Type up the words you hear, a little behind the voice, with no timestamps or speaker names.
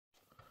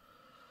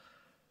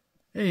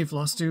Hey,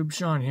 Flosstube,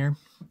 Sean here.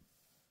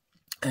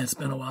 It's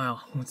been a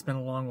while. It's been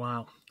a long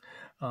while.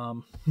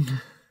 Um,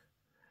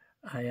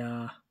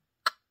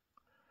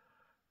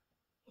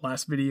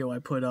 last video I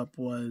put up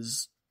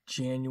was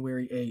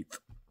January 8th,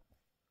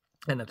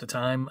 and at the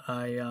time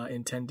I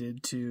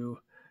intended to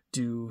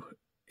do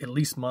at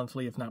least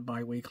monthly, if not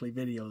bi-weekly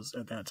videos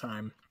at that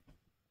time.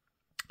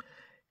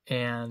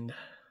 And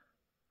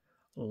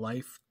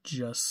life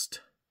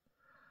just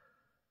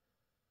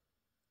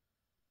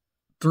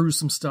threw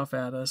some stuff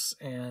at us,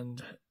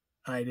 and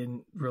I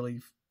didn't really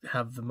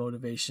have the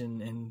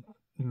motivation and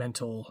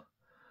mental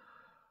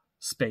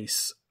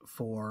space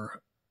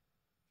for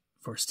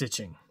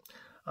stitching.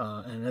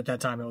 And at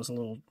that time it was a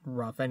little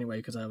rough anyway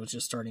because I was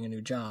just starting a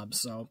new job,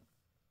 so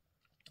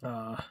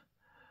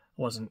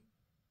wasn't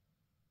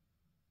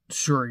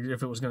sure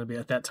if it was going to be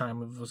at that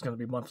time if it was going to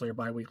be monthly or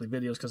bi-weekly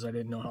videos because I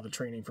didn't know how the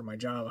training for my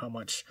job, how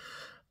much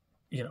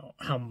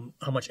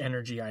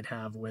energy I'd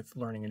have with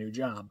learning a new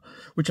job,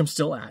 which I'm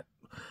still at.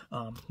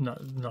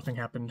 Nothing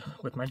happened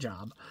with my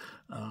job,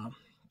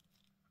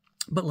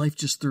 but life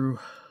just threw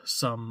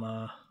some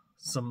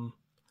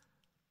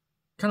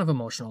kind of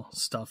emotional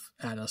stuff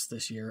at us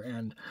this year,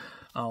 and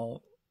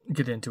I'll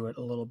get into it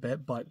a little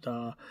bit. But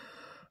I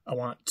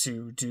want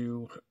to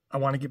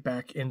get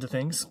back into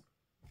things.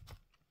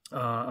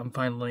 I'm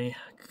finally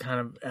kind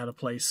of at a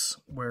place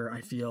where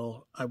I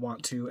feel I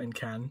want to and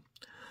can,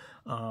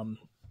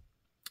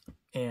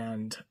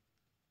 and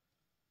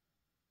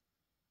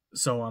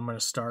so I'm going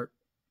to start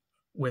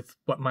with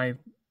what my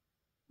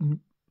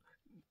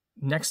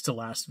next to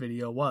last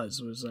video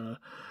was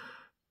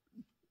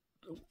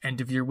end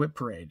of year WIP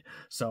parade.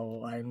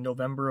 So in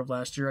November of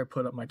last year I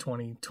put up my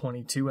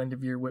 2022 end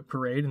of year WIP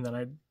parade, and then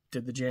I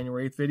did the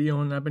January 8th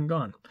video, and I've been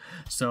gone.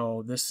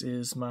 So this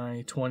is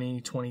my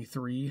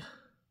 2023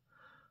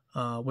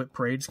 WIP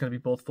parade. It's going to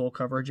be both full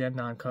coverage and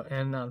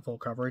non-full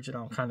coverage, and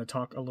I'll kind of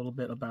talk a little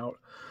bit about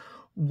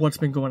what's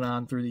been going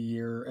on through the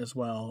year as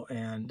well,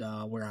 and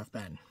where I've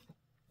been.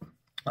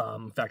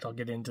 In fact, I'll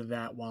get into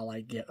that while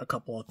I get a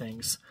couple of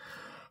things.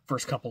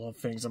 First couple of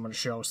things I'm going to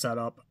show set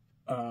up,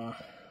 and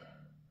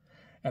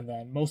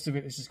then most of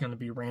it is just going to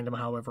be random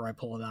however I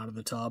pull it out of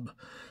the tub.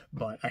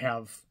 But I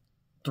have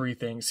 3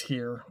 things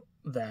here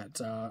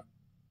that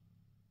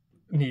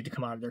need to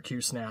come out of their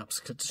Q snaps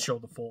to show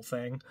the full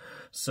thing.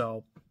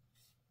 So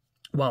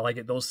while I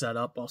get those set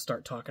up, I'll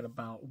start talking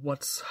about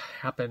what's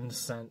happened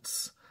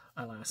since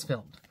I last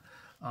filmed.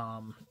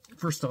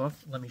 First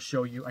off, let me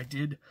show you, I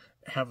did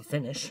have a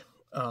finish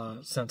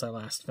since I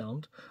last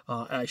filmed.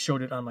 I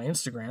showed it on my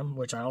Instagram,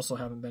 which I also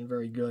haven't been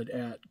very good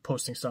at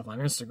posting stuff on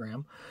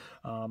Instagram.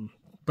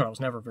 But I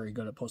was never very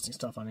good at posting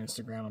stuff on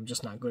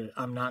Instagram.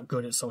 I'm not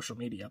good at social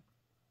media.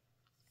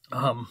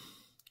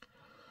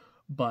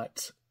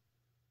 But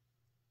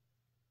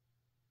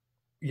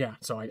yeah,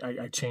 so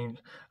I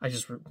changed, I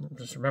just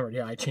remembered,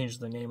 yeah, I changed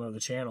the name of the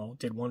channel,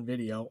 did one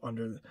video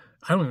under,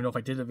 I don't even know if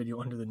I did a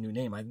video under the new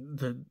name.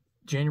 The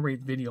January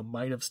 8th video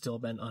might have still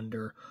been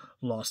under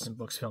Lost in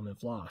Books, Film, and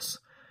Floss,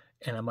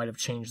 and I might have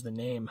changed the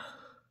name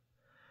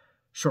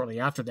shortly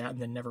after that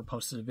and then never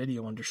posted a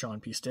video under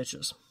Sean P.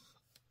 Stitches.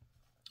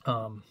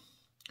 But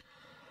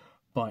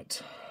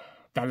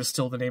that is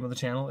still the name of the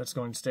channel. It's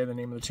going to stay the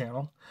name of the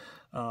channel.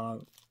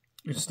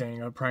 It's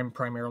staying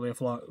primarily a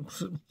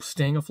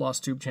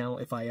Flosstube channel.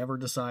 If I ever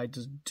decide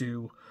to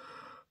do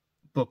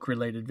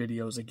book-related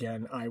videos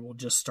again, I will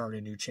just start a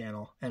new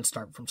channel and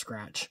start from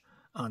scratch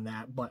on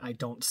that, but I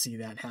don't see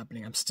that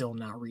happening. I'm still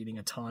not reading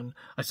a ton.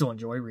 I still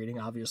enjoy reading,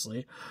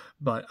 obviously,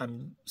 but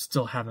I'm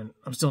still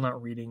not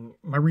reading.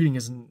 My reading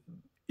isn't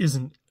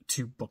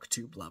to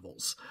booktube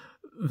levels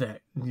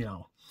that,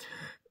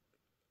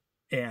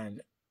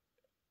 and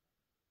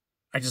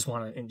I just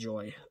want to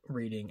enjoy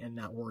reading and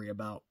not worry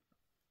about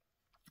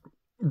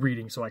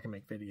reading so I can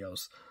make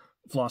videos.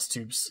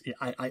 Flosstubes,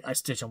 I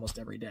stitch almost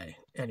every day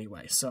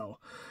anyway, so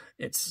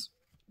it's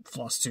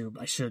Flosstube.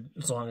 I should,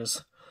 as long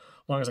as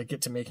I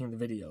get to making the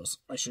videos,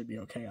 I should be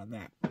okay on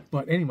that.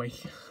 But anyway,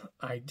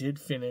 I did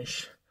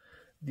finish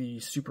the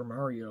Super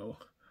Mario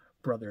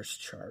Brothers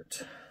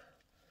chart.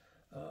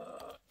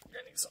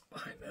 Getting something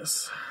behind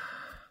this.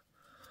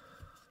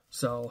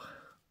 So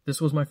this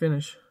was my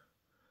finish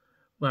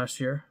last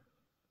year,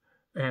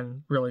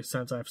 and really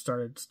since I've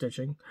started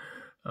stitching,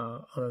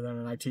 other than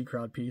an IT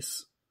crowd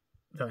piece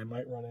that I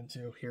might run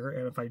into here,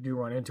 and if I do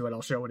run into it,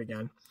 I'll show it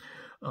again.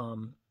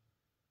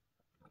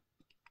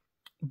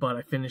 But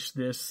I finished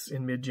this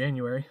in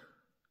mid-January,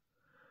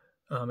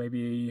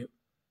 maybe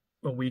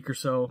a week or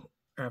so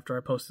after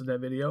I posted that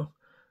video.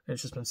 And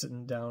it's just been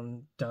sitting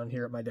down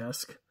here at my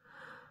desk.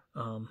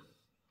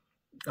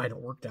 I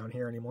don't work down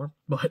here anymore,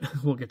 but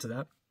we'll get to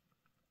that.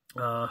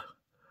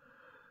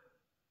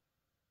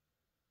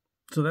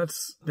 So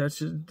that's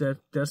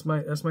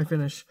my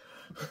finish.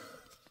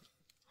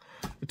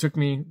 It took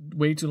me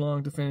way too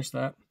long to finish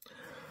that.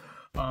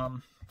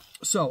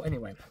 So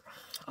anyway,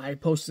 I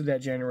posted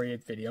that January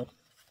 8th video,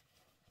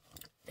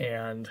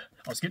 and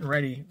I was getting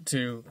ready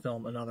to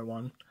film another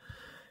one,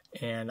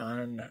 and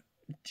on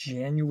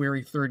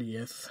January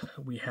 30th,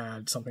 we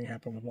had something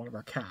happen with one of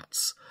our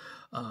cats.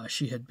 Our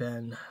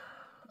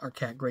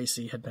cat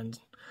Gracie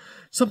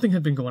something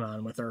had been going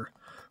on with her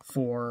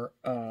for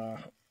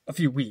a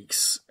few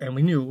weeks, and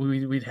we knew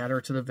we'd had her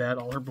to the vet.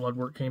 All her blood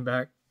work came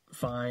back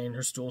fine,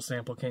 her stool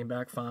sample came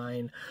back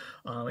fine,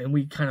 and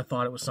we kind of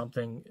thought it was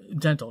something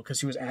dental,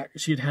 because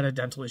she had a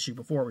dental issue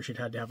before where she'd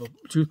had to have a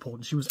tooth pulled,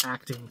 and she was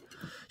acting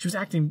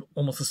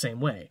almost the same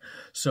way.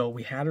 So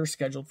we had her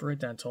scheduled for a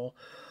dental.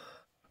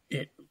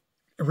 It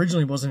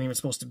originally wasn't even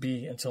supposed to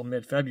be until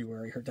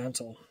mid-February, her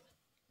dental,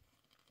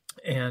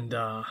 and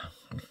I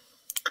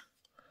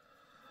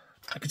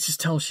could just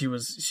tell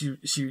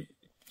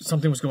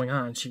something was going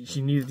on.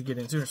 She needed to get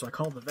in sooner, so I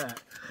called the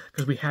vet,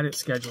 because we had it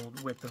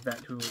scheduled with the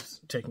vet who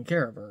was taking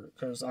care of her,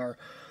 because our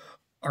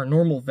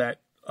normal vet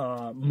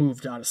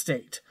moved out of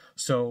state.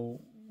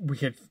 So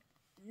we've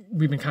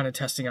been kind of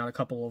testing out a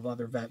couple of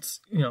other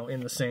vets,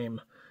 in the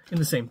same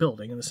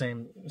building, in the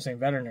same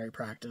veterinary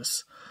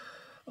practice,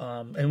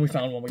 and we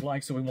found one we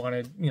liked. So we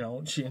wanted,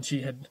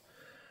 she had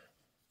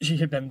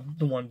been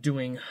the one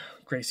doing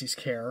Gracie's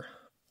care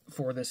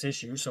for this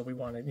issue, so we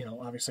wanted,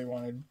 obviously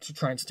wanted to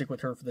try and stick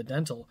with her for the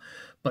dental,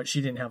 but she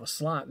didn't have a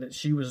slot that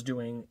she was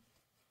doing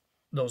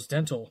those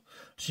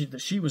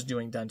she was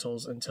doing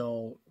dentals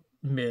until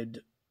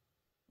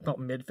about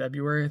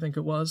mid-February, I think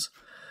it was.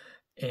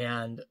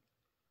 And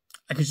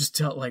I could just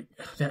tell, like,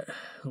 that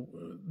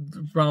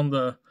around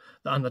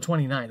on the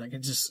 29th, I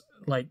could just,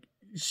 like,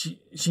 she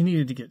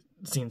needed to get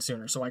seen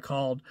sooner. So I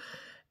called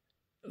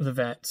the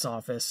vet's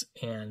office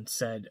and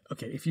said,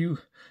 okay, do you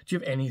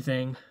have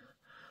anything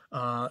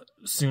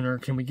sooner?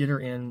 Can we get her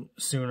in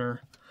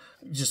sooner?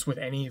 Just with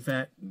any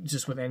vet.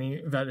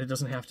 It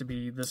doesn't have to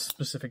be this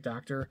specific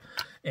doctor.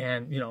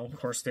 And, of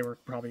course they were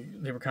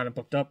kind of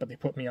booked up, but they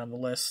put me on the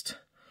list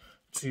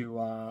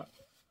to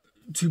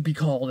be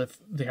called if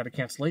they had a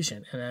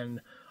cancellation. And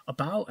then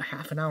about a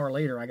half an hour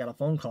later, I got a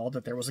phone call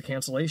that there was a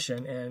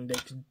cancellation and they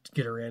could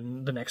get her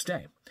in the next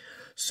day.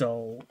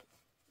 So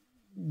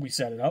we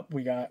set it up.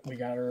 We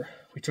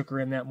took her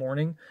in that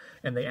morning,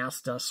 and they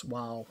asked us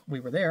while we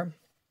were there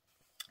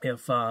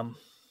if,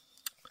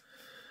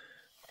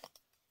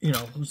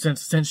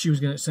 since she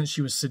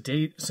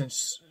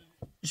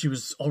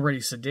was already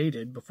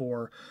sedated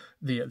before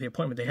the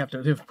appointment, they have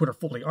to put her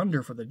fully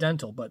under for the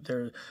dental, but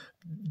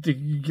they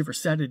give her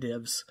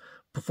sedatives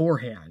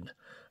beforehand,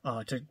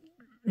 to,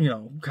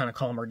 kind of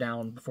calm her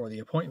down before the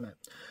appointment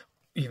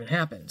even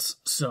happens.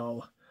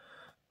 So,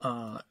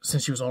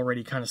 since she was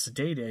already kind of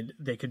sedated,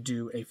 they could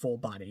do a full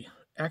body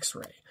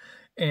x-ray,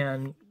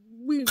 and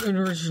we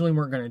originally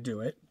weren't going to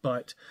do it,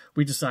 but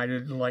we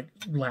decided, spur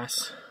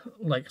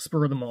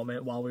of the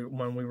moment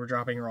when we were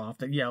dropping her off,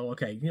 that, yeah,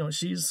 okay,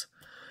 she's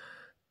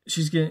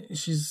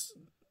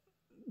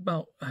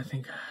about, I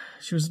think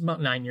she was about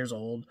 9 years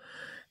old,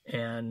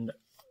 and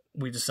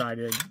we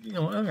decided,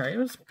 all right, it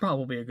was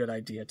probably a good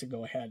idea to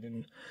go ahead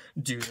and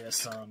do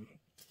this,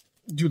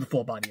 do the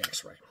full body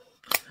x-ray.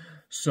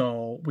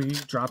 So we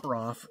drop her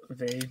off,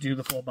 they do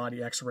the full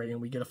body x-ray, and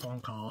we get a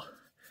phone call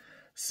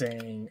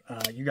saying,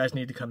 you guys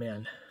need to come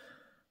in.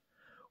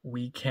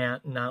 We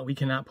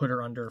cannot put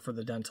her under for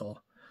the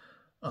dental.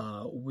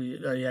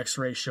 The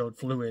x-ray showed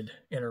fluid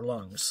in her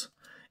lungs,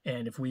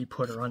 and if we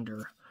put her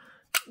under,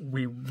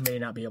 we may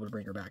not be able to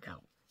bring her back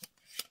out.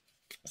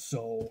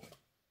 So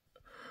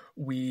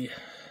we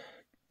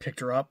picked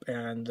her up,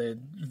 and the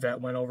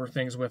vet went over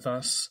things with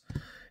us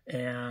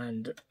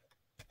and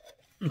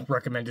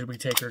recommended we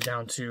take her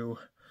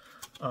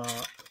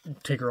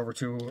over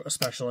to a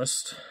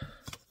specialist.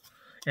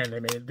 And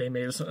they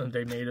made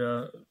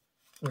a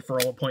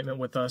referral appointment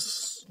with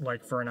us,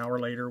 like, for an hour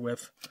later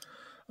with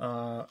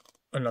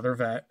another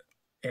vet,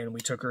 and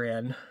we took her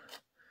in,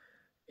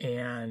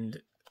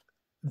 and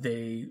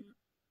they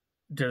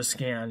did a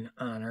scan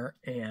on her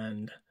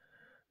and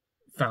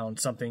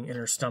found something in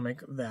her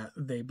stomach that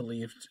they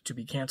believed to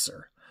be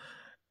cancer,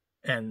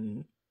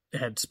 and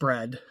had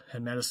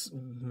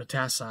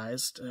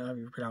metastasized, however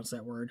you pronounce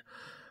that word,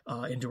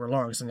 into her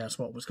lungs, and that's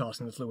what was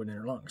causing the fluid in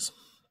her lungs.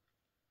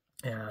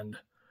 And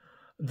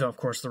of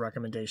course, the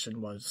recommendation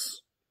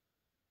was,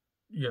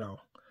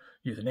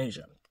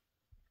 euthanasia.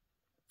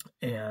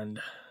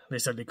 And they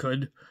said they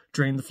could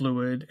drain the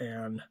fluid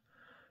and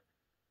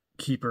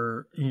keep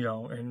her,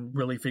 and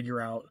really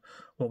figure out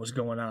what was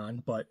going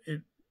on. But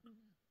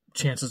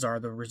chances are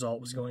the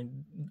result was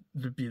going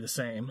to be the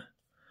same.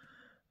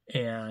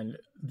 And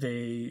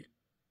they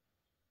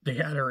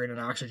had her in an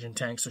oxygen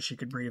tank so she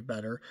could breathe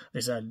better.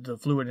 They said the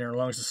fluid in her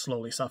lungs is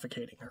slowly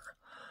suffocating her.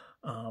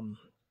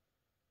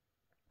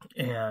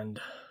 And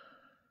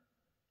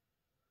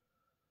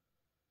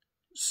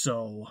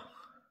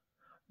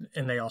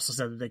they also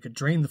said that they could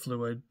drain the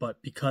fluid,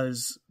 but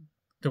because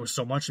there was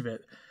so much of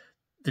it,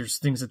 there's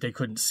things that they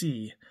couldn't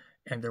see,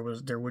 and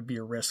there would be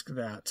a risk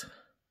that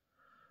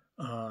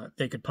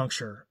they could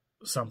puncture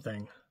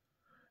something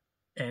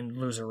and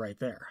lose her right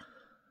there.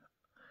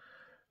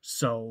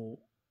 So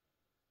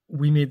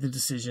we made the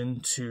decision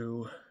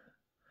to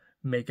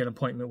make an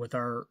appointment with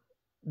our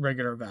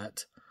regular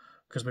vet,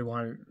 because we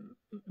wanted,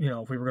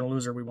 if we were going to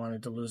lose her, we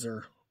wanted to lose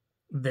her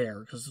there,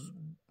 because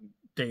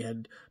they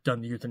had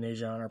done the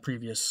euthanasia on our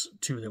previous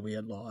 2 that we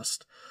had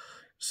lost.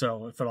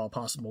 So if at all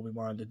possible, we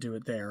wanted to do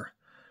it there.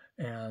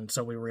 And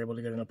so we were able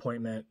to get an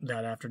appointment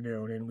that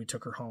afternoon, and we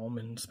took her home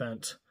and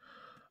spent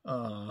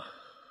a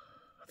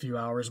few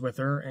hours with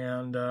her,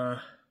 and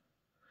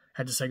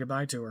had to say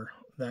goodbye to her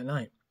that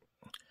night.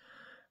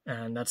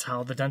 And that's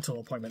how the dental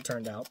appointment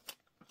turned out.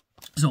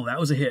 So that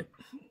was a hit,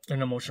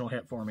 an emotional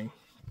hit for me.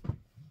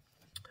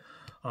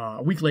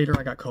 A week later,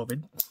 I got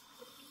COVID.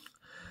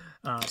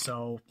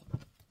 So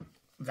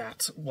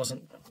that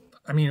wasn't,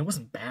 it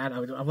wasn't bad.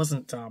 I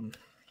wasn't,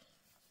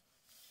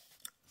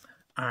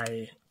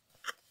 I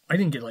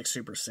didn't get like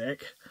super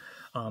sick.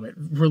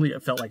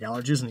 It felt like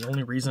allergies. And the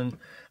only reason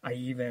I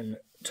even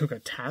took a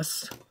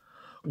test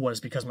was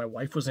because my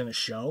wife was in a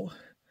show,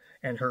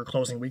 and her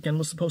closing weekend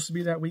was supposed to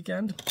be that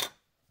weekend.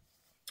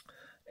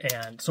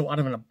 And so out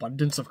of an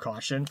abundance of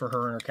caution for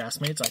her and her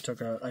castmates, I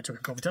took a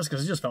COVID test,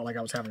 because it just felt like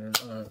I was having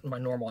my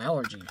normal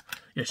allergy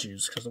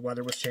issues, because the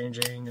weather was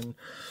changing, and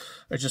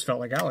it just felt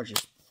like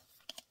allergies.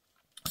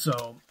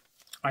 So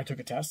I took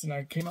a test, and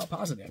I came out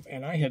positive.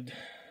 And I had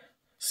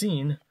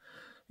seen,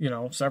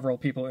 several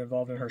people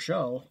involved in her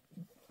show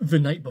the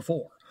night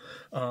before,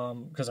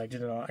 because I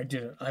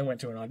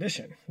went to an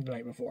audition the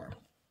night before,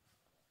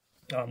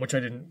 which I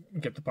didn't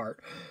get the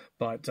part,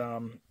 but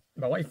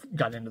my wife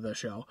got into the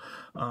show.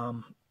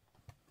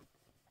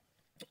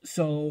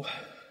 So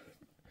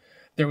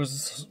there was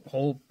this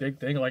whole big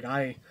thing. Like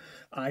I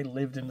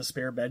lived in the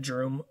spare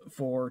bedroom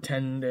for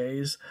 10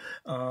 days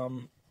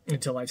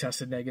until I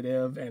tested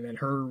negative, and then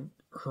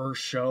her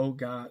show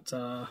got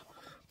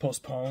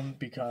postponed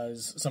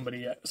because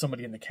somebody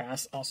in the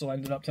cast also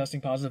ended up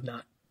testing positive,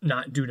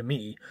 not due to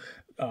me.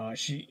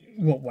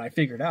 What I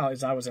figured out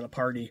is I was at a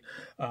party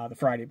the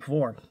Friday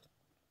before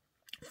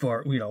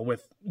for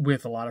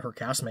with a lot of her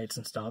castmates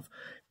and stuff.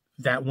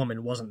 That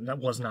woman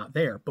was not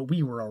there, but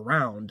we were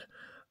around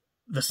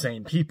the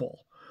same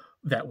people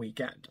that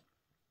weekend.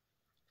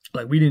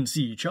 Like, we didn't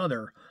see each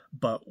other,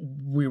 but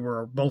we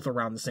were both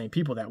around the same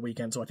people that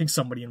weekend. So I think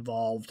somebody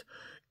involved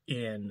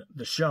in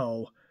the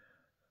show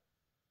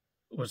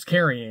was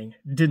carrying,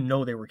 didn't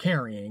know they were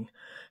carrying,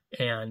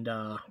 and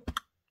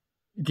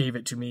gave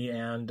it to me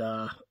and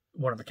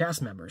one of the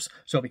cast members.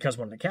 So because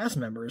one of the cast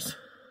members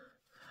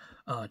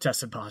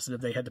tested positive,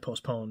 they had to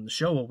postpone the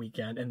show a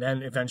weekend, and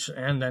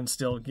then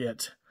still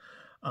get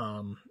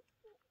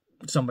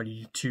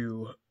somebody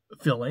to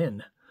fill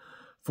in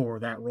for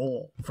that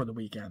role for the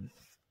weekend.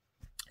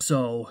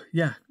 So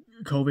yeah,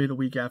 COVID a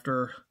week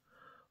after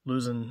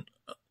losing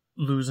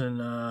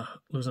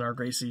our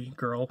Gracie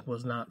girl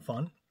was not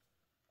fun.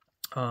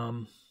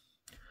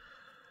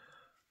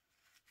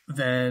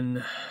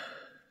 Then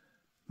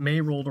May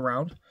rolled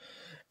around,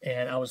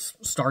 and I was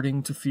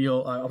starting to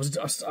feel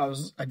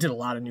I did a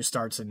lot of new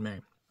starts in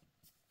May.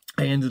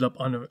 I ended up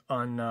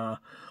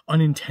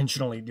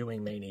unintentionally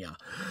doing Mania.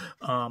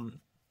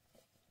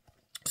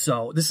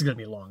 So this is going to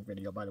be a long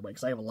video, by the way,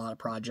 because I have a lot of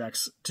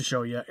projects to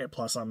show you.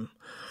 Plus,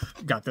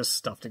 got this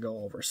stuff to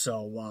go over.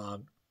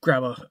 So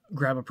grab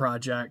a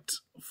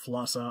project,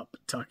 floss up,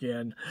 tuck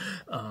in.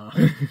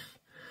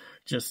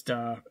 This is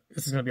going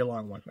to be a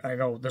long one. I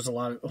know there's a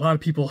lot of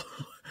people.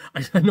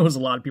 I know there's a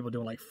lot of people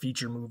doing like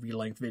feature movie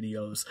length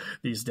videos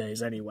these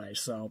days anyway.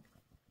 So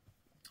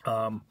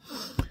that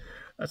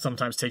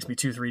sometimes takes me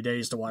 2-3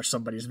 days to watch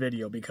somebody's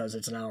video because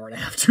it's an hour and a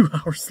half, 2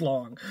 hours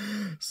long.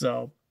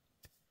 So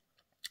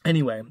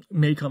anyway,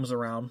 May comes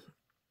around.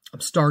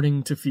 I'm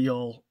starting to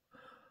feel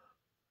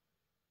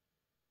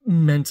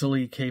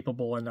mentally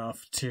capable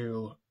enough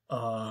to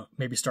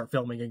maybe start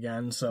filming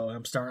again. So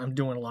I'm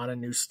doing a lot of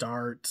new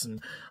starts,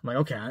 and I'm like,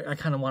 okay, I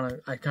kind of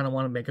want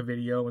to make a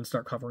video and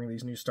start covering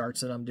these new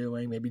starts that I'm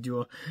doing. Maybe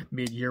do a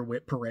mid-year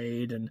WIP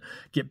parade and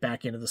get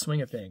back into the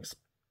swing of things.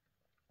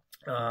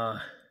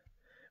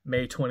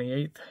 May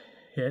 28th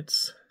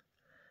hits,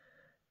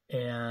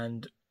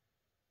 and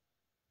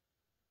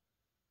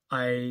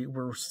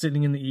we're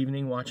sitting in the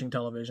evening watching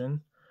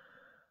television.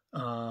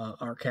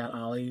 Our cat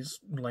Ollie's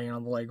laying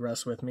on the leg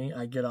rest with me.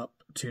 I get up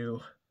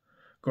to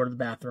go to the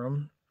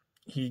bathroom.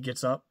 He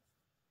gets up,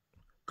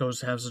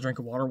 has a drink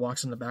of water,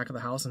 walks in the back of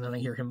the house, and then I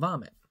hear him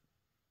vomit.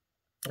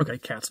 Okay,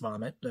 cats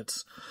vomit.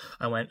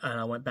 I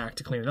went back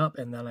to clean it up,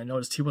 and then I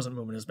noticed he wasn't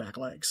moving his back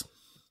legs.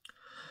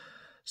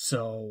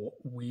 So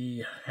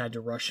we had to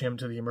rush him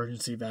to the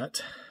emergency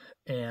vet,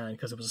 and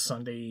because it was a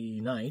Sunday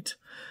night,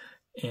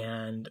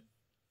 or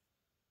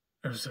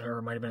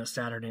it might have been a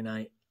Saturday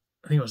night.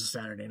 I think it was a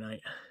Saturday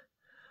night.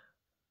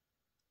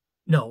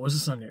 No, it was a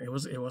Sunday. It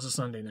was a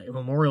Sunday night.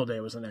 Memorial Day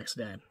was the next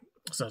day,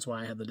 so that's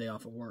why I had the day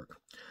off of work.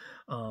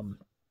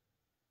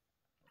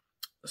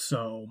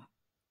 So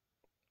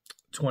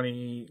it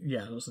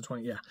was the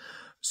 20. Yeah.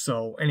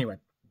 So anyway,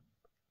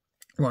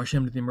 rush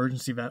him to the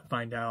emergency vet.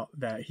 Find out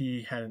that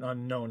he had an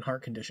unknown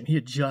heart condition. He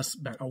had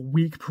just been a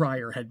week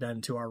prior had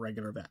been to our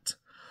regular vet.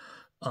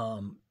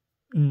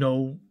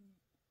 No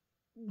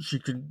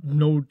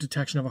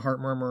detection of a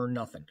heart murmur,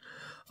 nothing.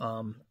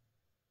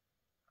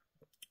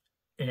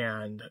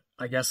 And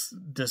I guess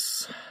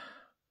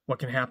what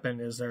can happen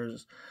is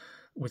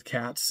with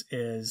cats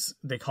is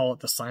they call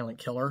it the silent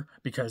killer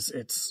because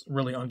it's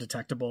really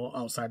undetectable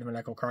outside of an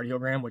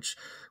echocardiogram, which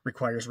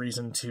requires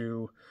reason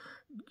to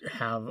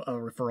have a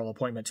referral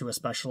appointment to a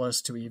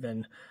specialist to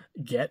even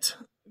get.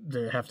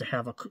 They have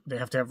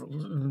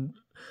to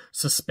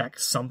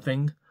suspect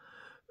something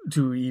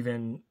to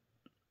even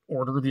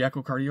order the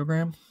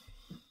echocardiogram.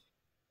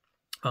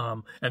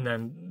 And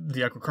then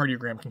the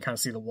echocardiogram can kind of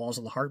see the walls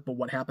of the heart, but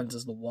what happens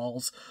is the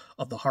walls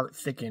of the heart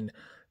thicken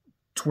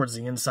towards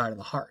the inside of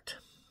the heart.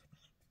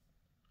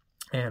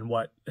 And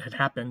what had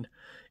happened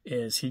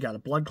is he got a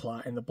blood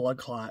clot, and the blood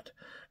clot,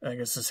 I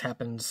guess this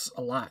happens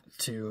a lot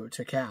to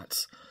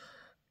cats.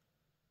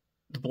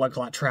 The blood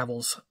clot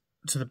travels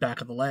to the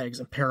back of the legs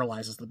and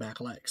paralyzes the back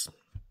legs.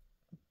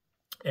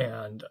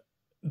 And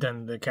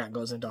then the cat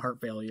goes into heart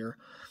failure.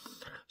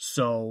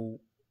 So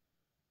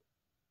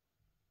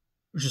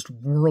just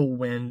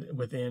whirlwind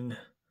within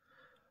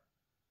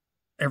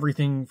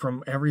everything,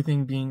 from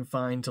everything being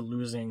fine to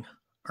losing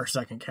our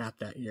second cat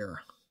that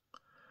year.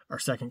 Our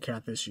second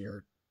cat this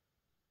year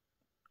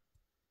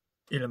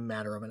in a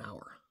matter of an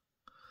hour.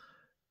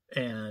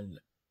 And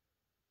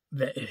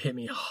that it hit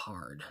me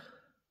hard.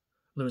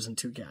 Losing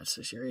 2 cats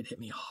this year, it hit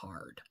me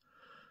hard.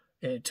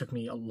 And it took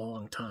me a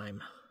long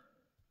time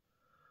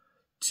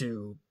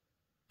to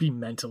be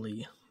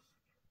mentally,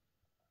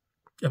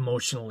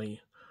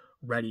 emotionally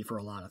ready for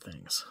a lot of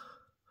things.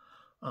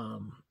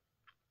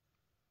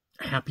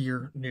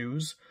 Happier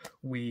news,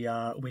 we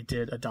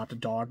did adopt a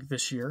dog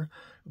this year.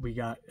 We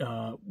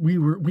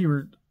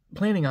were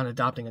planning on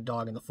adopting a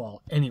dog in the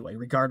fall anyway.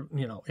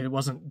 It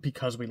wasn't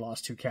because we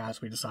lost 2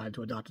 cats we decided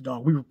to adopt a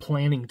dog. We were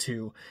planning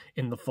to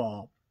in the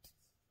fall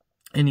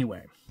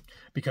anyway,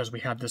 because we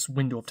had this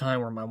window of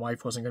time where my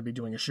wife wasn't going to be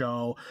doing a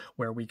show,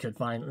 where we could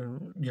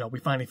we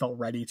finally felt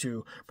ready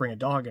to bring a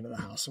dog into the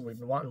house. So we've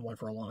been wanting one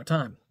for a long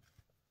time.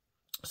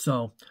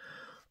 So,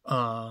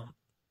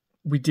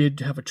 we did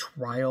have a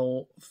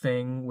trial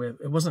thing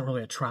it wasn't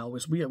really a trial. It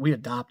was, we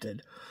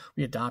adopted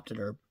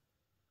her.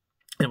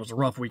 It was a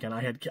rough weekend.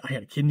 I had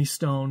a kidney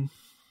stone.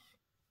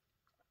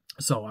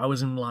 So I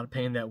was in a lot of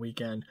pain that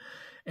weekend,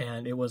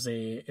 and it was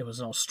an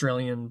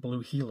Australian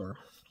blue heeler,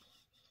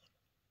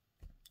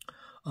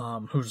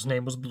 whose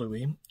name was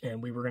Bluey,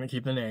 and we were going to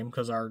keep the name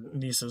because our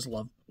nieces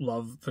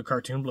love the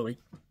cartoon Bluey.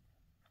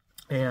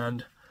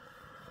 And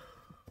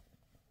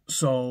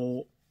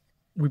so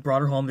we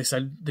brought her home. They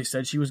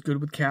said she was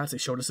good with cats. They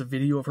showed us a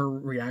video of her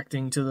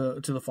reacting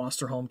to the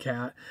foster home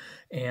cat,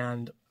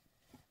 and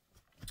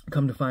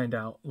come to find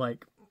out,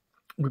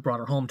 we brought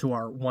her home to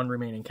our one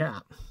remaining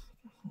cat.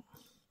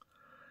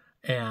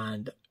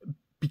 And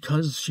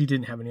because she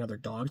didn't have any other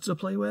dogs to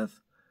play with,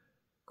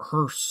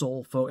 her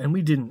sole focus, and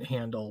we didn't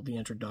handle the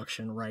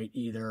introduction right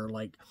either,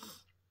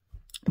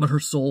 but her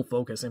sole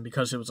focus, and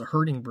because it was a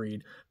herding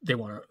breed, they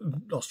want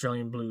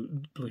Australian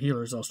blue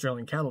heelers,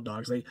 Australian cattle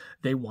dogs.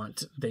 They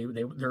want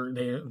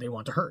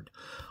to herd.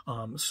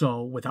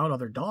 So without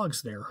other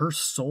dogs there, her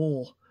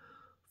sole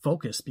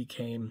focus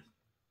became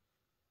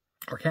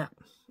our cat,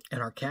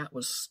 and our cat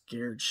was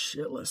scared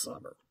shitless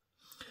of her.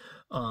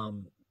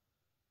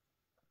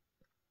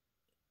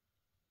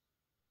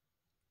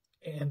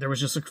 And there was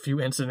just a few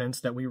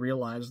incidents that we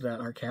realized that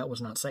our cat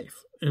was not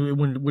safe. It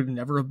would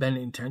never have been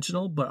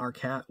intentional, but our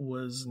cat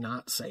was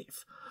not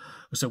safe.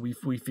 So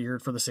we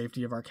feared for the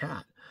safety of our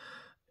cat.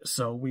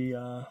 So we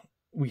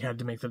had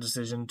to make the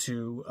decision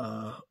to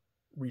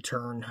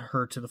return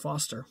her to the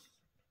foster.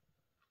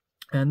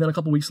 And then a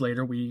couple weeks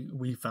later,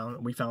 we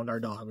found our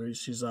dog.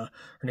 Her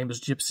name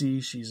is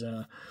Gypsy. She's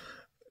a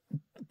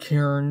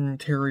Cairn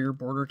Terrier,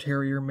 Border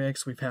Terrier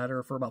mix. We've had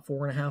her for about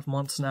 4.5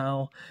 months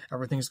now.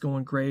 Everything's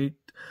going great.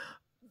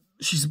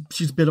 She's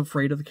a bit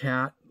afraid of the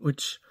cat,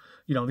 which,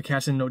 the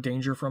cat's in no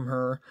danger from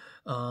her.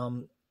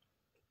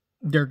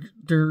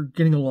 They're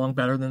getting along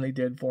better than they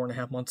did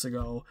 4.5 months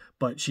ago,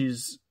 but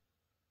she's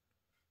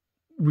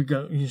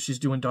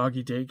doing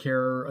doggy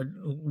daycare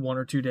 1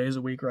 or 2 days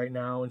a week right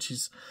now, and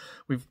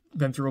we've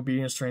been through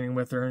obedience training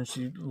with her, and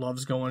she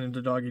loves going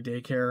into doggy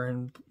daycare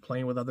and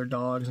playing with other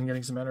dogs and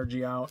getting some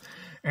energy out.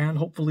 And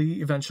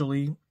hopefully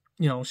eventually,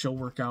 she'll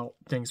work out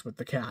things with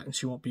the cat, and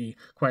she won't be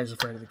quite as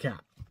afraid of the cat.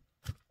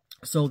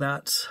 So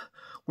that's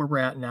where we're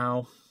at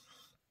now.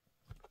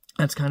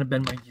 That's kind of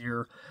been my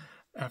year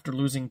after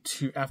losing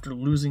 2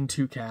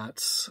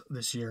 cats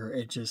this year.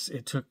 It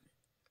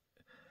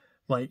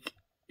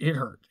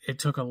hurt. It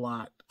took a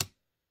lot.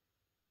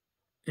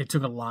 It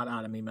took a lot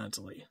out of me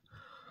mentally.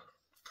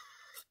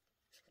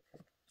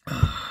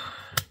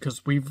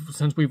 Because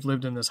since we've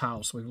lived in this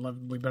house, we've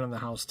been in the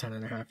house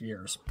 10.5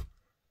 years.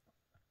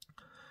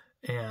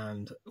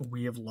 And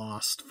we have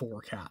lost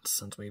 4 cats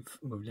since we've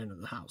moved into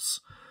the house.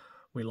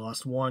 We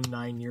lost one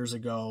 9 years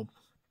ago.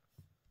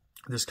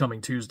 This coming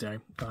Tuesday,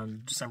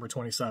 on December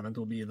 27th,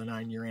 will be the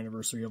 9-year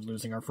anniversary of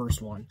losing our first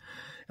one.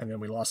 And then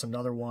we lost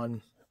another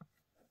one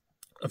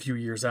a few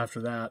years after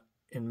that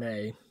in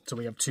May. So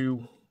we have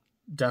 2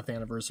 death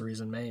anniversaries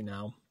in May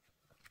now.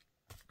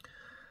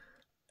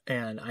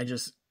 And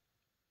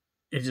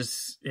it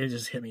just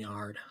hit me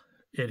hard.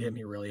 It hit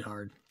me really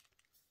hard.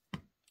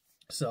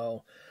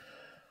 So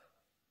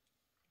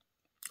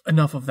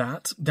enough of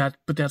that. But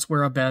that's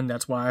where I've been.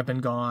 That's why I've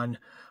been gone.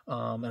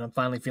 And I'm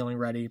finally feeling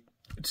ready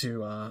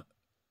to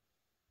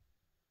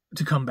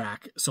come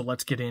back. So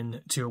let's get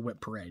into a WIP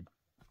parade.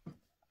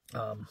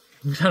 Kind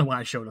of why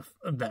I showed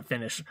that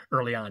finish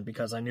early on,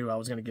 because I knew I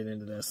was going to get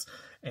into this,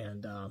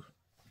 and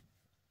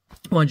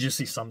wanted you to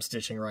see some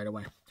stitching right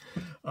away.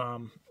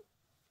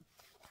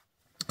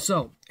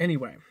 So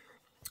anyway,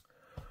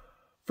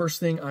 first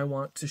thing I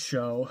want to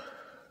show,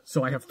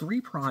 so I have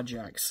 3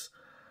 projects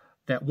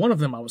that one of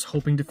them I was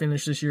hoping to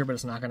finish this year, but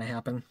it's not going to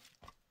happen.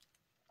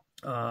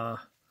 But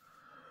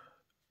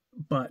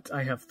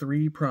I have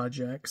 3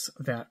 projects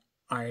that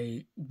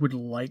I would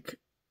like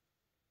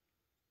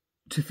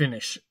to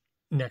finish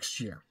next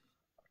year.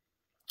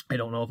 I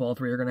don't know if all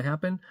 3 are going to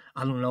happen.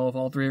 I don't know if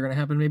all 3 are going to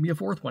happen. Maybe a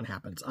 4th one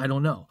happens. I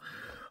don't know.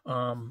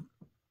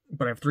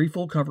 But I have 3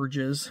 full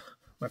coverages.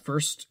 My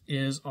first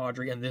is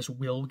Audrey, and this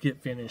will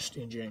get finished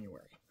in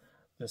January.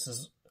 This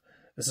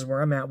is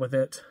where I'm at with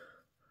it.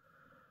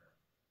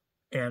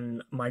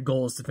 And my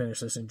goal is to finish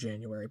this in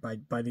January,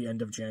 by the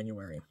end of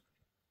January.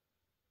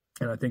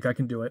 And I think I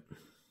can do it.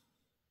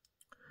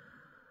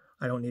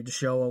 I don't need to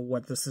show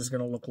what this is going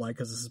to look like,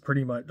 because this is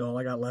pretty much all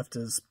I got left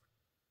is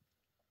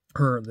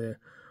her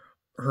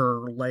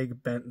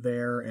leg bent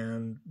there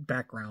and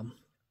background.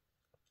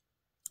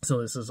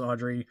 So this is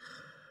Audrey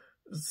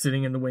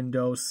sitting in the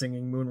window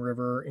singing Moon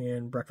River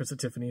in Breakfast at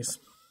Tiffany's.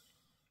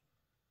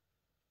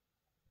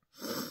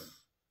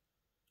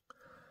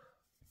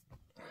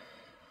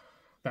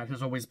 That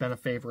has always been a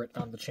favorite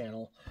on the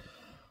channel.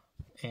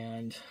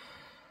 And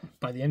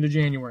by the end of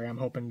January, I'm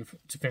hoping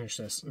to finish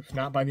this. If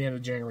not by the end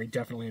of January,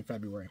 definitely in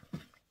February.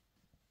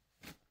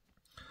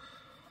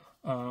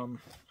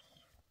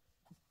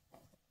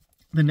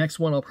 The next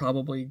one I'll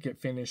probably get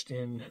finished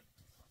in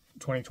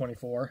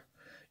 2024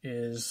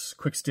 is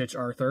Quick Stitch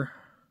Arthur.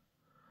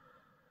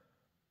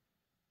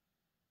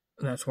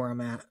 And that's where I'm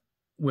at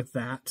with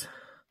that.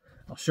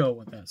 I'll show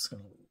what that's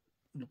going to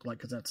look like,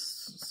 because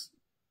that's...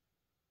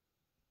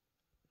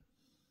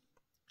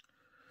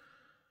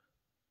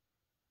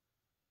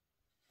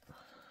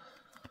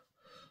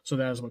 So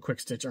that is what Quick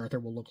Stitch Arthur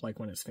will look like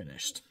when it's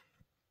finished.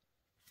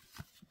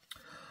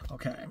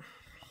 Okay.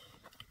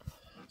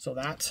 So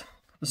this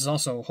is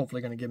also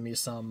hopefully going to give me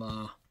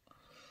some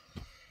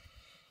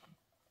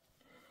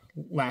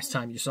last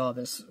time you saw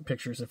this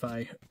pictures, if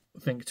I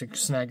think to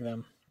snag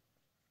them.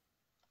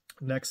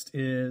 Next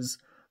is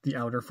the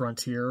Outer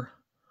Frontier,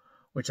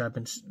 which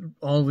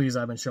all of these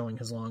I've been showing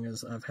as long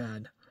as I've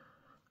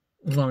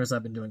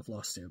been doing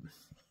Flosstube.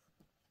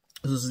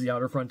 This is the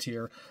Outer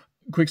Frontier.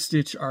 Quick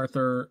Stitch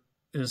Arthur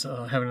is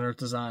Heaven and Earth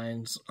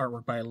Designs,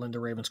 artwork by Linda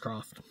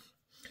Ravenscroft.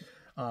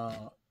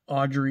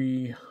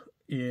 Audrey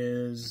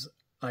is,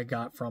 I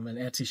got from an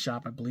Etsy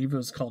shop. I believe it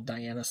was called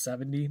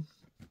Diana70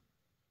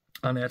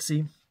 on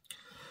Etsy.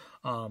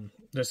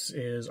 This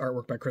is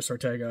artwork by Chris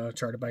Ortega,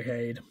 charted by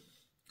Hayde.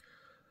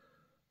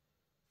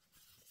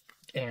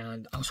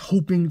 And I was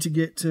hoping to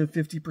get to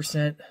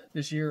 50%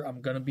 this year.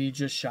 I'm going to be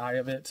just shy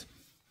of it.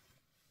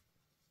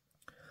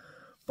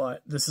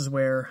 But this is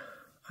where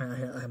I'm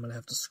going to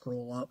have to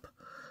scroll up.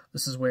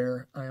 This is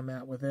where I am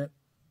at with it.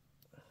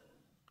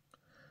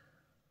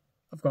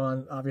 I've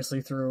gone,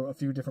 obviously, through a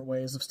few different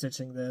ways of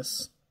stitching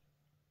this.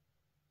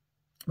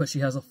 But she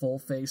has a full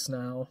face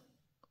now.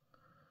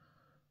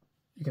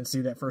 You can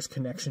see that first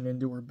connection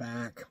into her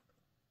back.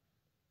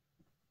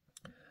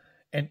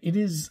 And it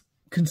is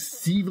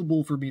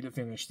conceivable for me to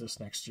finish this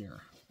next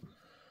year.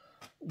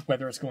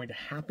 Whether it's going to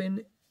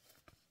happen,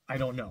 I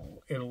don't know.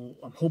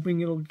 I'm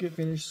hoping it'll get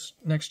finished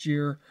next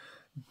year.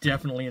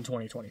 Definitely in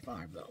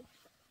 2025, though.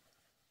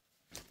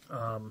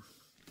 I'm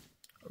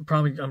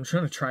trying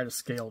to try to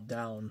scale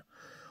down.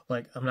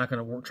 Like, I'm not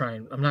going to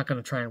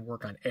try and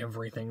work on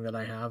everything that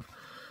I have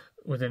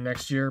within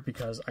next year,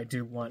 because I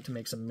do want to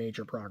make some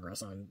major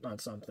progress on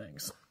some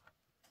things.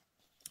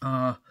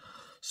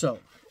 So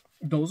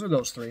those are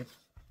those 3.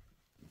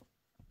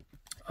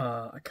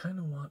 I kind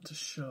of want to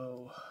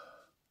show,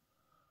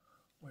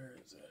 where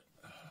is it?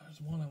 There's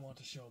one I want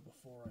to show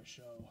before I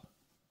show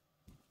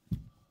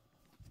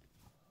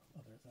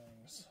other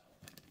things.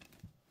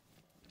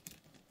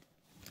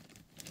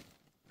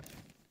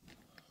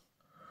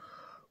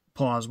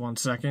 Pause 1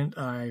 second.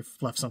 I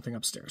left something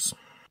upstairs.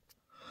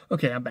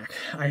 Okay, I'm back.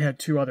 I had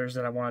 2 others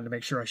that I wanted to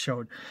make sure I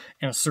showed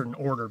in a certain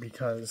order,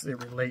 because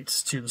it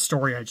relates to the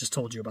story I just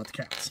told you about the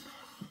cats.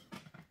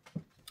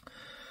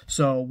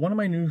 So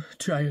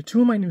I had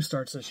 2 of my new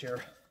starts this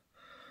year.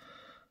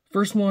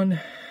 First one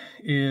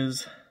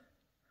is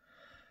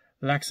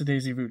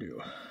Laxadaisy Voodoo.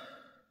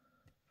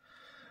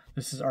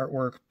 This is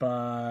artwork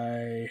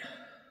by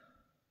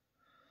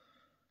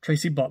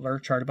Tracy Butler,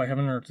 charted by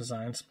Heaven and Earth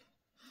Designs.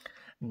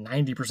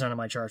 90% of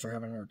my charts are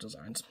Heaven and Earth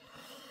Designs.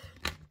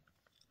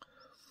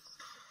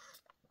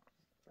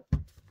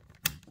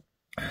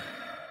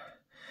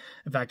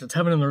 In fact, it's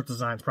Heaven and Earth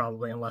Designs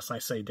probably, unless I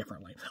say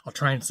differently. I'll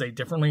try and say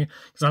differently,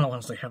 because I don't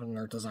want to say Heaven and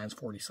Earth Designs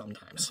 40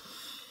 sometimes.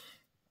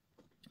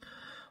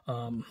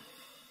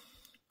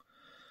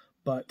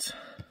 But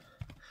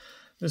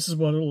this is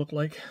what it'll look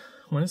like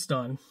when it's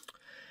done.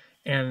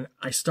 And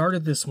I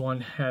started this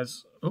one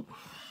as...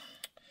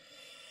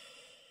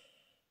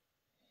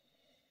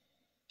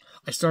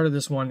 I started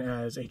this one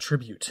as a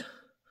tribute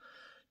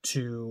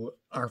to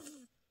our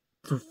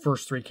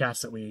first 3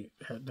 cats that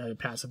had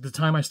passed. At the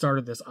time I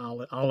started this,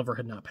 Oliver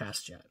had not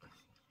passed yet.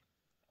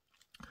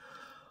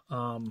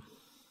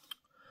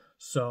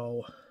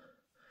 So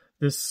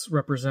this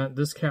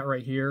cat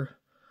right here,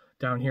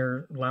 down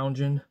here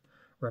lounging,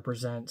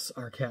 represents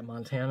our cat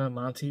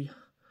Monty,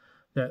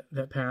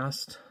 that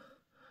passed.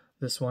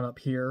 This one up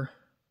here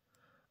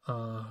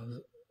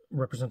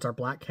represents our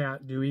black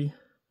cat Dewey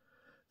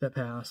that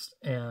passed,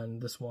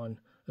 and this one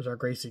is our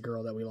Gracie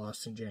girl that we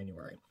lost in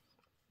January.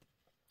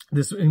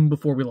 Even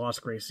before we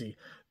lost Gracie,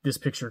 this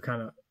picture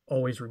kind of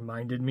always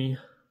reminded me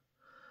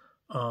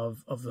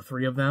of the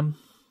 3 of them.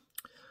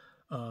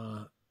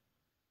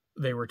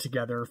 They were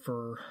together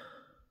for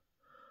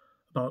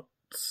about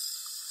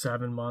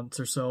 7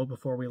 months or so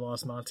before we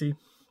lost Monty.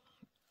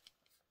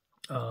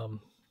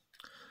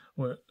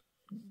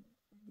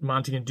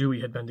 Monty and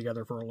Dewey had been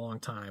together for a long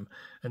time,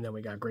 and then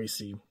we got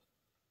Gracie,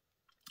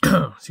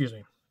 excuse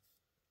me,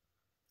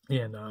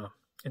 in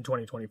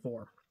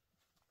 2024.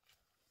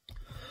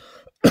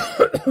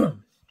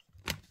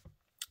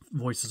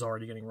 Voice is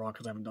already getting raw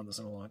because I haven't done this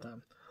in a long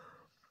time.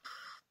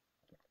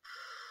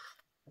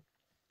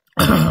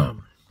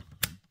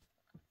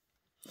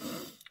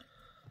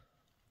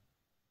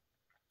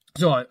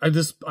 So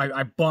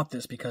I bought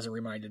this because it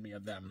reminded me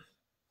of them.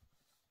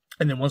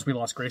 And then once we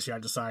lost Gracie, I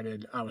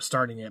decided I was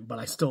starting it, but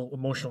I still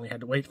emotionally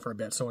had to wait for a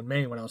bit. So in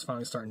May, when I was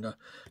finally starting to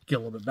get a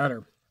little bit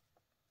better,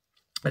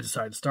 I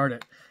decided to start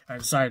it. I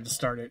decided to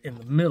start it in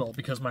the middle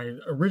because my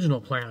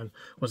original plan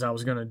was I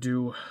was going to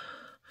do...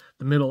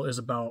 The middle is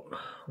about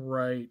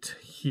right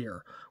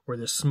here, where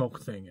this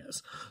smoke thing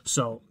is.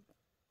 So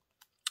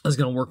I was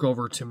going to work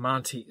over to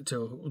Monty,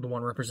 to the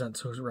one who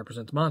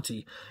represents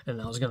Monty,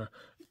 and I was going to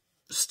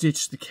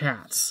stitch the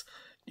cats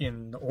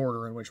in the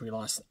order in which we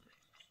lost them.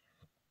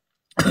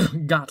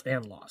 Got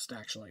and lost,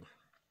 actually.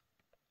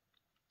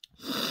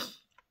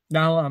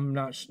 Now I'm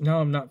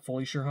not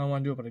fully sure how I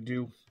want to do it, but I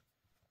do.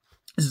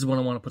 This is what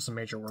I want to put some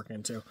major work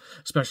into.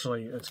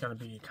 Especially, it's going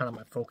to be kind of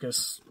my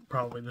focus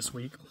probably this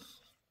week,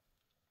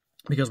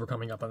 because we're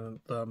coming up on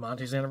the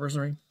Monty's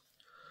anniversary.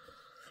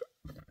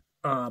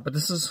 But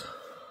this is,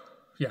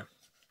 yeah.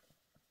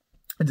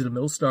 I did a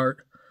middle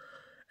start,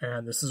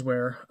 and this is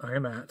where I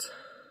am at.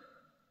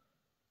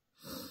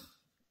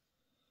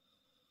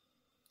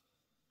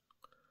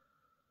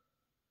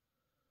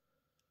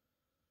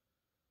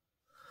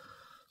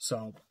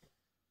 So,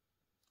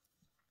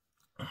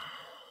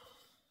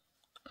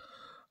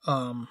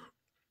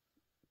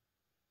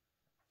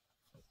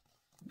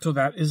 so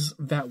that is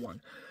that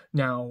one.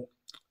 Now,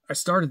 I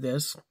started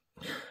this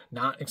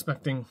not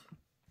expecting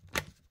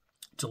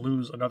to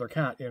lose another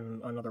cat in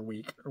another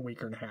week or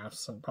week and a half,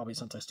 so probably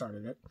since I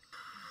started it.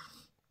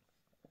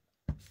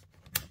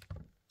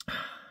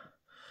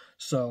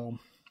 So,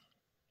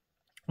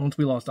 once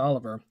we lost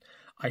Oliver,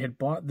 I had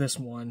bought this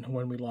one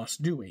when we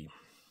lost Dewey,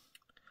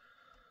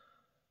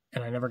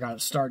 and I never got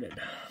it started.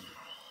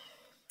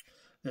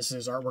 This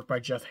is artwork by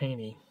Jeff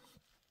Haney,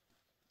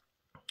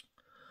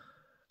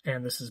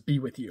 and this is Be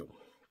With You.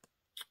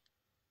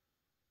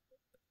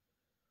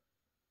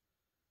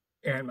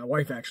 And my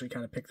wife actually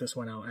kind of picked this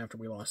one out after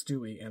we lost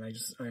Dewey, and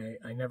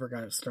I never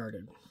got it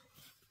started.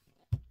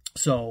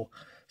 So,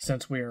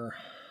 since we're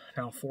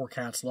now 4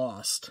 cats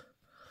lost,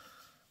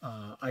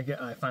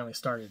 I finally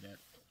started it.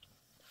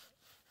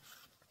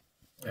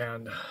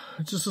 And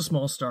it's just a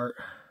small start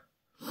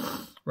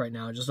right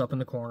now, just up in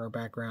the corner,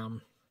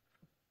 background.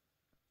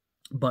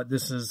 But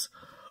this is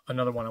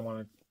another one I want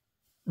to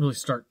really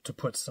start to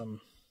put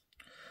some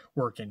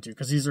work into,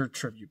 because these are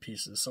tribute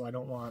pieces, so I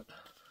don't want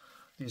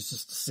these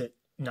just to sit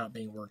not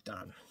being worked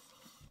on.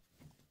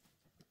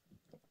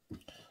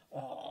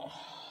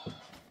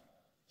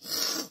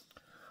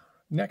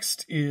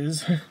 Next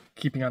is,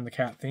 keeping on the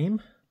cat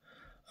theme,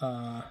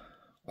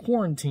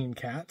 Quarantine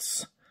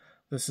Cats.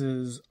 This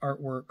is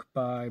artwork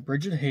by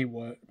Bridget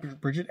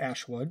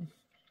Ashwood.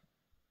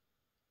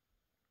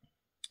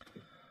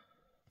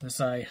 This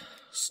I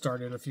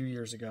started a few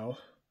years ago.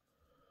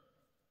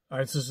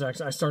 I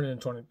started in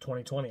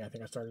 2020. I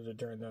think I started it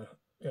during the.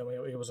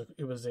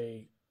 It was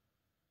a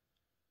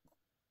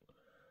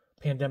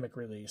pandemic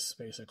release,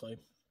 basically.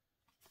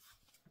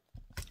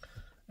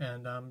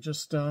 And I'm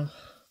just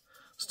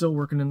still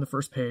working in the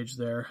first page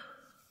there.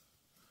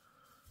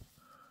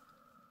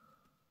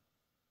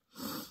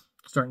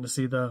 Starting to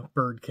see the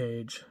bird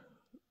cage.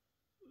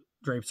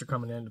 Drapes are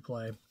coming into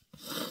play.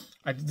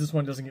 This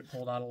one doesn't get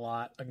pulled out a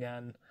lot.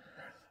 Again,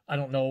 I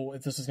don't know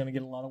if this is going to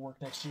get a lot of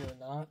work next year or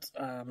not.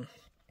 I'm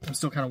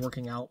still kind of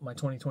working out my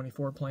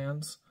 2024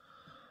 plans.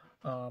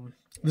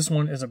 This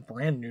one is a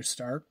brand new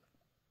start.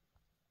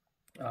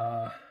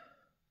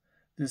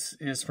 This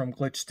is from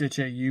Glitch Stitch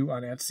AU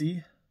on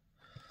Etsy.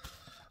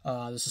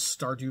 This is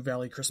Stardew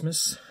Valley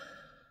Christmas.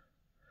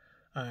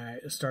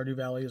 Stardew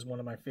Valley is one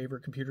of my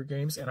favorite computer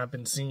games, and I've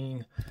been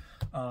seeing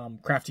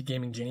Crafty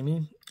Gaming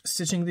Jamie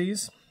stitching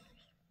these.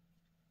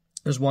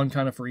 There's one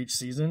kind of for each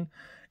season,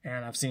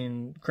 and I've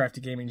seen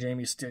Crafty Gaming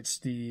Jamie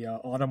stitch the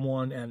autumn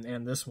one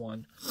and this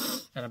one,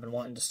 and I've been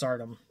wanting to start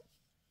them.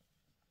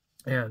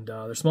 And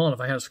they're small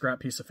enough. I had a scrap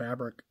piece of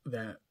fabric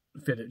that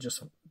fit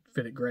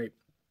it great.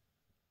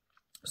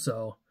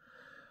 So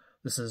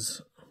this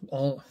is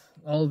all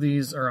of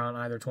these are on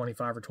either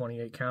 25 or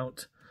 28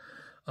 count.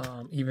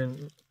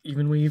 Even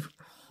weave,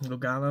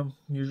 Lugana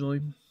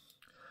usually.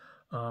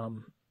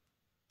 I'm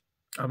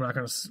not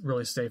going to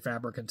really stay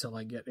fabric until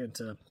I get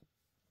into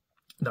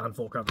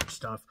non-full coverage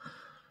stuff.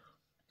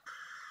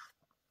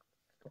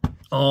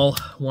 All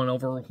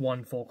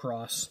 1/1 full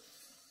cross.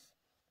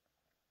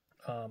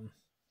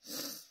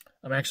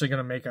 I'm actually going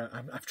to make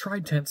I've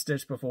tried tent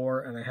stitch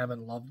before and I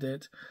haven't loved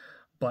it,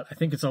 but I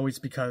think it's always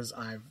because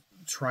I've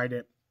tried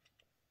it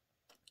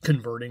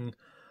converting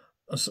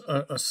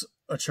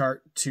a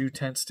chart to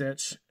tent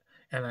stitch,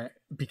 and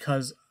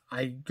because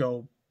I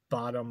go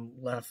bottom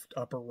left,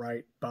 upper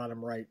right,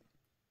 bottom right,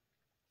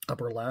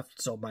 upper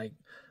left, so my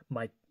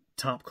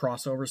top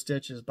crossover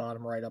stitch is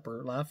bottom right,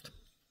 upper left.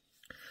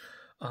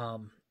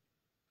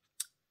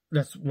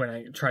 That's when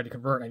I tried to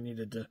convert. I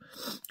needed to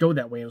go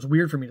that way. It was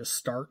weird for me to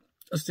start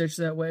a stitch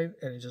that way,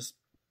 and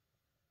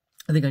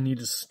I think I need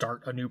to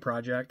start a new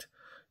project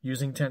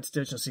using tent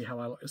stitch and see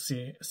how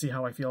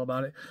I feel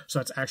about it. So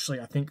that's actually,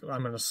 I think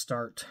I'm going to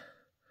start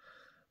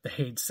the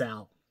Haid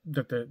Sal.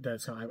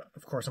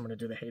 Of course, I'm going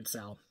to do the Haid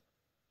Sal.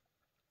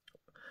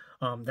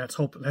 That's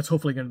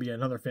hopefully going to be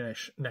another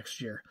finish next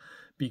year,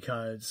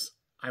 because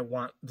I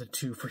want the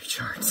 2 free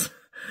charts.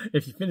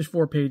 If you finish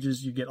 4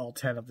 pages, you get all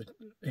 10 of the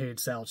Haid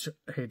Sal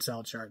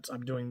charts.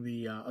 I'm doing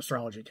the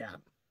astrology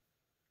cat.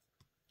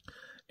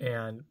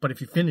 But if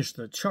you finish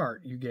the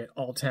chart, you get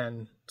all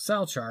 10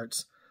 Sal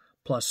charts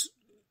plus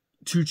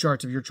 2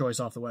 charts of your choice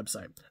off the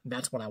website.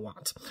 That's what I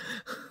want.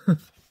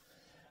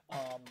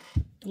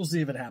 We'll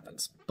see if it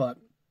happens. But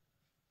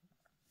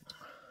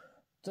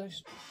did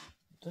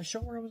I show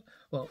where I was?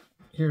 Well,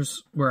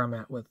 here's where I'm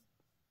at with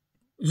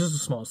just a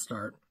small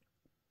start.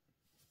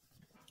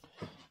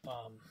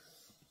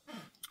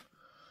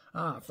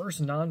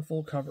 First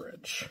non-full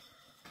coverage.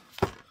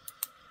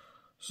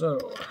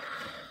 So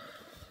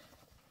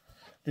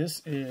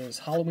this is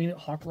Halloween at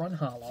Hawk Run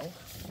Hollow,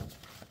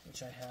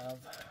 which I have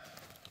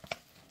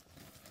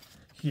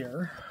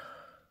here.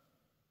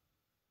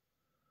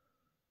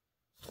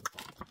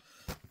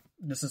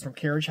 This is from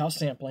Carriage House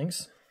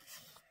Samplings.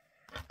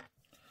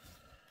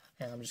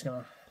 And I'm just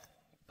going to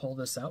pull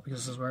this out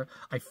because this is where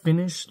I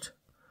finished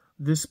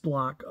this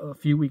block a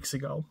few weeks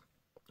ago.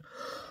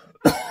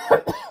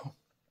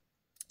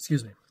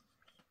 Excuse me.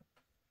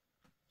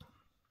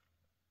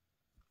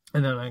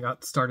 And then I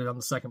got started on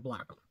the second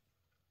block.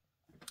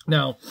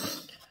 Now,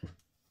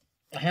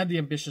 I had the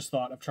ambitious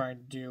thought of trying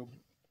to do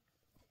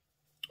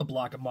a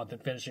block a month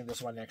and finishing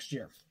this one next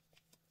year.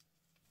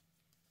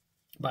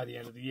 By the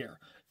end of the year.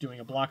 Doing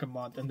a block a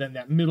month, and then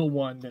that middle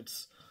one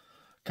that's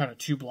kind of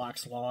 2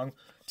 blocks long,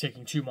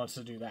 taking 2 months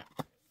to do that.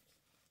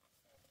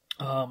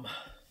 I'm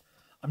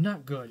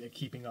not good at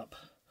keeping up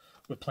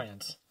with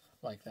plans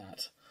like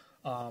that.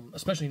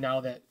 Especially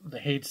now that the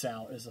Haid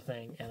Sal is a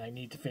thing, and I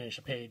need to finish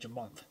a page a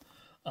month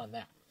on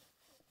that.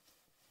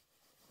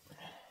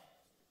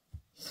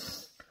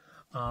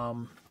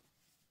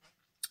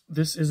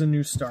 This is a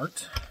new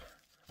start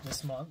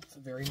this month, a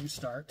very new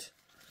start.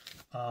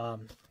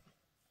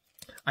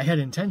 I had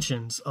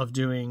intentions of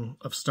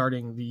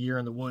starting the Year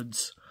in the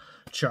Woods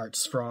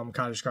charts from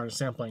Cottage Garden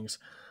Samplings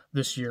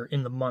this year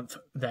in the month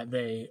that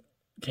they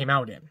came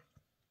out in.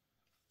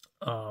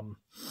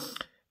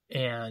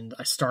 And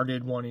I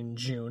started one in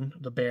June,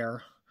 the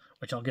bear,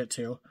 which I'll get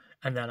to,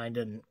 and then I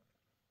didn't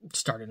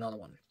start another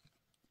one.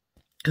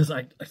 Because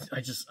I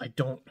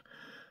don't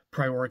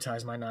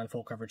prioritize my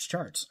non-full coverage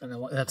charts. And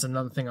that's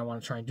another thing I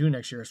want to try and do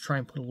next year, is try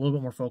and put a little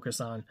bit more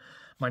focus on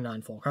my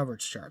non-full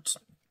coverage charts.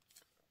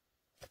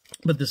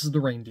 But this is the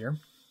reindeer.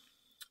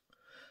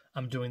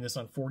 I'm doing this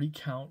on 40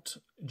 count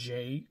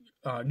J,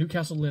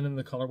 Newcastle linen,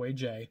 the colorway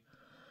J.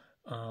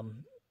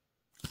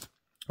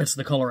 It's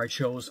the color I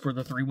chose for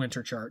the 3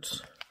 winter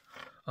charts.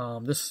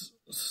 This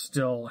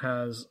still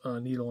has a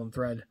needle and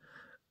thread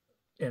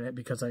in it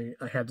because I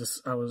had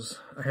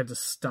to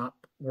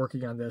stop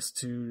working on this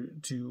to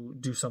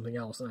do something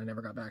else, and I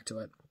never got back to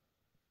it.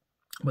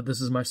 But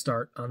this is my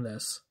start on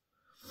this.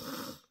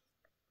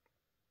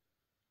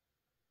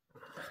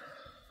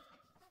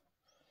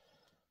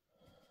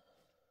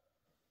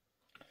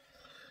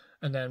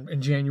 And then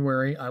in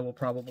January, I will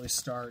probably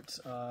start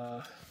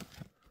the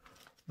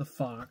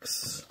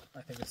fox.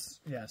 I think it's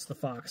the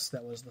fox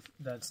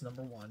that's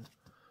number 1.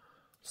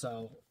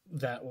 So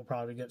that will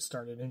probably get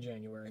started in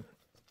January.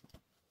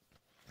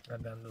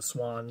 And then the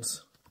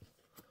swans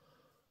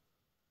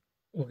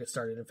will get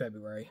started in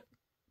February.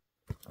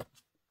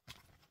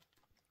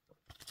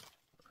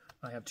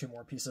 I have 2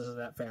 more pieces of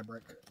that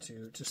fabric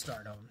to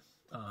start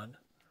on.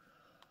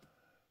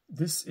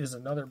 This is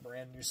another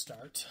brand new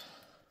start.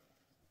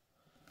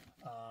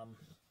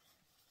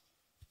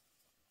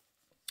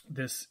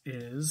 This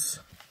is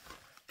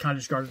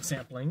Cottage Garden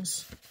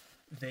Samplings.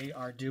 They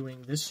are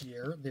doing this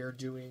year, they're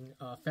doing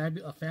a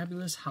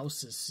Fabulous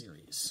Houses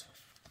series.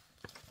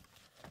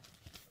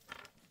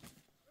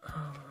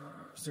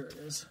 There it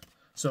is.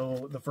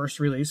 So the first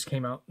release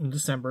came out in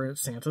December at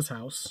Santa's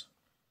house.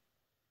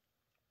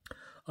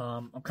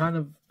 I'm kind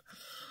of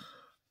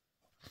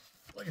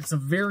like, it's a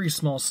very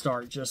small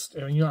start. Just,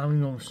 you know,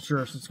 I'm not even sure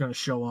if it's going to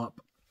show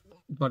up,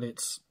 but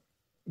it's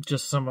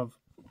just some of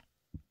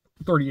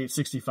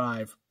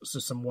 3865. So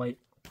some white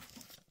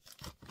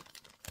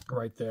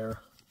right there,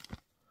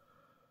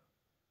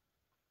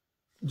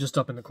 just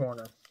up in the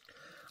corner.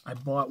 I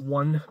bought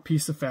one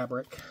piece of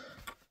fabric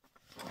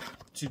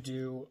to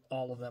do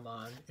all of them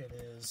on. It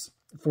is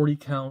 40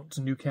 count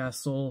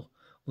Newcastle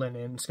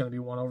linen. It's going to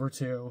be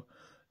 1/2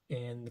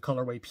 in the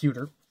colorway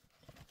pewter.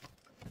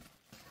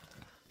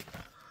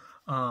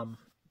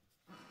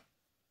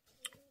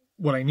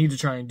 What I need to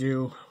try and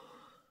do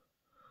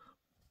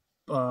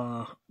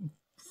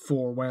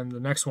for when the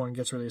next one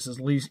gets released is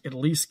at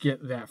least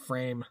get that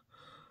frame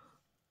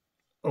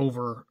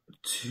over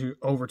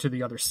to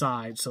the other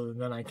side, so that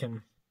then I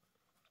can,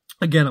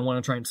 again, I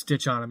want to try and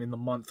stitch on them in the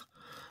month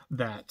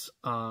that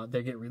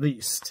they get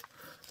released.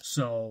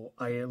 So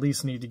I at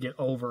least need to get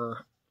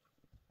over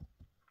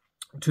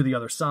to the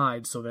other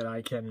side so that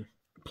I can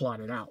plot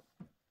it out.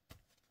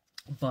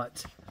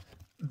 But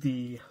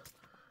the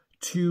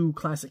two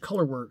Classic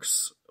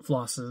Colorworks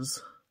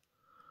flosses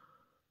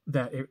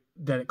that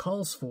it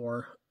calls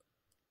for,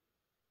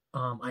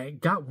 I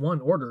got one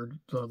ordered,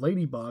 the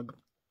Ladybug,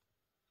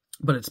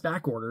 but it's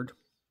back ordered,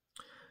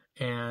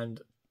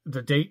 and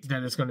the date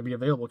that it's going to be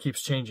available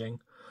keeps changing,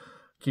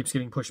 keeps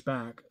getting pushed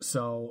back.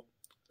 So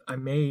I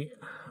may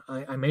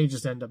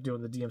just end up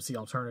doing the DMC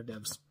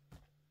alternatives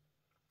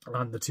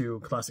on the two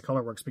Classic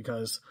Colorworks,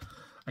 because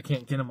I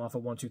can't get them off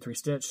of 1-2-3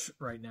 Stitch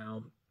right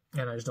now,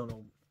 and I just don't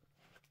know.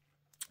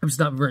 I'm just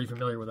not very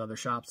familiar with other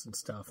shops and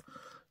stuff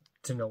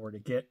to know where to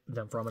get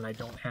them from, and I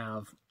don't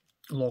have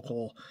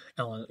local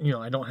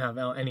I don't have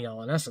any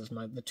LNSs.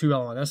 The two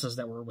LNSs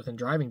that were within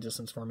driving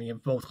distance for me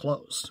have both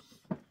closed.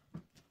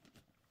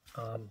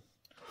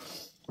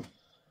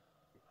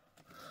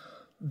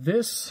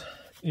 This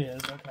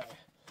is okay.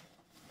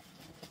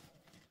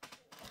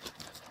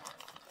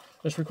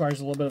 This requires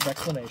a little bit of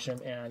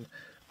explanation, and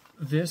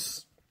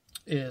this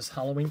is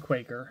Halloween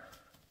Quaker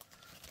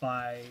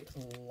by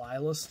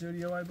Lila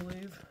Studio, I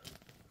believe.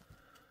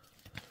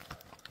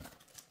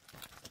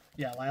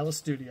 Yeah, Lila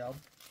Studio.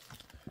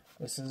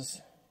 This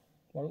is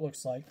what it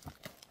looks like.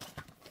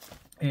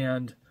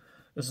 And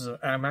this is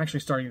I'm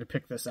actually starting to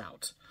pick this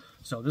out.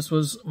 So this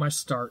was my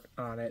start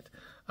on it.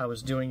 I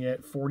was doing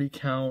it 40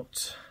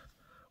 count,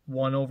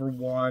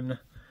 1/1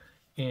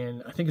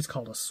 in, I think it's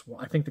called a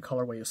swamp. I think the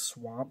colorway is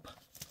Swamp.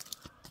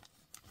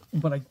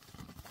 But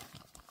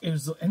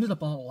it ended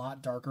up a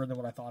lot darker than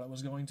what I thought it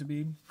was going to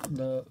be,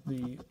 the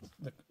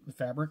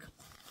fabric.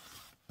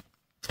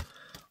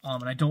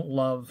 And I don't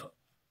love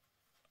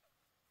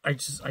I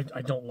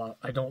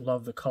don't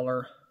love the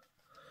color,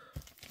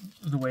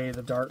 the way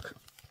the dark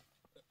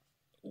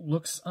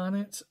looks on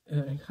it.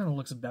 It kind of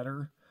looks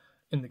better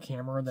in the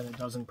camera than it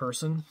does in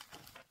person,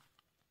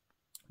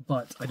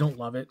 but I don't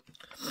love it.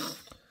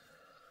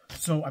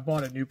 So I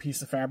bought a new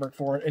piece of fabric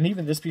for it, and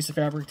even this piece of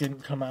fabric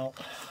didn't come out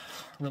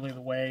really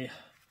the way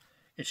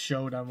it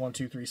showed on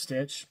 1-2-3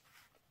 Stitch,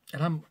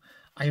 and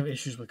I have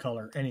issues with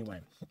color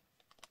anyway.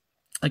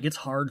 Like, it's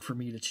hard for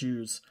me to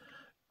choose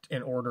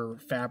and order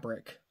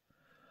fabric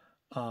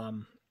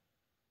for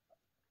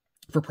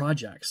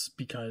projects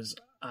because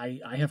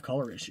I have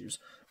color issues.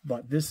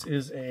 But this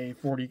is a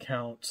 40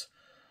 count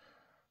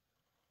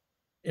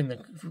in the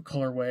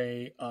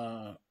colorway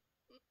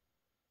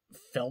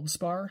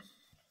Feldspar,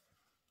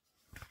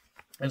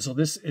 and so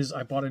this is,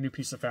 I bought a new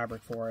piece of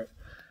fabric for it,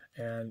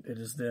 and it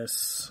is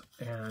this,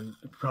 and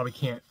you probably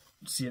can't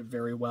see it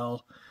very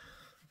well,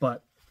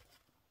 but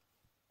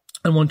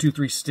on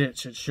 1-2-3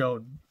 Stitch it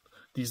showed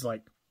these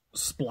like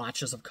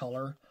splotches of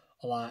color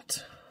a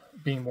lot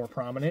being more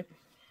prominent,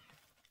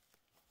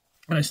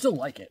 and I still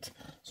like it.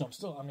 So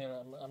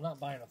I'm not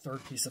buying a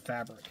third piece of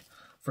fabric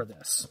for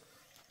this.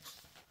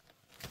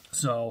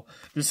 So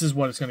this is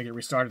what it's going to get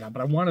restarted on,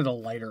 but I wanted a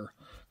lighter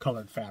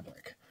colored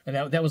fabric, and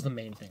that was the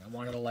main thing. I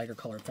wanted a lighter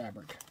colored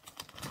fabric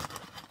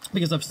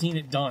because I've seen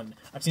it done.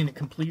 I've seen it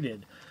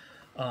completed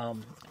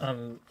on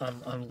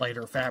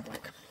lighter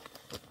fabric.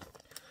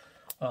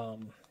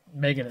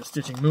 Megan at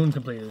Stitching Moon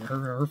completed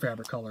her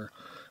fabric color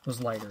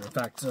was lighter. In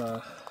fact,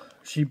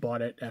 she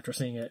bought it after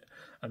seeing it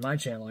on my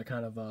channel. I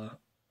kind of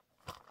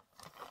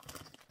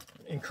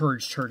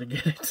encouraged her to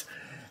get it,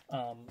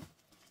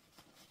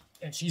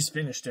 and she's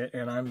finished it,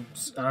 and I'm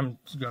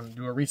going to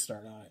do a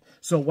restart on it.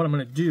 So what I'm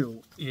going to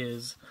do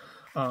is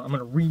I'm going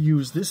to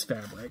reuse this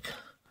fabric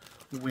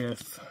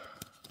with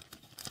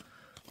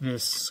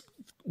this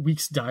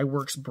Weeks Dye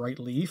Works Bright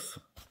Leaf,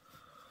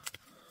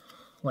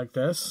 like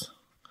this.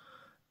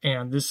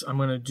 And this, I'm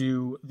going to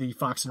do the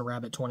Fox and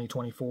Rabbit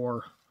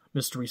 2024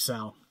 Mystery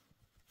Cell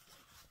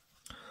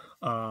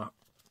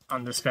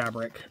on this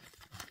fabric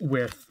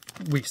with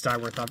Weeks dye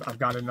worth. I've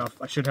got enough.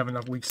 I should have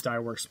enough Weeks dye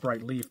works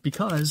bright leaf,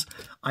 because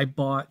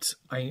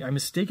I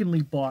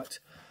mistakenly bought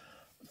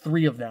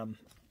 3 of them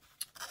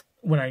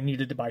when I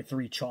needed to buy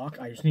 3 chalk.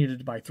 I just needed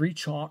to buy 3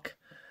 chalk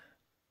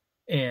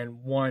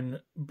and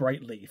 1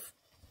 bright leaf,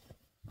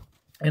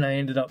 and I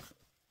ended up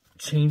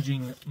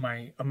changing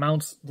my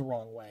amounts the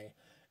wrong way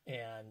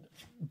and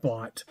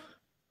bought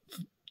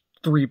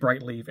 3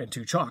 bright leaf and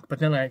 2 chalk. But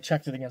then I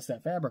checked it against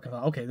that fabric and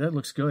thought, okay, that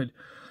looks good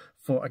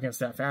for against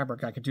that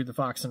fabric. I could do the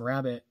Fox and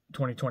Rabbit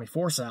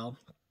 2024 sal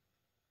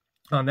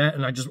on that,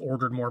 and I just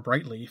ordered more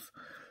bright leaf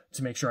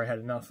to make sure I had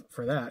enough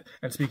for that.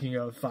 And speaking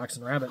of Fox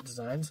and Rabbit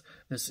designs,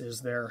 this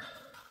is their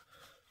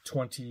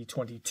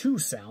 2022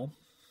 sal,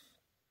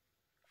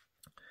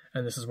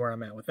 and this is where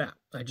I'm at with that.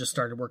 I just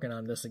started working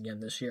on this again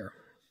this year.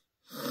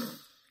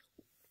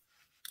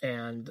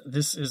 And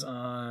this is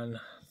on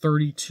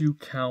 32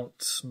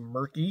 count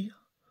murky,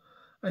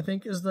 I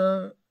think is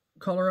the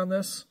color on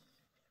this.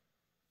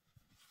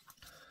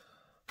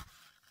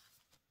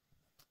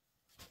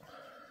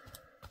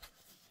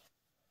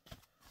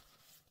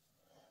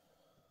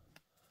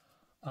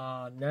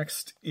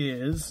 Next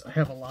is, I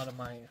have a lot of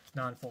my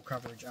non-full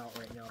coverage out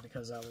right now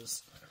because I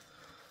was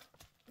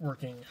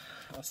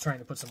trying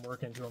to put some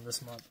work into them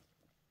this month.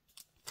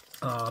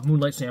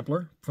 Moonlight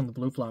Sampler from the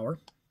Blue Flower.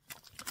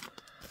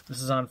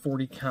 This is on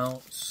 40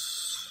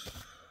 counts.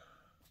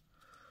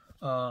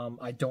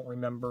 I don't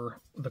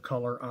remember the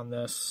color on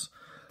this.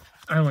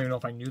 I don't even know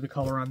if I knew the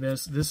color on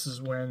this. This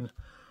is when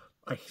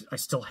I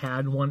still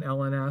had one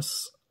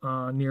LNS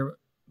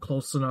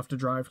close enough to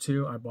drive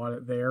to. I bought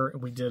it there.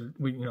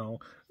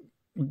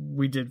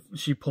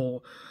 She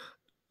pulled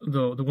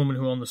the woman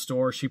who owned the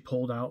store. She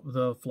pulled out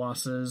the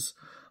flosses.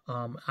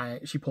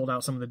 She pulled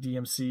out some of the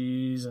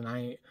DMCs,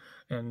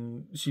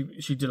 and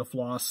she did a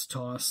floss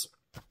toss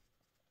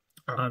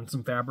on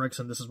some fabrics,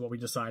 and this is what we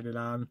decided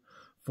on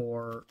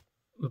for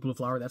the Blue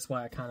Flower. That's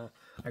why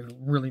I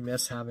really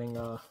miss having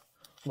a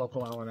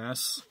local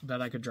LNS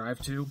that I could drive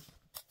to,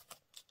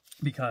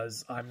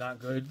 because I'm not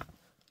good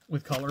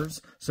with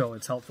colors, so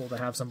it's helpful to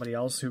have somebody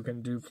else who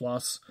can do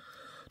floss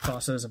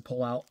tosses and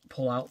pull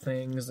out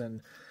things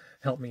and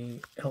help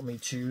me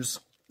choose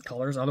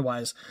colors.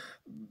 Otherwise,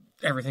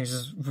 everything's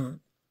just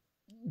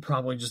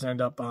probably just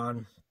end up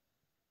on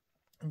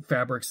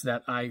fabrics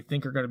that I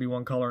think are going to be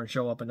one color and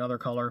show up another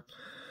color,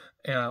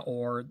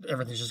 or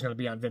everything's just going to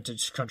be on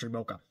Vintage Country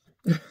Mocha.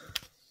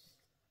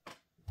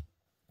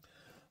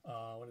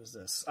 What is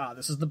this?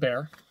 This is the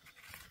Bear,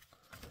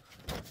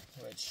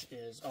 which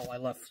is, I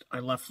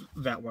left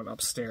that one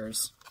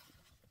upstairs.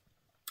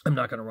 I'm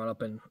not going to run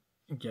up and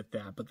get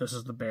that, but this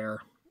is the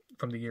Bear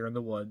from The Year in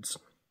the Woods.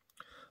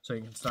 So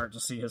you can start to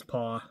see his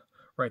paw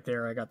right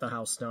there. I got the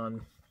house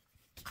done,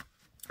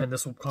 and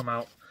this will come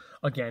out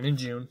again in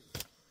June.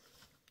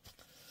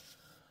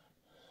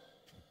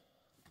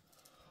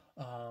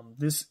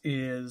 This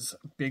is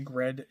Big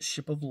Red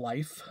Ship of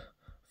Life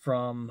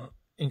from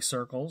Ink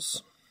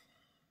Circles,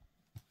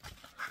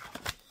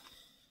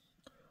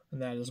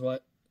 and that is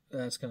what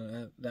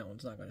that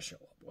one's not gonna show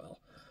up well,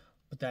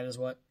 but that is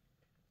what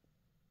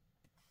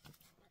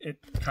it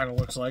kind of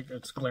looks like.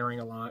 It's glaring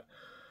a lot.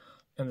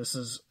 And this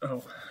is,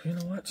 oh, you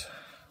know what?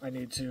 I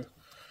need to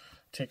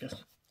take a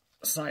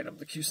side of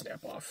the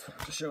Q-snap off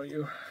to show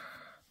you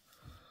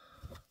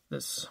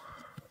this.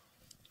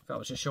 If I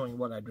was just showing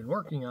what I'd been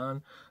working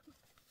on,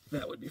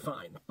 that would be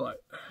fine,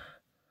 but,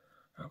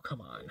 oh, come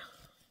on.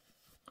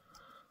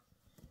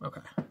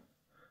 Okay.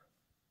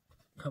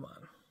 Come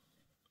on.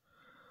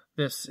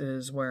 This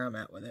is where I'm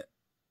at with it.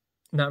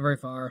 Not very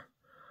far.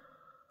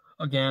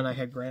 Again, I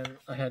had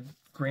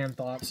grand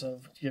thoughts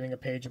of getting a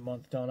page a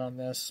month done on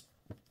this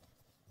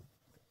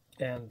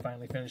and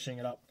finally finishing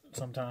it up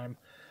sometime,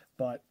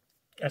 but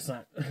that's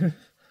not.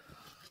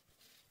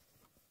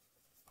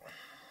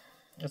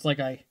 It's like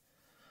I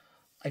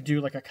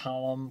do like a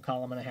column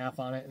and a half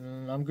on it,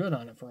 and I'm good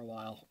on it for a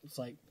while. It's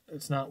like,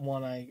 it's not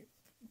one I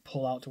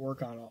pull out to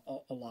work on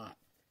a lot,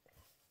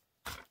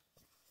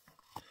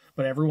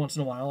 but every once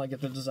in a while I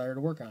get the desire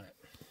to work on it.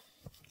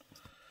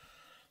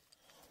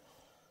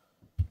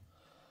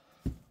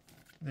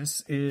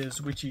 This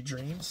is Witchy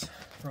Dreams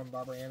from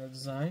Barbariana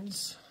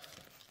Designs.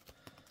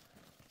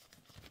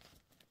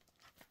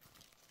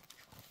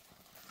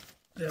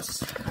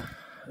 This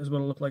is what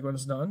it'll look like when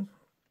it's done.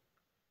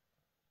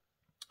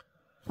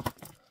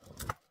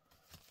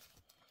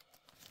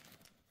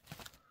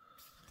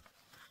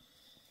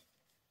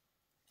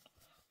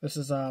 This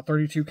is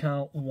 32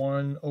 count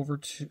 1/2 or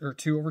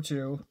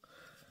 2/2,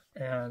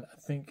 and I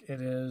think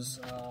it is.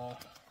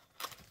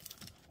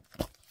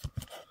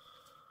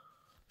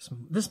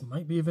 This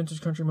might be a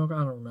Vintage Country Mocha. I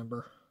don't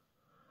remember.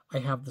 I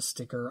have the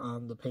sticker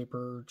on the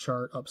paper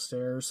chart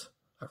upstairs.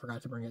 I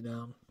forgot to bring it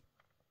down.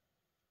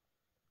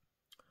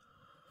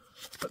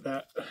 But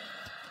that,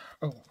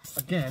 oh,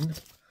 again,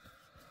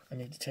 I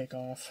need to take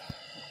off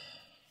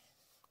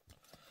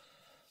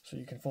so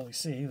you can fully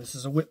see. This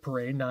is a WIP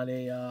parade, not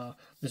a,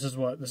 this is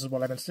what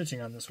I've been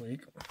stitching on this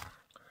week.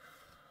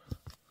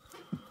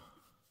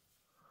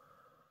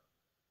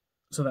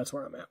 So that's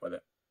where I'm at with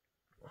it.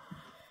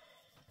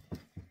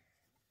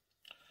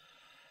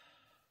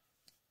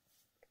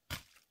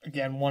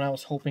 Again, one I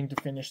was hoping to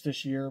finish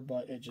this year,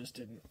 but it just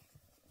didn't.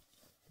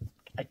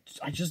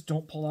 I just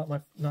don't pull out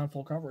my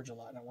non-full coverage a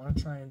lot, and I want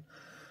to try and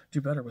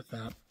do better with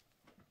that.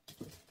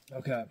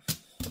 Okay.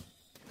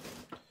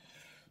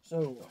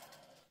 So,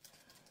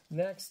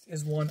 next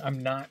is one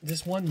I'm not...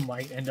 This one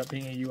might end up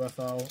being a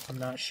UFO. I'm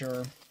not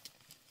sure.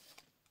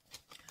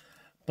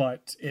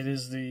 But it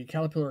is the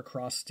Caterpillar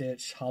Cross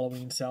Stitch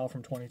Halloween Sale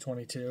from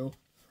 2022.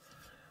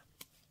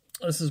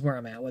 This is where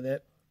I'm at with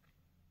it.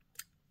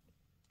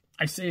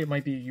 I say it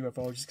might be a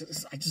UFO just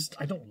because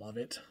I don't love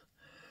it.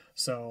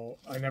 So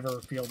I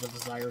never feel the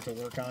desire to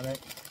work on it.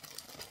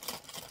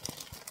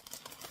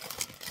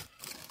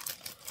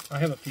 I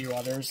have a few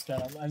others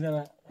that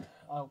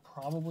I'll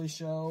probably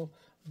show,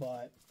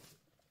 but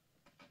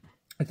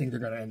I think they're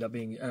going to end up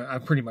being...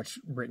 I've pretty much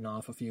written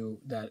off a few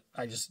that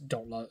I just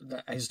don't love,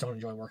 that I just don't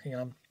enjoy working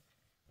on.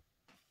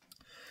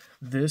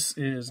 This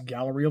is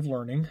Gallery of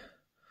Learning,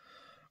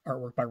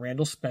 artwork by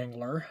Randall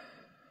Spangler.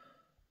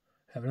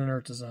 Heaven and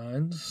Earth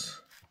Designs.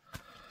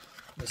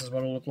 This is what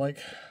it'll look like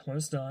when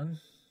it's done.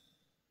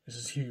 This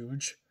is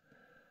huge.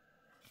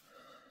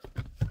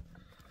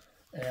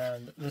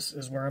 And this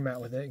is where I'm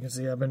at with it. You can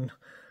see I've been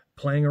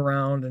playing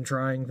around and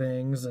trying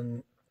things,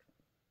 and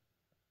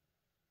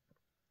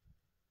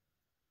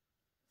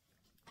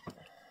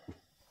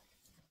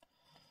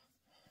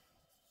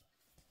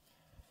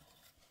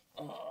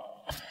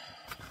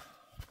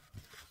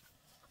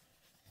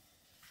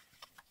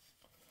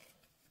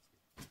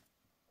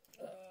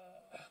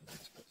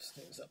let's put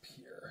things up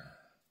here.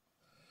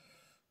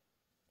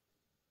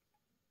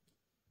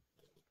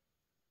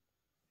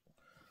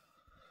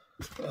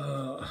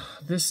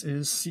 This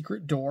is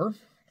Secret Door.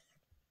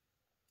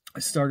 I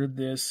started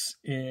this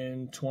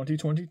in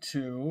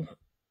 2022.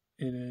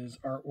 It is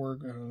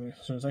artwork,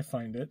 as soon as I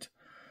find it,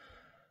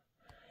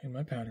 in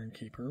my pattern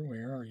keeper.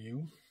 Where are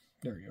you?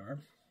 There you are.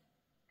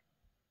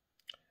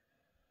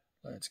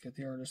 Let's get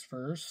the artist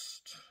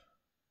first.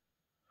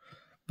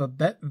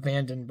 Babette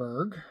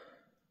Vandenberg.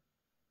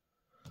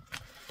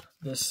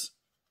 This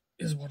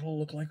is what it'll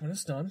look like when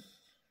it's done.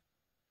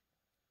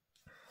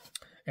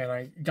 And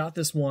I got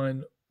this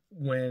one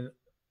when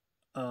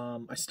I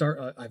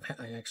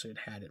actually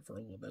had it for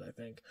a little bit, I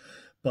think,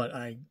 but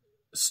I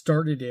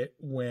started it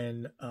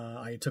when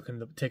I had taken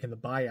the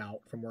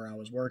buyout from where I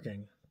was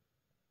working,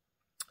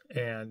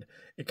 and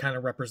it kind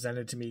of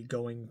represented to me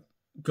going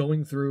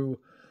through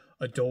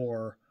a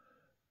door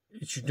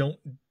that you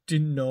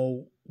didn't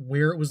know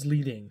where it was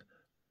leading,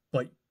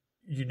 but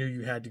you knew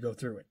you had to go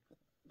through it.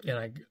 And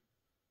I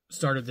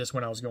started this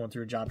when I was going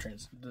through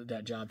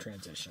that job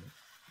transition,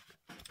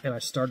 and I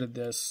started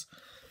this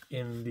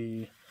in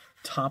the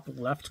top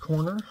left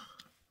corner.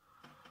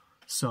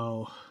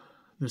 So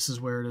this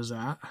is where it is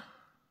at.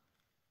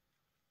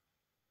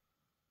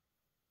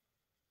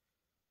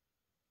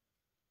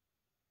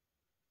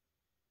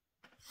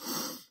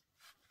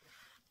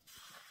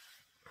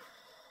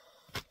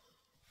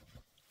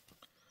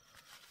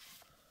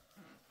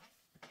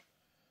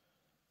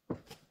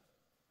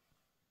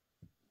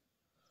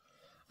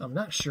 I'm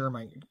not sure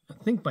I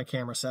think my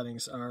camera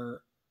settings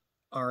are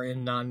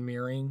in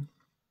non-mirroring.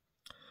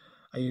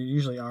 I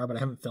usually are, but I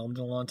haven't filmed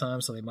in a long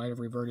time, so they might have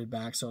reverted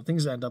back. So if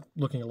things end up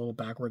looking a little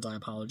backwards, I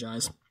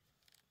apologize.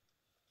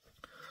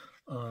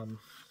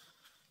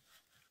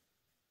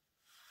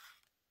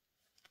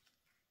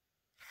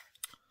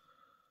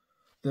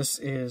 This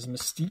is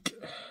Mystique.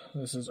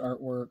 This is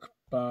artwork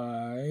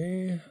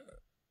by,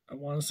 I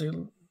want to say,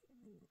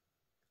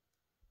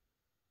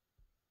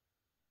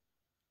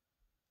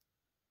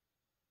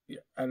 yeah,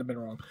 I'd have been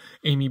wrong,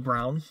 Amy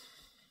Brown.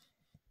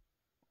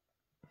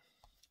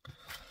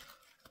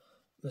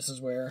 This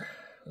is what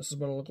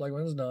it'll look like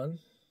when it's done.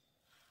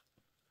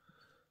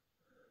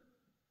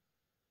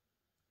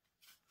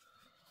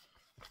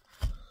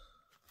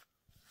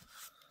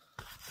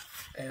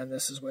 And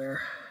this is where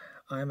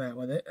I'm at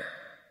with it.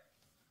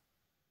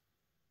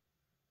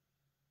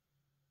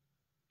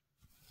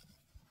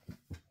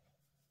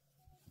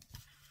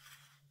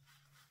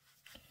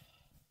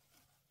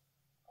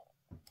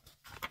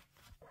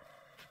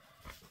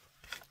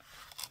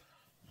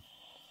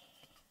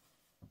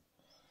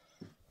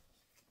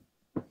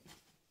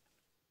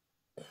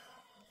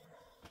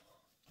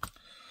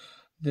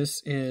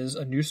 This is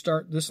a new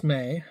start this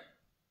May.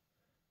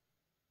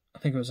 I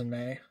think it was in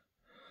May.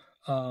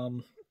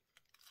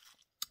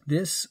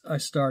 This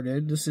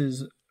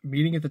is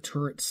Meeting at the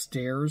Turret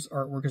Stairs.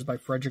 Artwork is by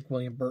Frederick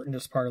William Burton.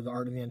 It's part of the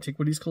Art of the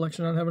Antiquities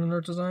collection on Heaven and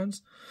Earth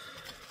Designs.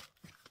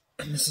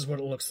 And this is what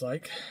it looks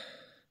like.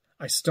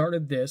 I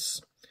started this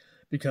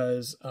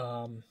because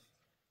I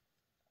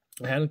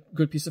had a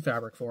good piece of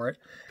fabric for it.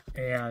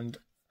 And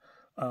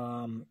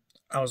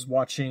I was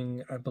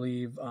watching, I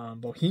believe,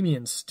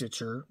 Bohemian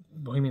Stitchery.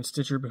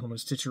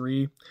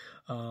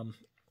 I'll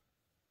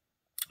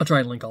try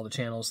and link all the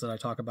channels that I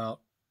talk about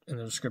in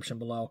the description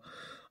below.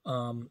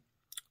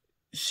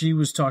 She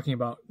was talking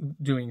about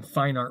doing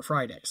Fine Art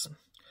Fridays,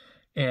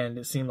 and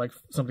it seemed like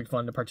something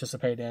fun to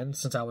participate in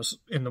since I was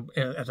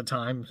at the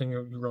time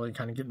thinking really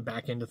kind of getting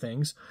back into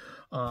things.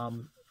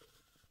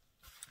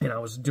 And I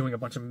was doing a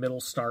bunch of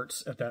middle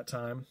starts at that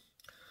time.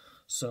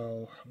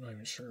 So I'm not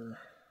even sure.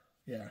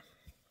 Yeah.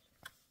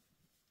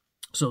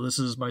 So this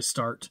is my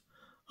start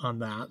on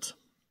that.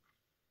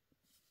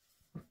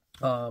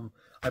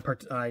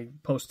 I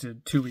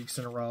posted 2 weeks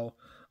in a row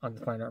on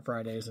the Fine Art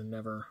Fridays and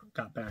never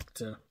got back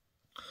to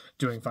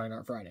doing Fine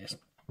Art Fridays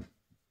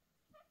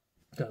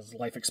because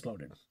life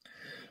exploded.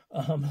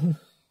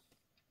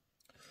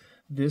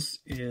 This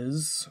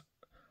is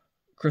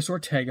Chris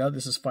Ortega.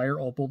 This is Fire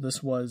Opal.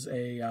 This was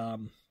a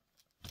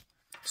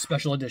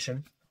special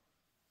edition,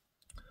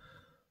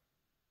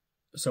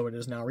 so it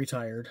is now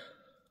retired.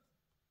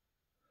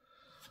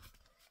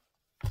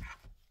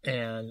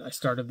 And I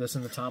started this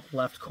in the top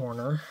left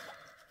corner.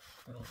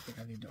 I don't think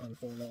I need to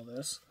unfold all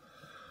this.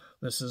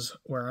 This is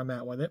where I'm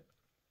at with it.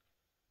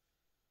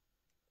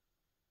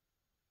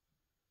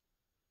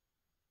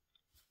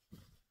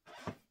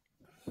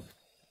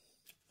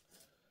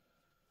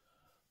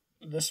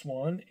 This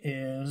one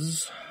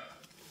is...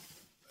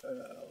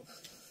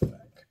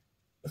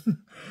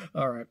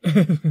 all right.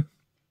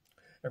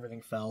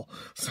 Everything fell.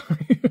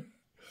 Sorry.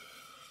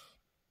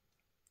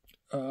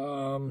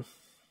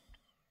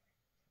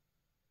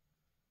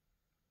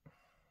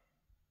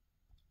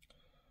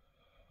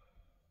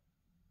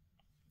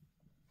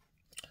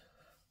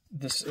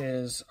 This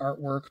is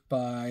artwork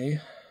by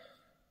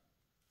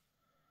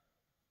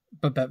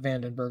Babette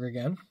Vandenberg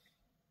again.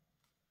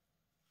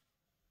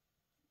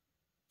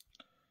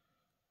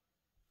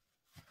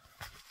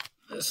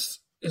 This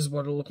is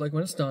what it'll look like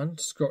when it's done.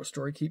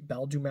 Story Keep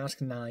Belle du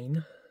Masque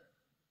 9.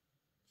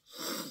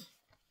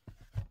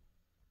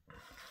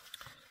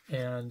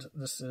 And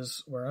this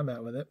is where I'm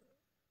at with it.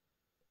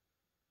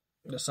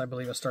 This, I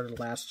believe, I started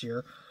last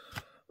year.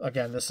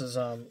 Again, this is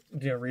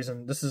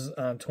this is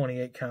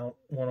 28 count,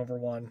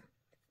 1/1.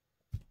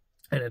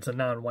 And it's a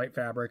non-white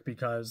fabric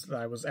because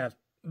I was at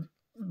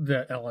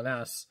the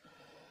LNS.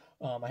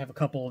 I have a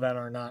couple that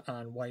are not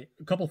on white,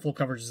 a couple full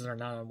coverages that are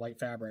not on white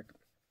fabric.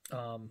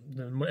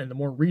 And the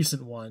more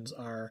recent ones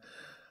are,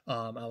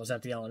 I was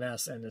at the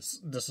LNS, and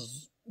this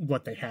is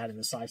what they had in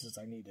the sizes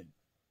I needed.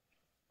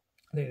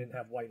 They didn't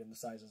have white in the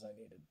sizes I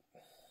needed.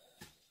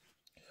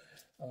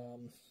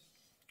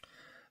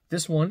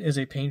 This one is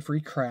a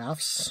Pain-Free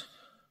Crafts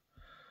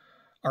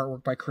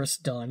artwork by Chris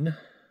Dunn.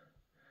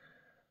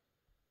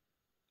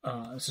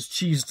 This is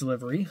Cheese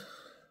Delivery,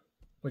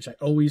 which I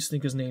always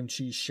think is named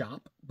Cheese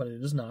Shop, but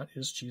it is not. It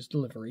is Cheese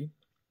Delivery.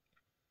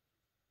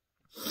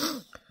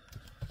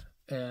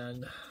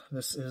 And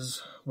this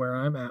is where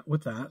I'm at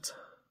with that.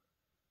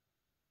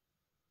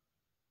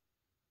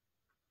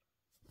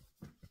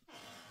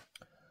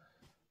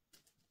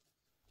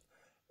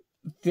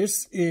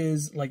 This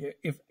is like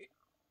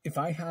if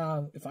I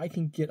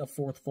can get a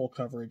 4th full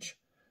coverage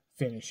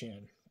finish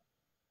in,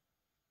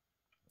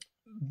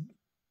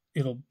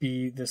 it'll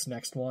be this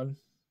next one,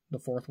 the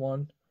 4th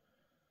one.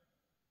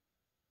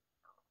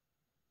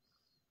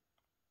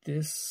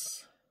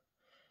 This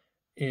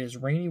is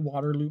Rainy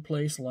Waterloo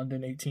Place,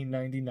 London,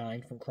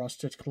 1899, from Cross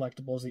Stitch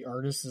Collectibles. The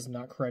artist is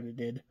not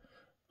credited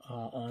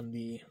on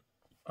the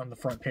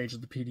front page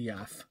of the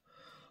PDF.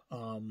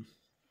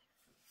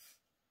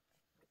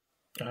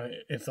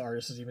 If the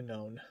artist is even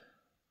known.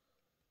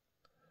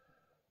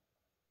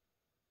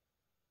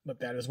 But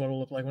that is what it'll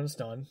look like when it's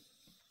done.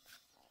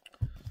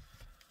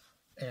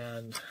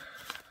 And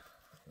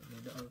I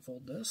need to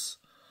unfold this.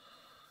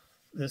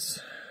 This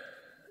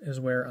is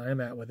where I am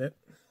at with it.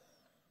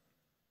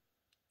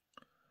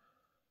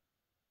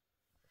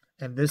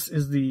 And this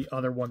is the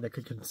other one that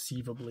could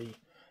conceivably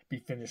be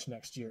finished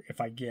next year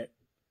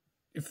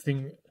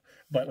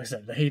but like I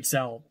said, the hate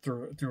sell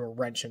threw a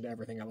wrench into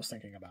everything I was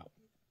thinking about.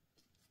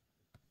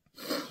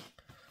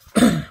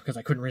 Because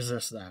I couldn't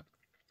resist that.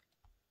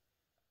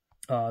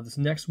 This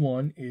next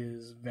one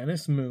is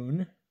Venice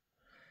Moon.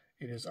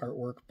 It is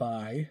artwork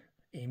by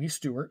Amy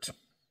Stewart.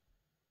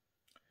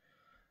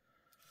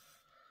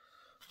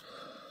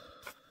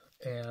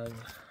 And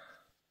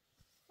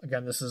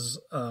again, this is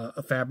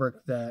a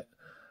fabric that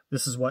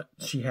this is what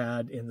she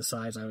had in the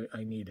size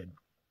I needed.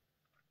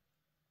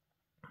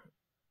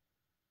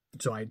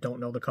 So I don't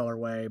know the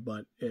colorway,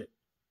 but it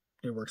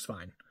works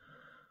fine.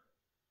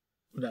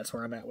 That's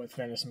where I'm at with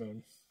Venice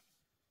Moon.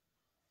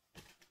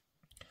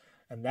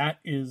 And that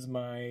is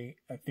my,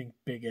 I think,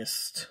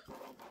 biggest,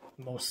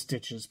 most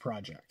stitches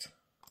project.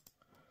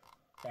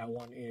 That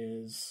one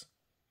is,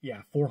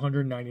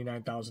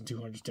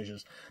 499,200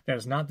 stitches. That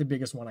is not the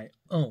biggest one I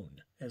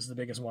own. It's the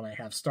biggest one I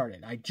have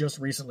started. I just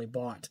recently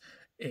bought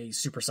a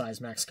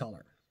supersized max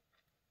color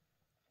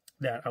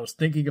that I was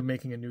thinking of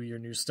making a New Year,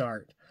 New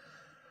Start.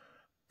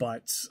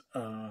 But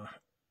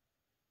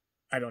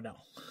I don't know.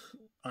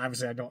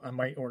 Obviously, I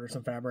might order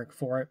some fabric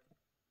for it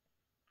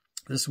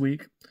this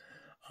week.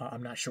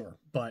 I'm not sure,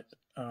 but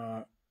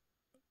I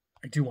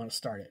do want to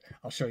start it.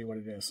 I'll show you what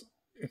it is.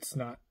 It's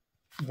not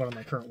one of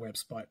my current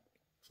WIPs, but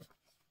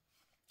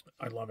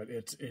I love it.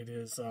 It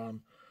is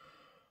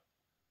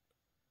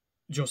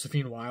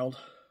Josephine Wild,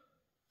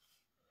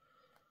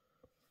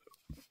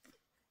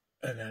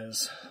 and that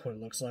is what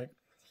it looks like.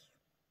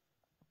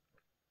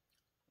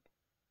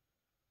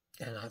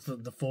 And I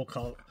thought the full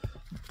color,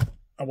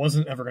 I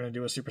wasn't ever going to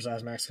do a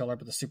supersize max color,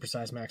 but the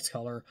supersize max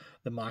color,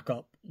 the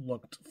mock-up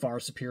looked far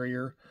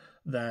superior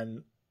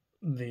than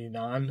the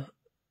non-max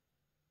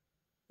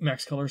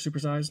color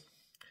supersize.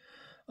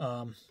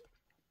 Yeah,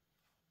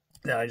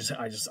 I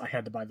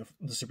had to buy the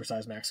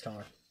supersize max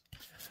color.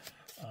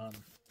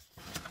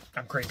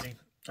 I'm crazy.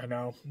 I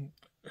know.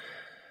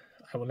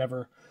 I will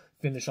never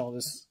finish all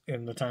this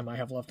in the time I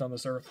have left on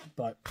this earth,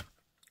 but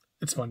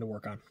it's fun to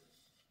work on.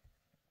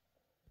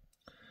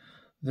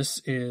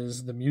 This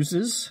is The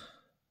Muses.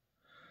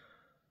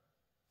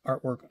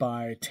 Artwork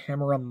by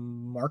Tamara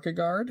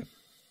Markegard.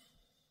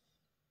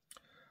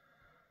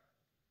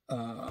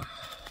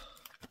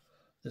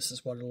 This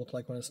is what it'll look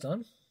like when it's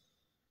done.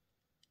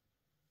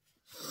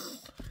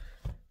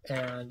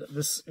 And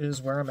this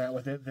is where I'm at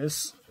with it.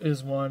 This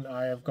is one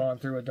I have gone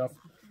through a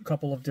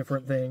couple of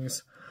different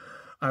things.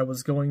 What I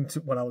was going to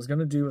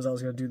do is I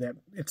was going to do that.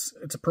 It's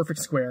a perfect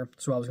square,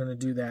 so I was going to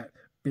do that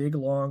big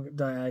long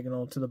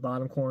diagonal to the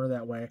bottom corner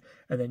that way,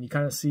 and then you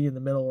kind of see in the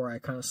middle where I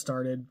kind of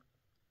started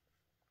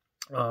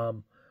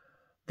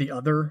the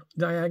other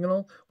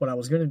diagonal. What I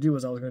was going to do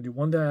is I was going to do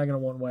one diagonal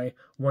one way,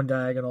 one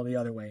diagonal the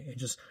other way, and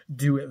just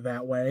do it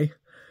that way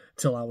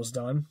till I was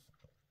done.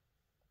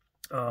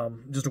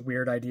 Just a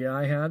weird idea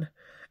I had,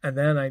 and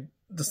then I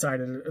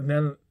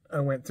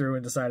went through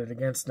and decided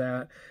against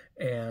that,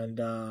 and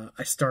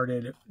I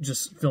started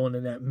just filling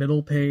in that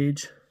middle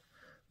page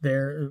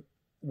there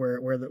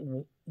where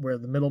the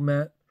middle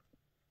met,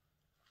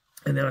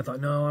 and then I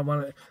thought, no,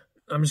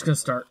 I'm just gonna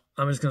start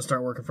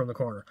working from the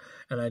corner,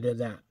 and I did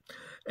that,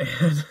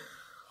 and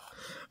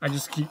I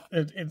just keep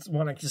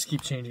I just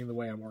keep changing the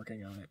way I'm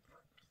working on it.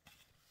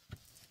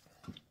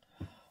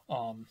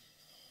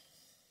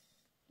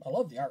 I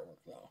love the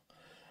artwork though,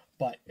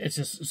 but it's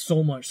just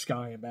so much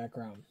sky and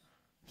background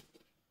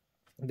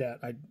that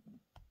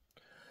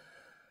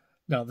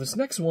Now this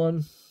next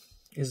one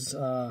is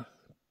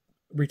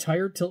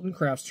retired Tilton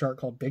Crafts chart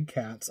called Big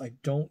Cats. I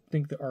don't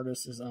think the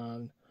artist is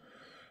on.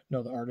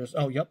 No, the artist.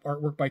 Oh, yep,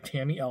 artwork by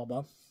Tammy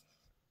Alba.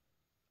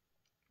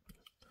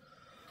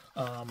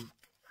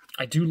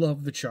 I do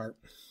love the chart.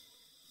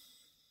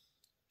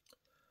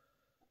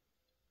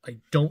 I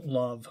don't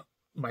love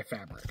my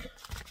fabric.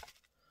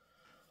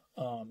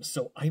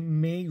 So I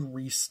may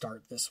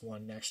restart this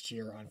one next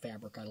year on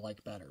fabric I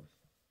like better.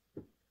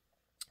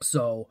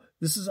 So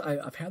this is,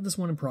 I've had this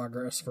one in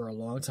progress for a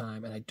long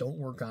time, and I don't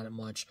work on it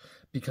much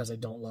because I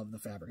don't love the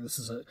fabric. This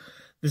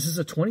is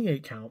a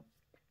 28 count,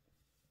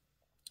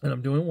 and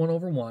I'm doing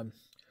 1/1,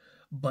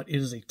 but it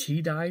is a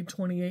tea-dyed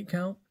 28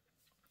 count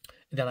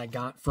that I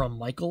got from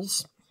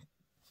Michaels.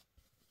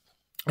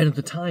 And at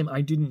the time,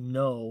 I didn't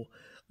know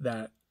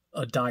that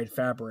a dyed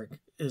fabric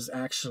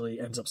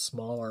ends up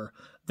smaller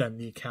than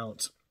the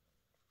account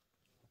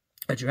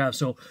that you have.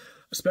 So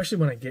especially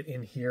when I get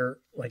in here,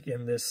 like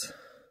in this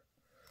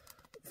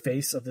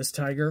face of this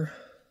tiger,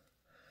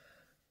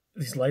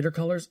 these lighter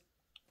colors,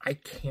 I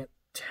can't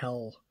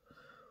tell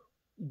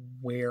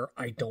where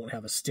I don't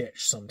have a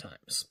stitch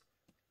sometimes.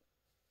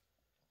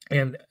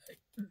 And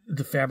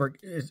the fabric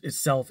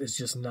itself is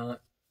just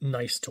not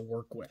nice to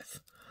work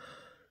with.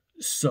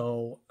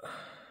 So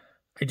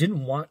I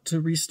didn't want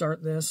to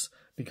restart this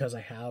because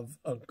I have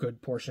a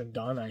good portion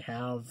done. I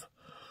have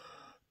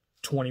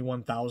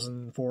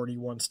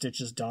 21,041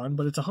 stitches done,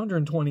 but it's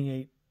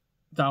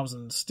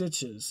 128,000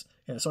 stitches.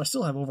 And so I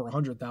still have over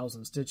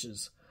 100,000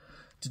 stitches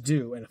to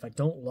do. And if I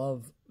don't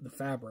love the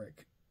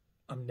fabric,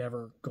 I'm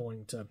never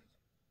going to...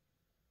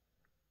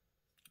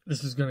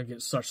 This is going to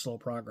get such slow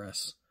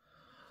progress.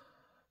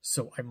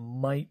 So I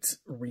might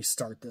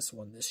restart this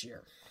one this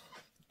year.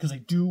 Because I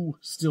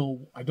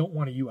don't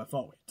want to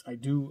UFO it.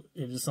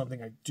 It is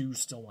something I do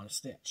still want to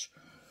stitch.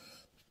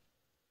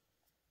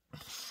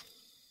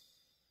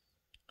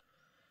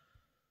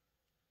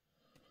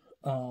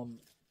 So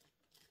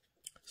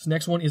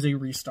next one is a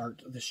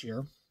restart this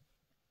year.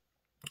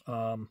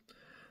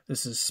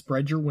 This is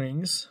Spread Your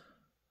Wings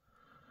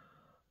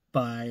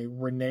by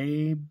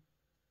Renee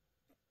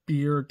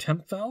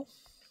Beer-Tempfel.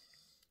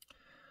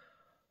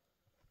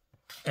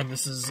 And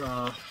this is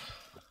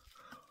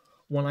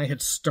one I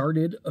had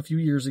started a few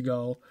years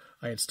ago.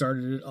 I had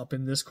started it up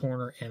in this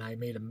corner, and I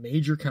made a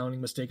major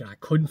counting mistake, and I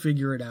couldn't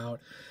figure it out.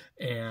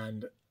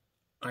 And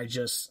I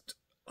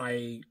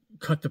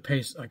cut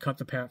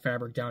the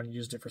fabric down and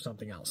used it for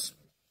something else.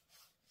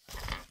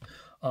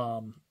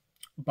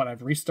 But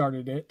I've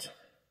restarted it.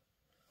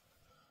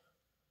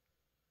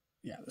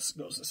 Yeah, this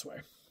goes this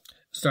way.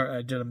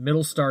 I did a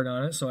middle start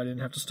on it, so I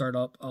didn't have to start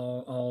up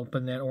all up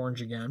in that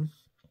orange again.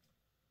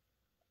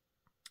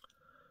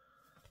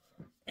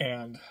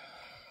 And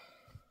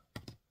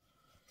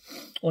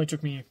only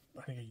took me,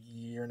 I think,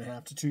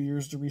 1.5 to 2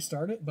 years to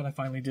restart it, but I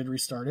finally did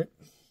restart it.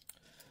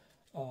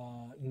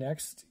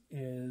 Next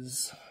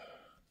is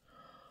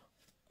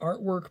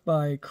artwork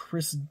by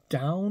Chris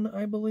Down,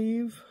 I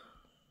believe.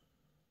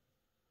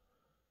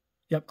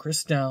 Yep,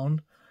 Chris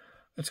Down.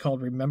 It's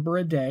called Remember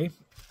a Day.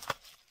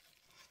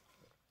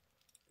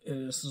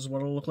 This is what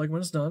it'll look like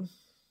when it's done.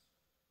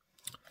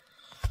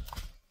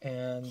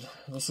 And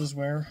this is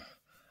where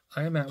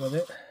I am at with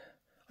it.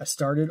 I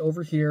started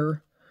over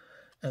here,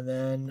 and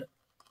then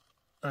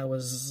I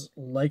was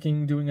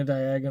liking doing a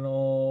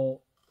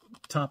diagonal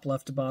top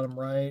left to bottom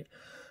right.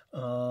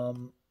 I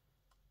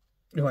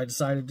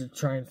decided to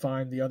try and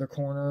find the other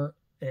corner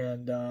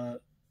and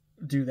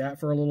do that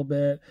for a little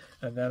bit,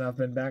 and then I've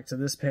been back to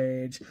this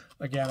page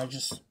again.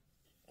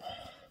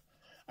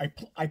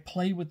 I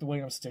play with the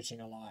way I'm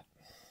stitching a lot,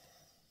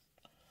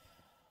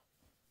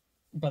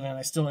 but then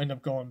I still end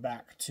up going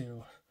back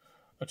to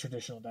a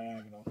traditional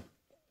diagonal.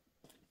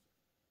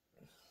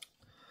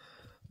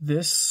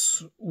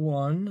 This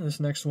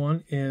next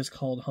one is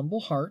called Humble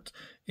Heart.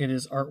 It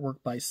is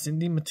artwork by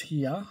Cindy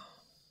Mattia,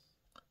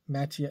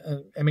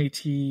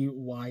 M-A-T-Y-I.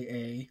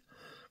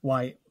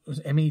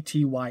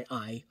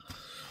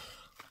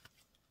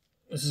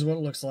 This is what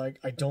it looks like.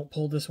 I don't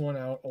pull this one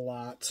out a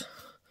lot.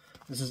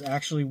 This is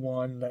actually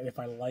one that if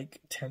I like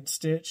tent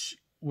stitch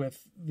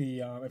with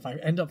the, if I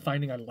end up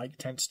finding I like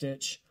tent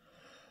stitch,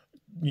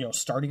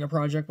 starting a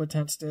project with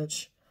tent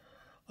stitch,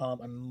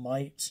 I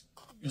might,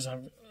 because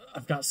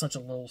I've got such a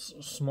little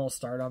small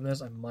start on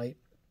this, I might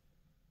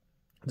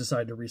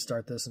decide to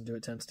restart this and do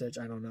it tent stitch.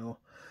 I don't know.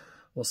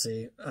 We'll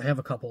see. I have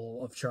a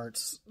couple of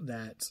charts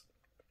that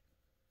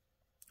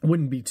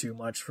wouldn't be too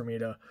much for me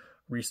to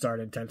restart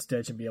in tent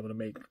stitch and be able to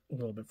make a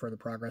little bit further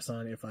progress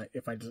on if I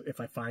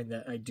find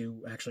that I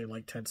do actually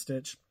like tent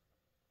stitch.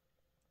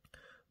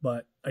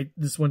 But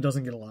this one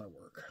doesn't get a lot of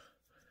work.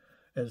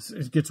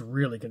 It gets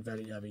really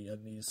confetti heavy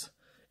in these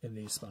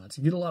spots.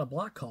 You get a lot of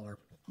block color,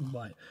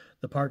 but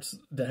the parts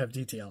that have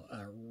detail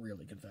are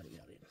really confetti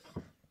heavy.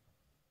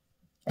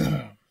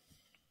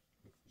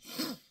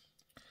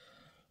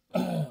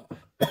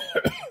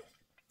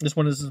 This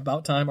one is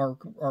About Time,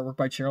 artwork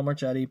by Cheryl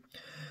Marchetti.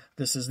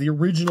 This is the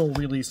original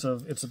release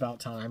of It's About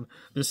Time.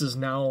 This is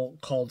now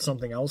called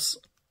something else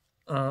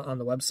on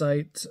the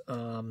website.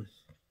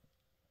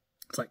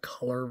 It's like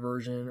color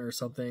version or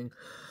something,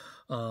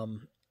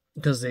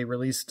 because they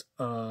released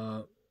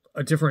a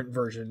different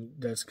version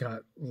that's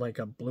got like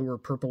a bluer,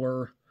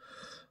 purpler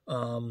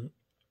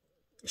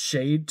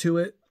shade to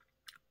it,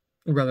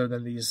 rather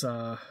than these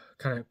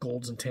kind of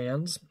golds and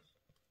tans.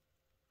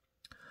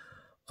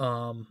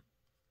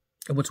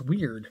 And what's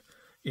weird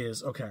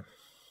is, okay,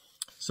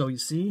 so you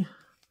see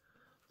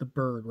the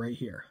bird right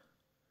here.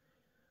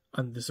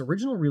 On this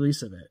original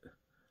release of it,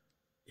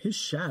 his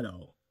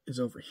shadow is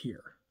over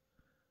here.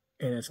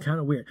 And it's kind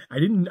of weird. I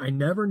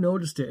never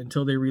noticed it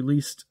until they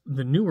released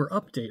the newer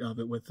update of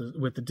it with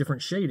the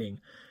different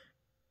shading.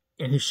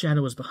 And his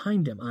shadow is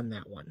behind him on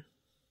that one.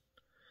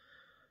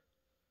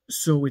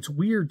 So it's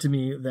weird to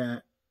me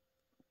that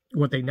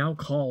what they now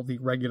call the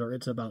regular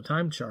It's About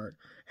Time chart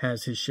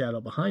has his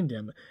shadow behind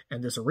him.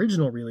 And this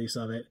original release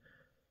of it,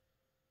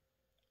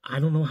 I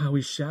don't know how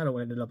his shadow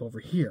ended up over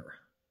here.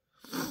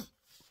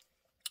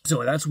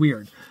 So that's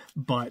weird.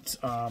 But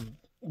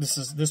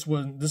this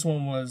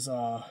one was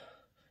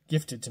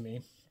gifted to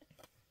me.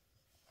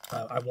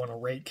 I won a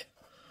rake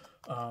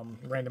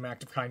random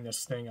act of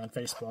kindness thing on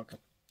Facebook,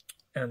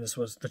 and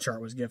the chart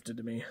was gifted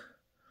to me.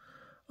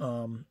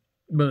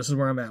 But this is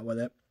where I'm at with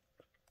it.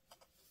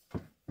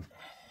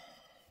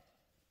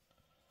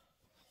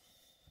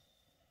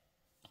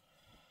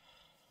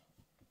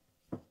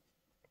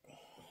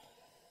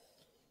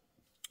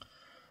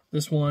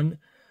 This one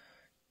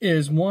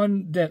is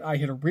one that I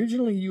had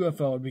originally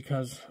UFO'd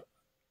because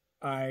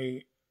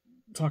I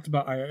talked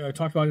about it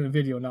in a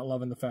video, not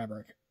loving the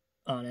fabric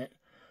on it.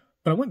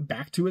 But I went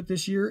back to it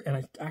this year, and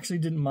I actually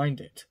didn't mind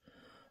it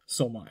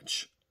so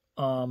much.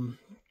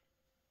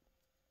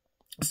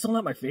 It's still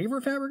not my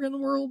favorite fabric in the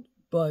world,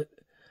 but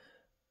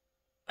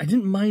I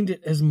didn't mind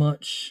it as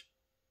much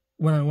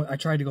when I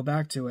tried to go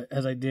back to it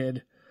as I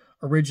did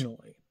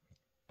originally.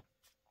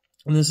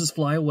 And this is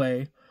Fly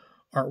Away,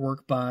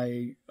 artwork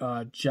by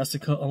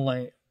Jessica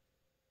Elaine.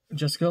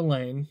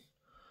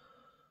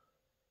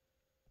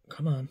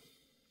 Come on.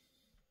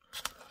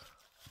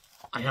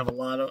 I have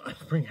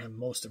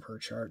most of her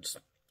charts.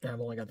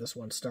 I've only got this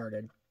one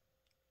started.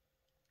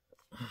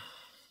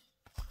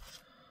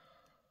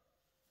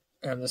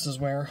 And this is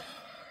where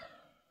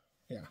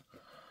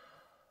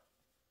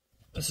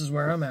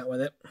I'm at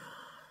with it.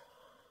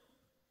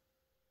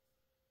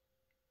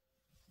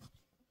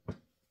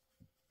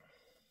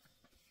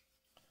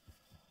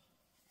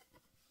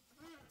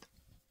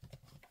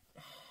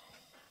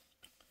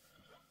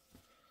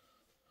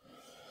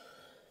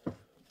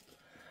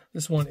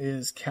 This one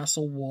is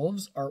Castle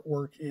Wolves.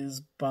 Artwork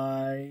is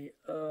by,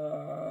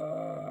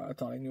 I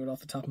thought I knew it off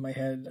the top of my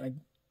head.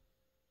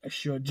 I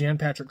should. Jan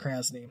Patrick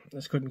Krasny.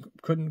 This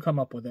couldn't come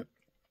up with it.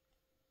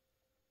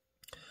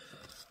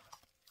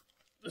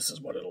 This is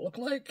what it'll look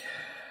like.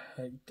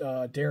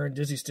 Darren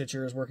Dizzy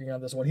Stitcher is working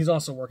on this one. He's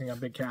also working on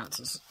Big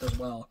Cats as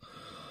well.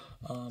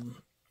 And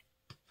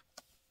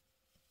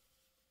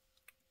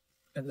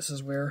this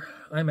is where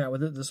I'm at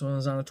with it. This one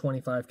is on a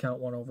 25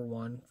 count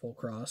 1/1 full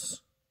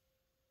cross.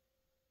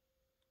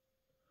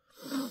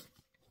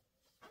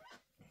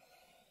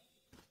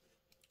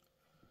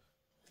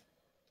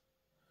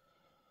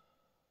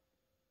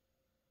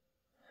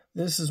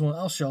 This is one,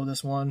 I'll show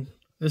this one.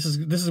 This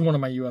is one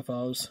of my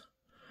UFOs.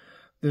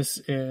 This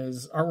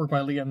is artwork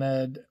by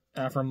Leonid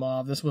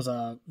Afromov. This was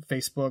a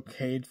Facebook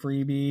paid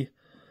freebie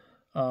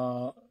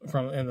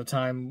from in the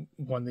time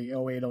when the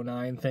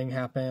 0809 thing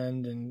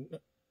happened, and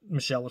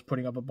Michelle was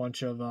putting up a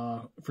bunch of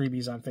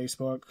freebies on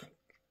Facebook.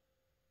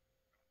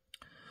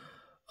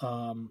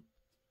 So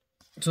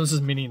this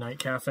is Mini Night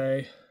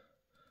Cafe,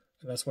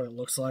 and that's what it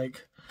looks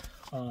like.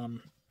 I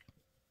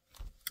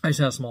just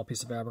had a small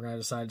piece of fabric, and I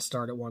decided to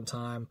start at one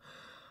time.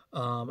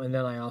 And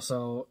then I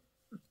also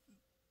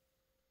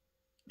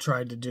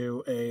tried to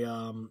do a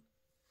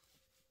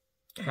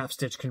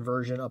half-stitch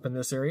conversion up in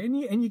this area.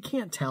 And you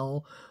can't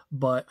tell,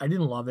 but I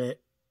didn't love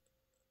it.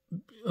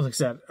 Like I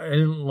said, I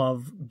didn't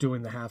love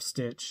doing the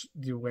half-stitch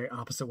the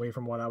opposite way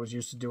from what I was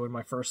used to doing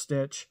my first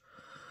stitch.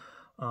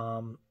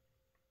 And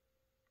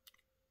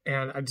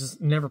I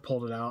just never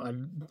pulled it out. It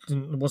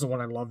wasn't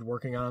one I loved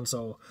working on,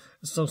 so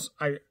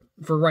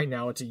for right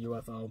now, it's a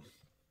UFO.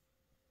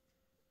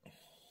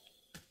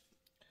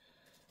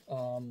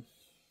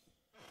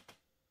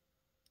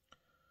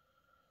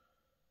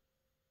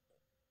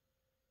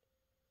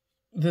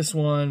 This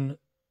one,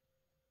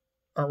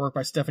 artwork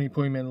by Stephanie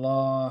Puyman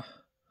Law.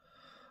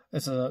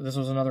 This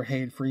was another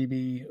Haid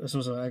freebie. This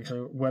was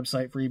actually a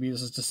website freebie.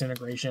 This is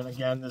Disintegration.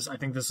 Again, I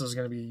think this is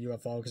going to be a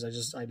UFO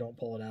because I don't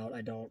pull it out.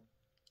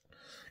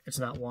 It's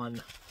not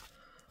one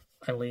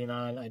I lean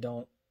on. I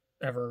don't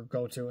ever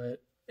go to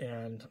it,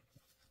 and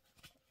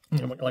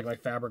you know, like my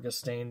fabric is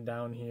stained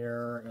down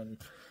here, and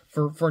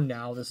for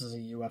now this is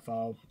a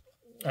UFO,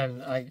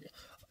 and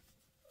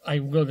I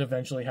would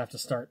eventually have to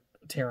start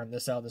tearing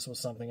this out. This was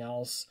something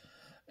else,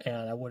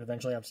 and I would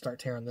eventually have to start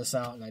tearing this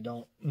out, and I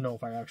don't know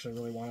if I actually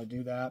really want to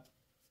do that.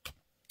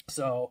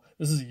 So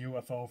this is a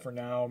UFO for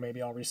now. Maybe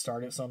I'll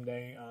restart it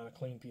someday on a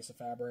clean piece of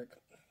fabric.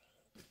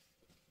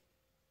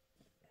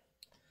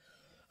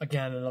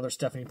 Again, another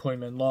Stephanie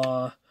Puyman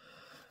Law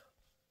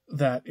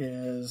that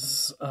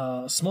is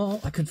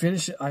small. I could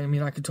finish it. I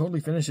mean, I could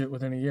totally finish it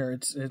within a year.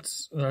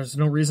 There's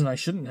no reason I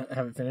shouldn't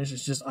have it finished.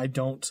 It's just I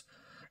don't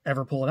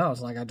ever pull it out.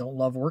 It's like I don't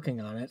love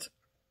working on it.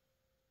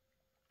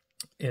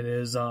 It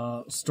is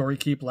Story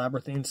Keep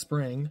Labyrinthine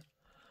Spring.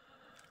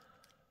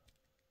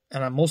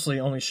 And I'm mostly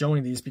only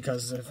showing these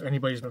because if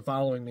anybody's been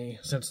following me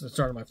since the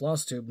start of my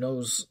Flosstube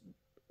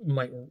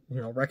might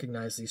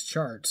recognize these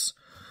charts.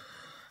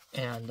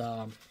 And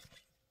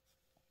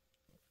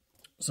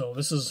so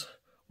this is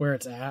where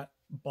it's at,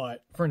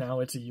 but for now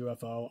it's a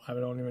UFO. I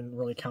don't even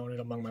really count it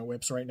among my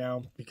WIPs right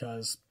now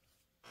because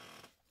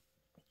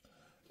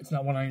it's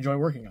not one I enjoy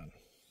working on.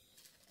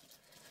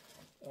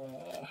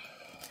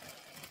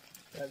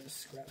 That is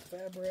scrap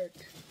fabric.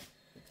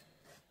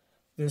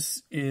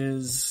 This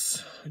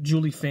is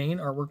Julie Fain,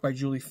 artwork by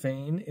Julie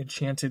Fain,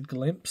 Enchanted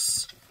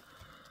Glimpse.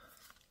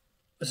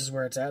 This is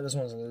where it's at. This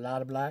one's a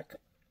lot of black.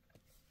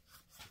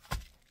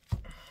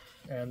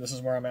 And this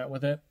is where I'm at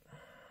with it.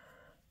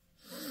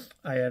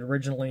 I had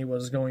originally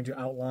was going to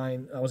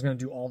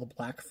do all the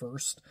black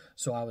first,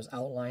 so I was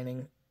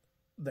outlining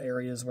the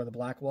areas where the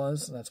black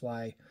was. That's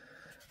why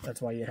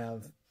you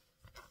have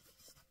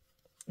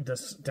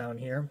this down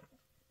here.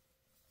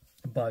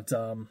 But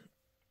and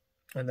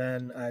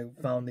then I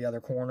found the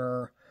other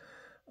corner.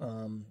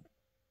 But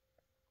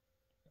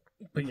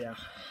yeah,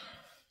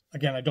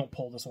 again, I don't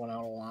pull this one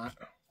out a lot.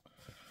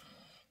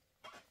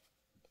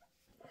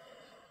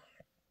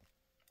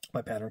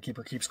 My pattern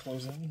keeper keeps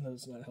closing.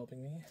 That's not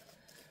helping me.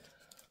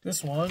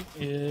 This one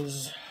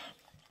is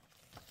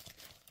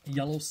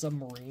Yellow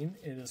Submarine.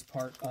 It is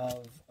part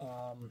of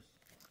what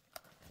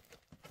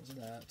is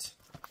that?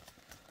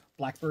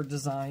 Blackbird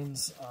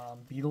Designs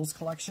Beatles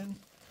collection.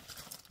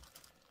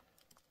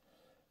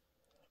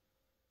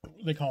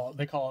 They call it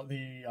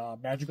the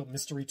Magical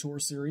Mystery Tour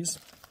series.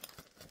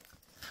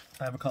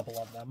 I have a couple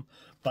of them,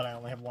 but I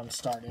only have one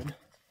started.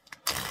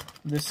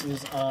 This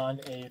is on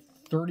a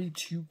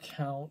 32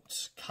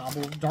 count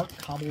dark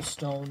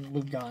cobblestone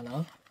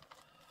Lugana.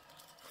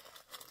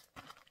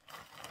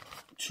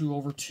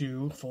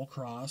 2/2 full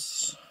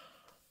cross.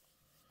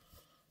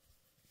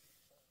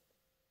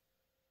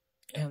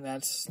 And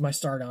that's my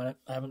start on it.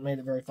 I haven't made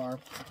it very far.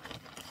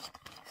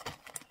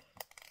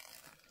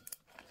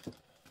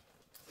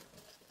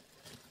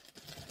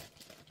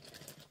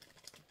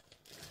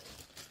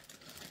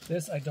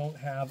 This I don't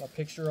have a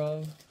picture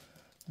of.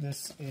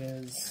 This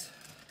is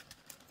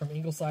from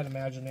Ingleside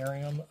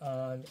Imaginarium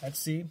on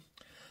Etsy.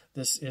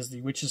 This is the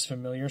Witch's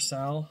Familiar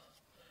Sal.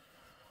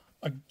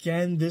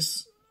 Again,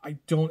 I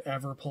don't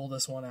ever pull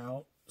this one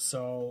out,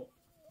 so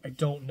I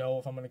don't know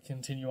if I'm going to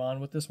continue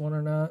on with this one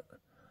or not,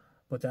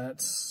 but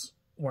that's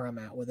where I'm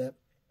at with it.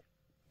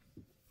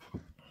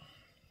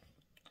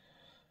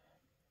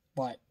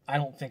 But I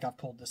don't think I've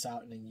pulled this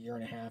out in a year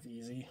and a half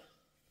easy.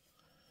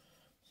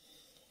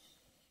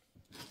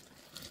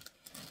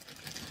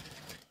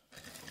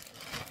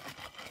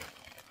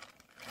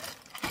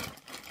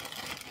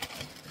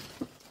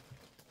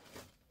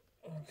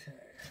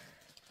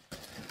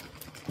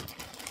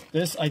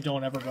 This I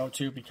don't ever go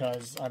to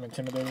because I'm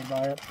intimidated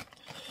by it.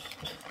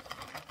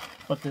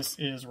 But this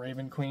is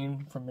Raven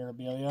Queen from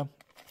Mirabilia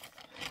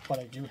but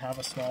I do have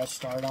a small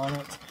start on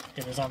it.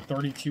 It is on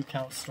 32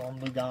 count Storm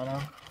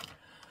Lugana.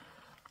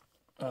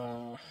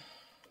 But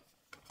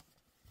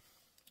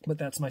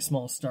that's my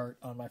small start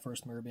on my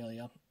first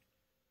Mirabilia.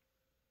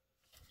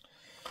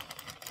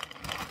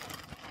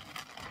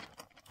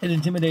 It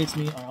intimidates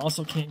me. I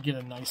also can't get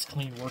a nice,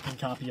 clean working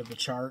copy of the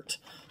chart,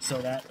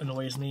 so that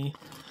annoys me.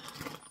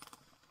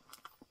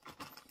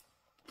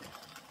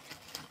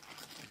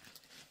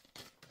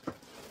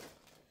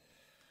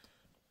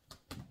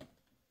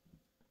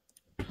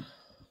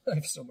 I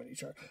have so many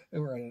charts.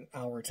 We're at an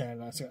hour 10,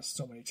 and I've got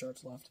so many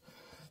charts left.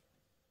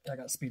 I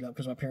got to speed up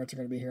because my parents are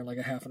going to be here in like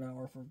a half an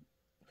hour.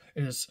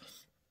 It is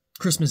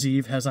Christmas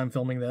Eve as I'm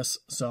filming this,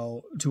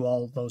 so to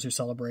all those who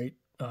celebrate,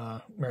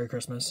 Merry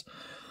Christmas.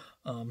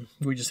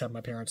 We just have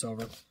my parents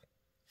over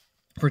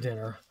for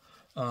dinner.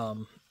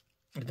 And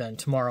then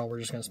tomorrow we're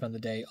just going to spend the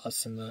day,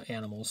 us and the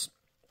animals,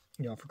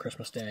 you know, for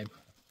Christmas Day.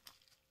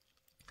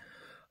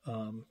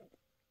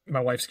 My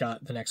wife's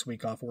got the next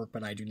week off work,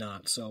 but I do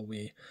not. So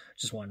we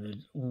just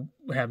wanted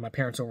to have my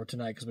parents over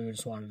tonight because we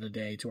just wanted a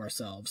day to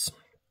ourselves.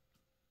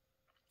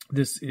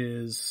 This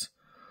is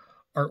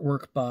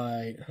artwork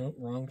by, oh,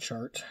 wrong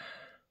chart.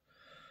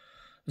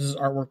 This is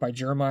artwork by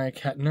Jeremiah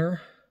Kettner.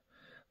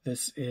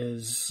 This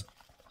is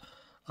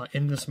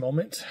In This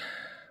Moment.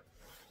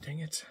 Dang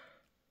it.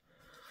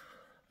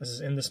 This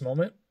is In This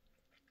Moment.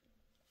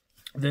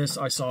 This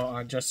I saw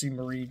on Jessie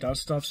Marie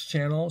Does Stuff's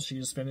channel. She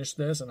just finished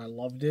this, and I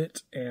loved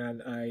it,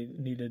 and I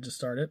needed to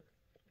start it.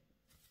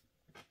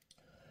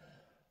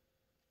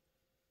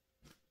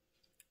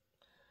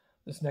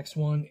 This next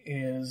one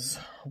is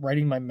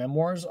Writing My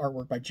Memoirs,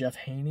 artwork by Jeff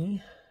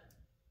Haney.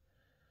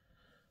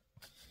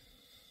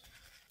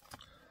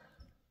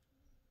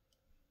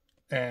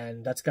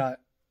 And that's got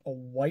a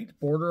white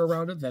border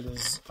around it that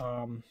is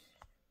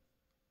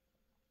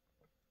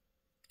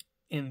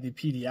in the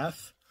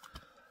PDF.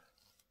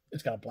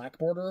 It's got a black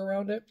border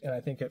around it, and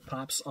I think it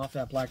pops off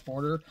that black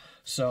border.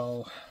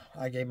 So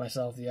I gave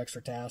myself the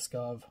extra task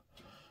of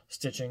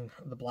stitching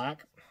the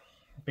black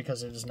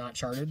because it is not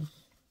charted.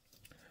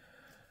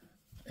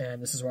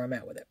 And this is where I'm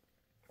at with it.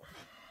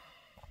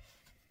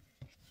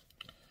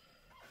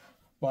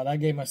 But I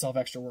gave myself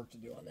extra work to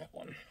do on that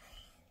one.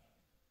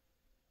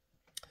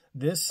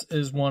 This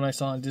is one I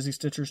saw on Dizzy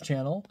Stitcher's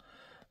channel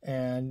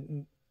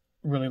and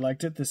really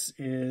liked it. This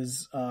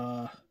is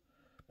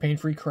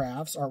Pain-Free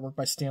Crafts, artwork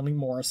by Stanley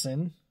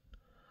Morrison.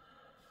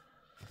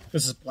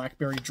 This is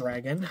Blackberry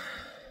Dragon.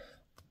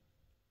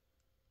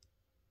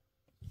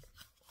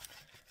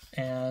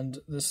 And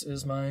this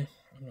is my,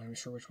 I'm not even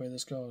sure which way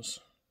this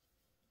goes.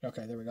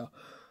 Okay, there we go.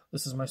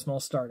 This is my small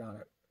start on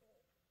it.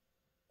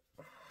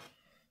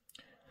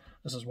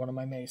 This is one of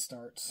my May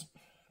starts.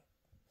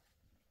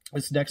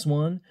 This next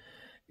one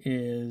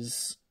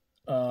is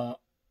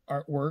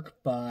artwork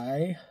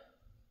by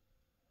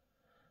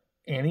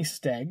Annie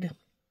Stegg.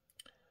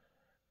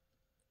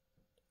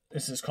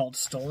 This is called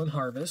Stolen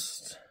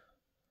Harvest.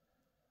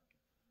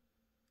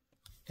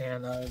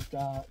 And I've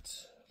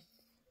got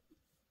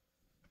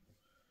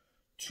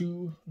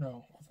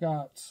I've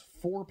got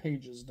 4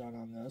 pages done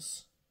on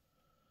this.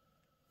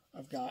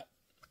 I've got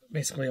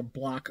basically a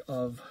block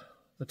of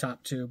the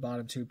top 2,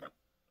 bottom 2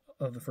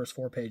 of the first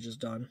 4 pages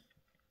done.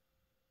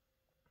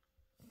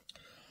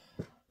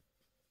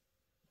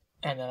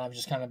 And then I've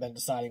just kind of been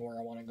deciding where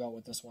I want to go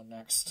with this one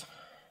next.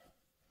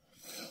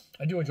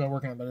 I do enjoy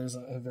working on it, but it is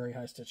a very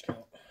high stitch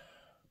count.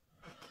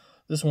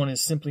 This one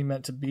is Simply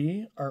Meant to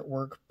Be,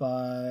 artwork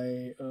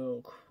by,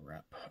 oh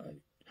crap,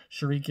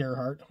 Cherie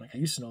Gerhardt. I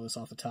used to know this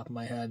off the top of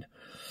my head.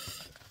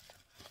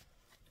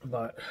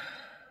 But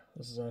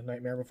this is a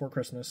Nightmare Before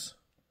Christmas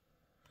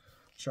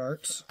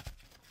chart.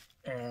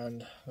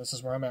 And this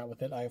is where I'm at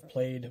with it. I've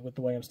played with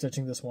the way I'm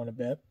stitching this one a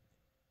bit.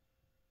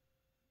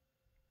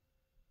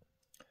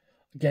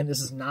 Again,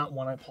 this is not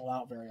one I pull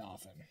out very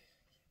often.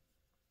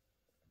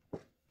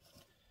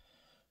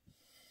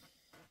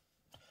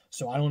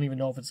 So I don't even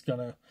know if it's going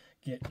to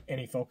get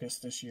any focus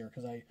this year,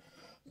 because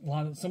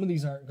some of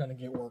these aren't going to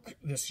get work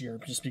this year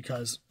just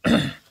because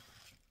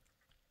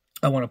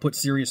I want to put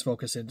serious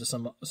focus into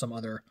some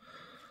other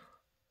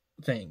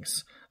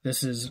things.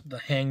 This is The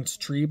Hanged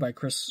Tree by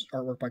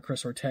artwork by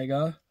Chris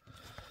Ortega.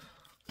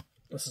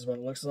 This is what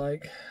it looks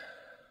like.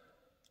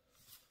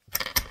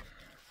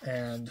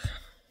 And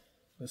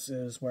this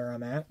is where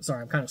I'm at.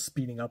 Sorry, I'm kind of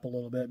speeding up a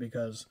little bit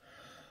because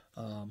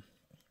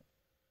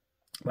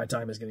my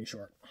time is getting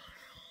short.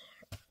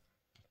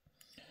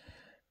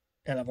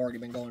 And I've already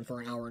been going for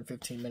an hour and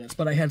 15 minutes,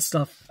 but I had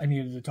stuff I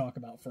needed to talk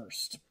about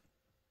first.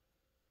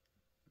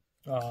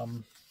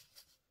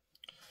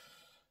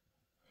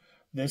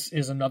 This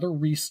is another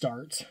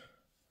restart.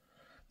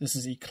 This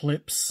is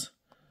Eclipse.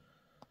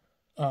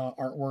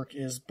 Artwork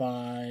is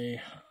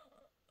by,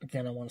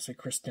 again, I want to say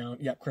Chris Down.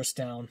 Yep, Chris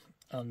Down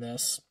on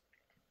this.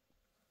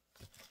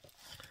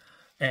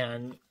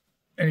 And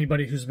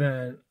anybody who's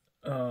been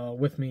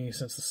with me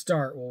since the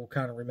start will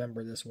kind of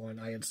remember this one.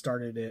 I had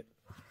started it,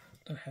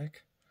 what the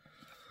heck?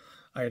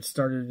 I had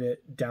started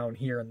it down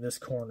here in this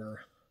corner,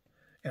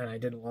 and I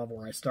didn't love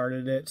where I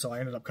started it, so I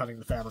ended up cutting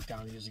the fabric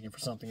down and using it for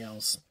something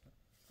else.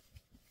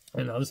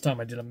 And now this time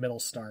I did a middle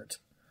start.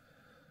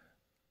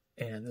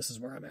 And this is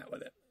where I'm at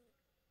with it.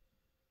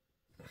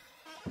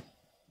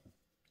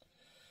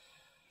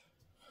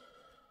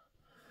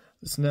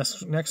 This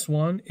next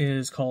one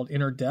is called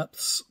Inner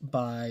Depths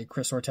by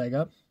Chris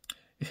Ortega.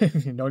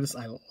 If you notice,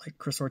 I like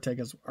Chris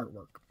Ortega's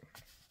artwork.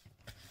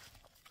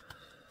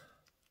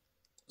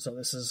 So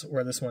this is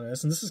where this one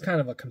is. And this is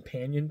kind of a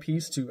companion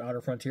piece to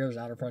Outer Frontier. There's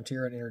Outer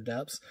Frontier and Inner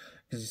Depths,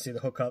 because you see the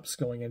hookups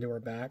going into her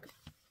back.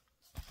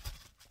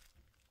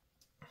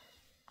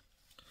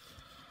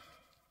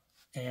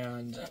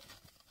 And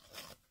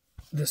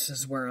this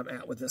is where I'm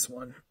at with this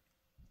one.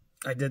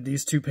 I did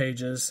these 2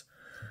 pages.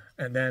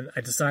 And then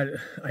I decided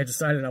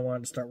I wanted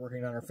to start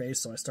working on her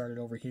face, so I started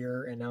over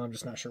here, and now I'm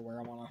just not sure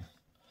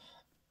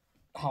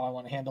how I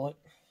want to handle it.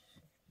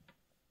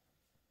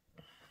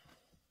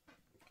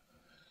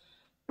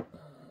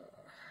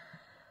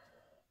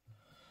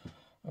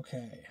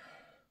 Okay.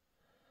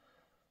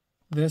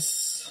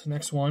 This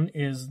next one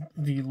is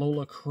the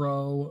Lola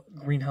Crow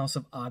Greenhouse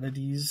of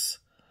Oddities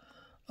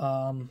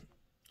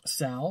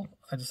Sal.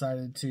 I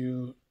decided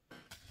to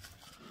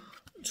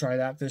try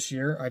that this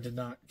year. I did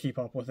not keep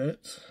up with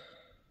it,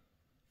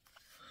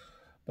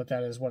 but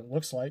that is what it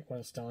looks like when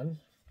it's done.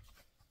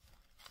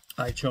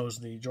 I chose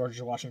the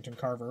George Washington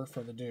Carver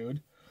for the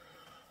dude.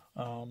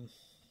 I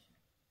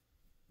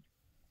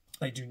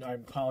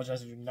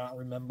apologize, I do not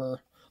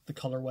remember the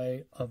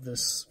colorway of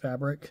this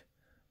fabric,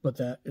 but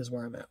that is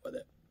where I'm at with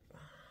it.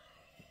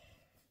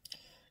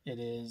 It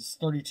is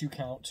 32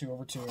 count,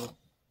 2/2.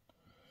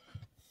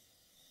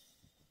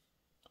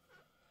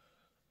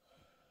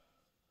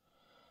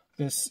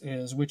 This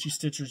is Witchy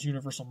Stitcher's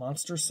Universal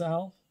Monster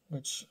Sal,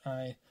 which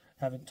I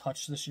haven't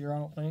touched this year, I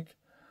don't think.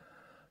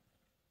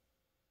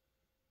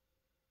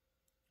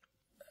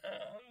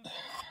 And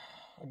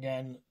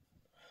again,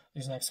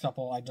 these next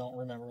couple, I don't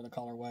remember the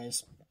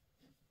colorways.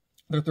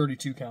 They're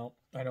 32 count,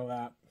 I know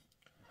that.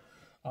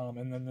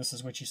 And then this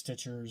is Witchy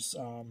Stitcher's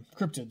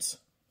Cryptids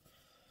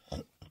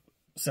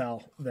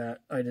Sal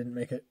that I didn't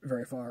make it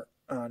very far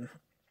on.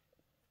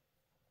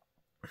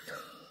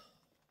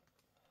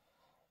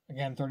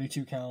 Again,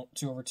 32 count,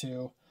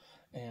 2/2,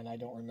 and I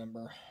don't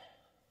remember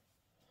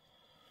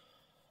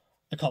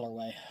the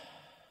colorway.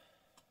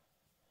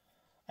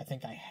 I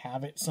think I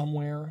have it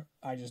somewhere,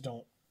 I just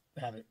don't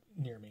have it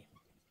near me.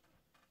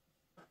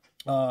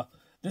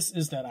 This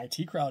is that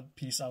IT Crowd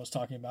piece I was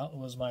talking about. It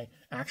was my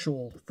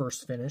actual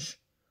first finish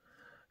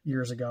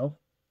years ago.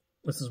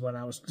 This is when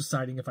I was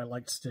deciding if I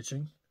liked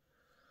stitching.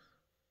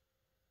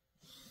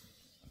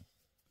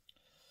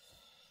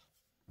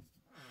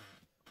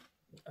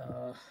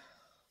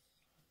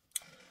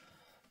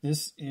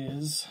 This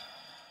is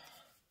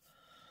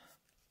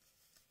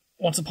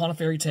Once Upon a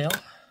Fairy Tale.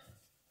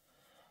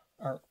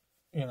 Or,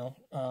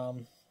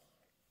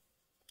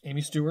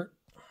 Amy Stewart.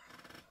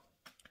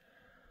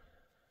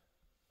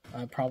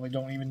 I probably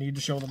don't even need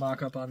to show the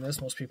mock-up on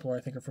this. Most people, I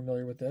think, are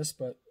familiar with this,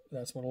 but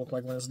that's what it'll look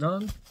like when it's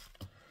done.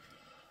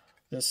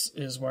 This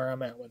is where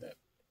I'm at with it.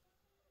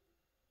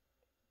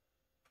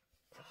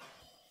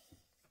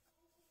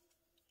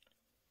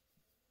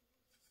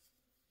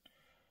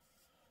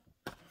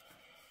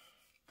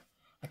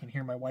 I can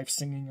hear my wife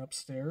singing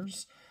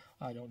upstairs.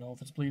 I don't know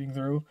if it's bleeding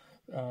through.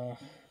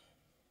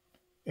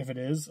 If it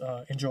is,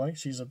 enjoy.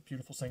 She's a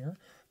beautiful singer.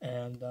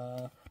 And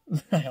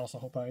I also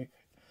hope it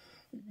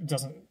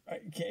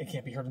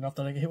can't be heard enough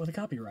that I get hit with a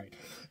copyright.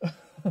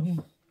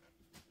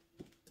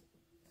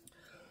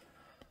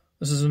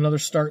 This is another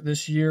start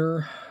this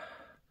year.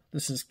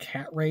 This is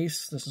Cat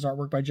Race. This is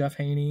artwork by Jeff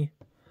Haney.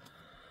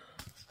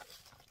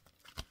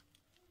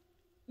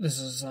 This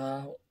is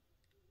what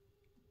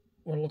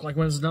it'll look like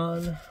when it's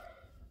done.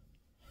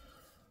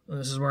 And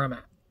this is where I'm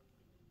at.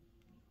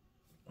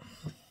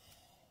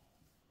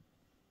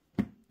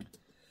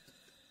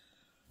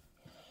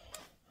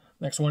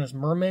 Next one is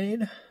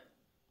Mermaid.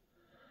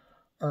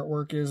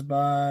 Artwork is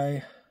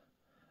by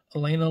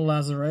Elena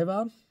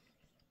Lazareva.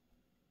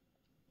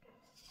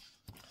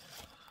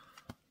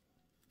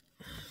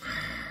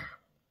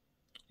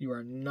 You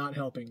are not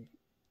helping,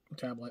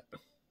 tablet.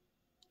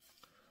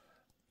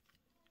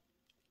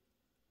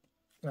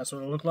 That's what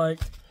it'll look like.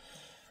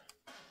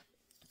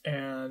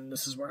 And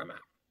this is where I'm at.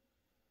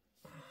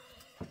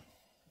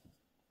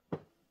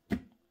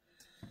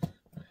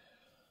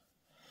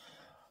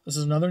 This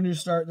is another new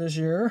start this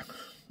year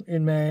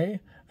in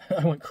May.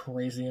 I went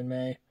crazy in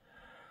May.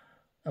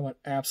 I went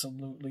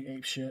absolutely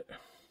apeshit.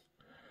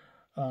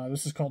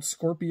 This is called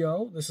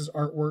Scorpio. This is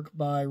artwork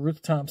by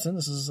Ruth Thompson.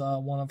 This is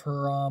one of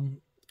her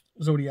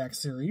Zodiac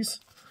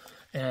series.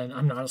 And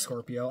I'm not a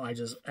Scorpio. I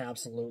just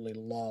absolutely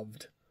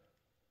loved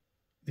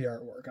the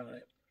artwork on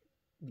it.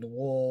 The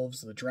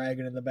wolves, the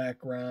dragon in the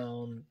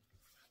background.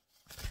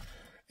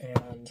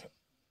 And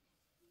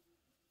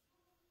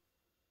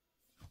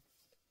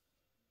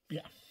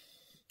yeah,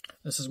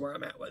 this is where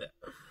I'm at with it.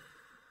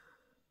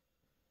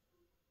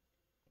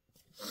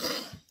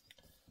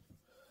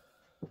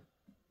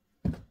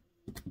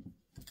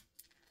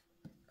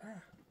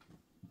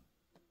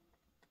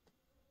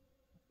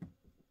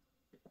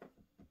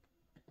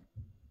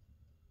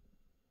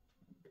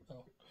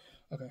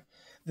 Okay.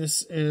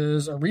 This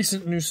is a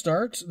recent new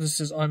start. This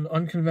is on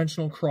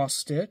unconventional cross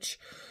stitch.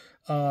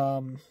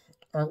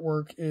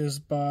 Artwork is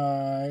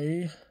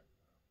by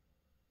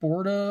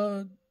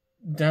Borda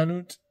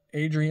Danut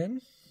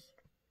Adrian.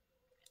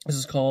 This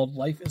is called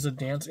Life is a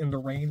Dance in the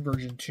Rain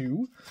version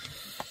 2.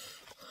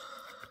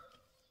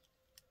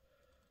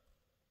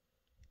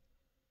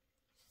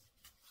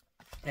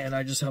 And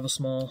I just have a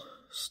small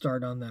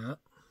start on that.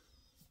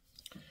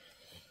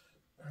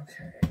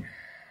 Okay.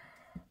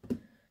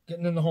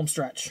 Getting in the home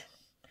stretch.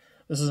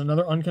 This is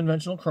another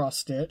unconventional cross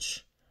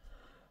stitch.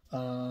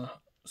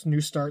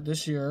 New start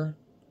this year.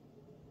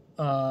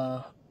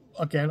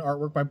 Again,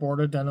 artwork by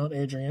Borda Denot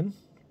Adrian.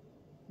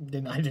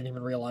 I didn't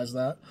even realize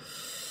that.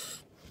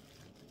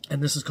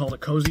 And this is called A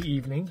Cozy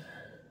Evening.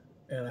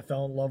 And I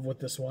fell in love with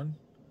this one.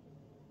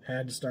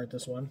 Had to start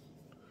this one.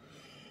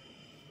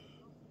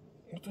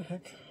 What the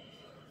heck?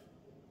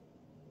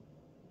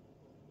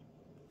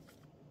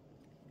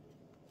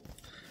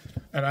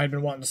 And I'd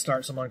been wanting to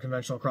start some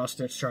unconventional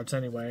cross-stitch charts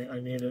anyway. I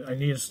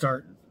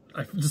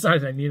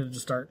decided I needed to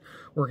start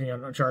working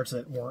on charts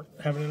that weren't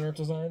having inert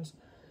designs.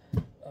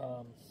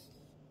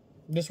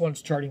 This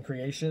one's Charting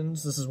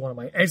Creations. This is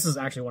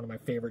actually one of my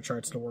favorite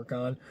charts to work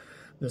on.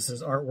 This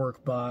is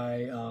artwork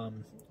by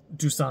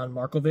Dusan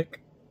Markovic.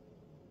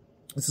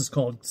 This is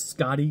called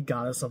Scotty,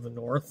 Goddess of the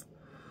North.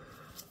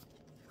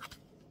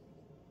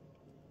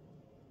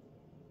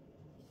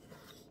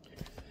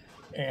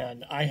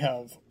 And I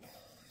have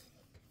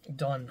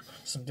done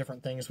some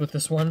different things with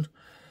this one.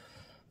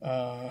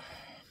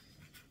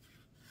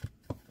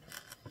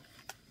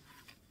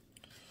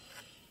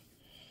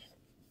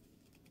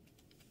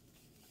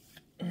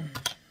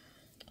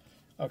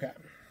 Okay,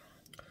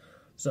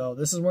 so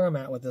this is where I'm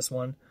at with this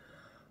one.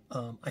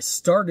 I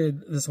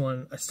started this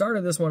one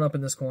up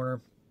in this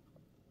corner,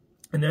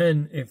 and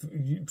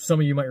then some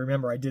of you might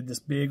remember, I did this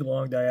big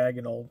long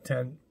diagonal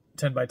 10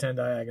 by 10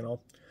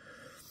 diagonal.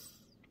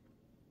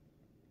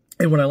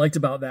 And what I liked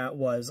about that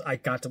was I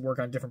got to work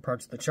on different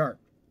parts of the chart.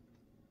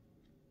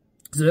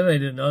 So then I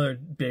did another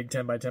big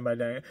 10 by 10 by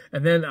diagonal,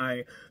 and then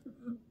I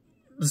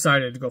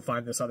decided to go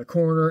find this other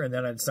corner, and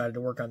then I decided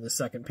to work on this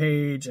second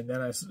page, and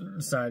then I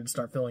decided to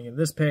start filling in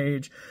this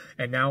page,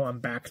 and now I'm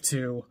back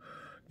to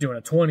doing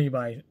a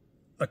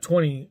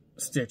 20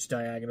 stitch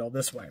diagonal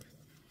this way.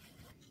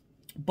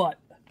 But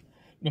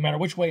no matter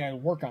which way I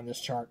work on this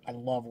chart, I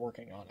love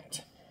working on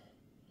it.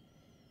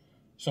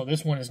 So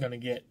this one is going to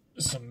get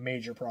some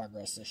major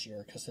progress this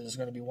year, because it is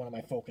going to be one of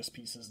my focus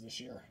pieces this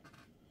year.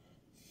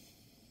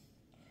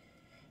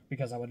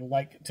 Because I would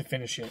like to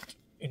finish it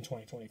in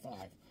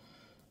 2025.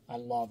 I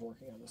love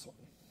working on this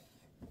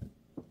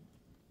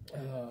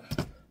one.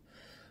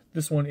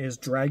 This one is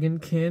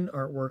Dragonkin,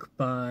 artwork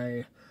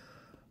by,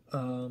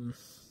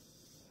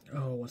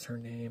 what's her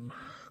name?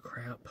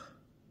 Crap.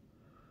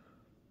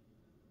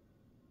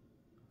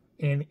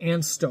 And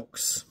Ann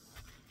Stokes.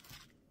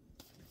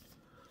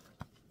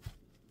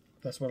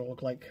 That's what it'll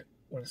look like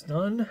when it's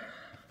done.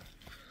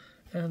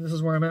 And this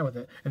is where I'm at with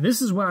it. And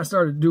this is when I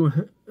decided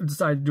to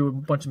do a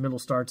bunch of middle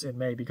starts in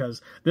May,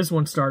 because this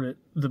one started,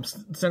 the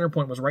center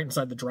point was right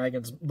inside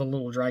the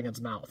little dragon's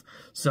mouth.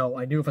 So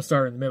I knew if I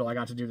started in the middle, I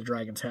got to do the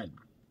dragon's head.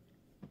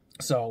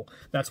 So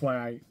that's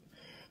why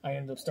I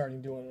ended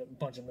up doing a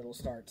bunch of middle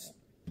starts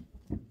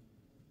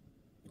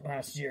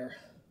last year.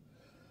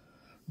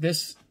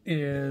 This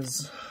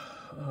is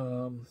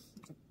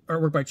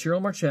artwork by Ciro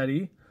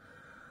Marchetti.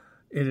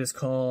 It is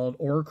called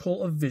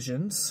Oracle of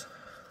Visions.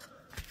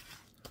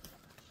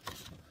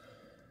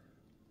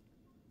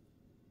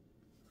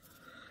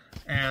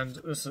 And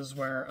this is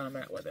where I'm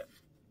at with it.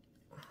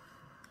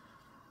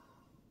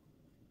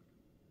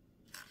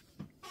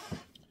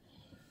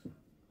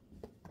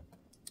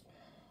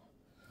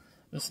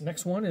 This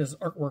next one is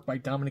artwork by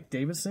Dominic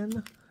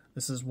Davison.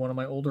 This is one of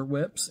my older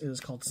WIPs. It is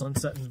called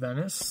Sunset in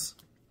Venice.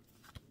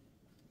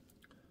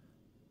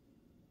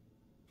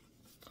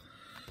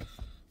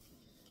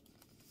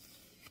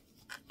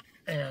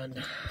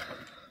 And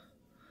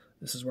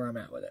this is where I'm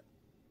at with it.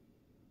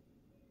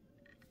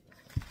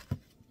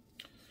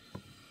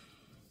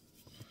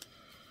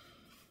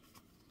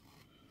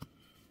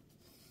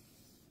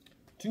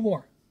 Two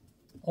more.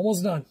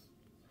 Almost done.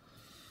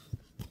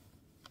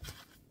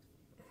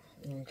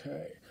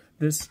 Okay.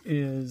 This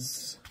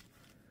is,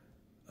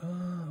 I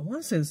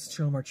want to say this is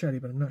Ciro Marchetti,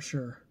 but I'm not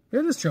sure.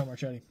 It is Ciro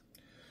Marchetti.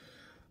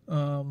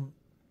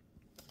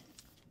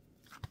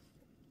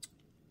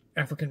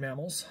 African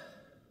Mammals.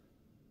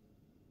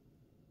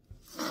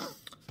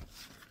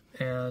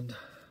 And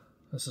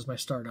this is my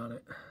start on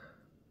it.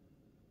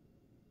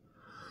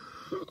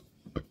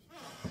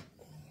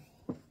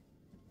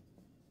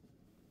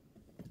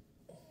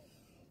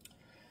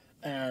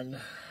 And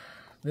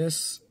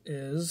this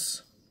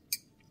is,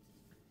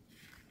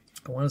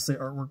 I want to say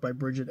artwork by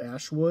Bridget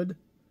Ashwood.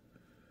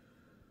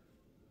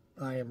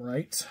 I am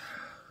right.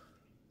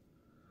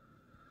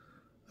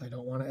 I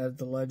don't want to add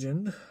the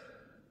legend.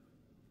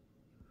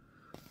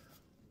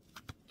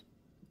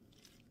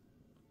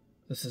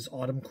 This is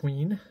Autumn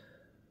Queen.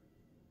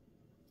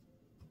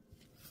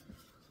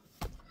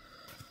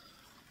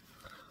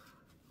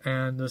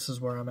 and this is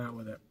where I'm at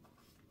with it.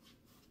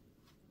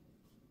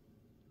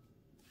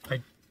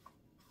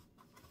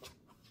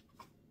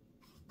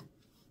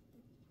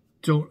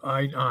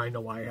 I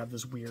know why I have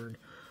this weird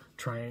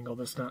triangle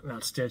that's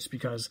not stitched,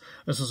 because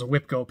this is a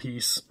WIP Go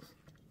piece,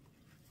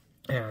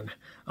 and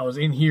I was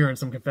in here in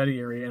some confetti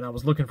area, and I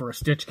was looking for a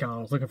stitch count.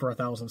 I was looking for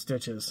 1,000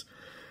 stitches,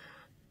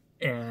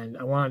 and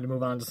I wanted to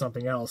move on to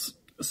something else,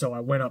 so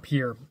I went up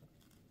here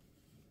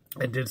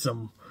and did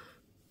some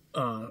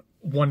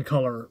one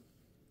color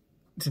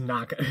to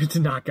knock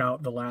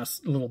out the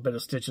last little bit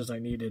of stitches I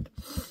needed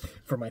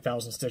for my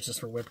 1,000 stitches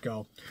for WIP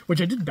Go, which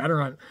I did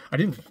better on. I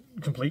didn't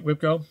complete WIP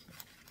Go,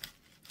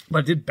 but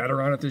I did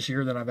better on it this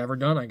year than I've ever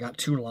done. I got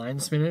 2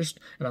 lines finished,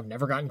 and I've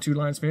never gotten 2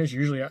 lines finished.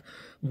 Usually,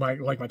 my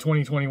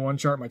 2021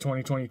 chart, my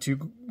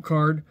 2022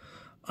 card,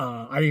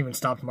 I even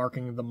stopped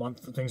marking the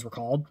month that things were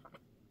called.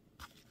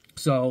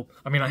 So,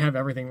 I mean, I have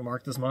everything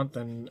marked this month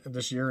and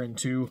this year in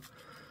two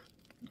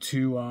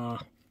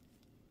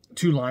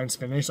lines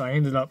finished. I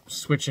ended up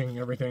switching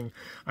everything.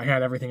 I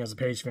had everything as a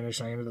page finish.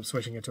 I ended up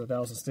switching it to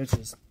 1,000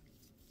 stitches.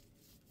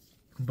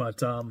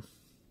 But in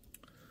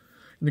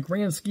the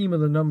grand scheme of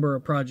the number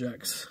of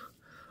projects,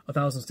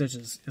 1,000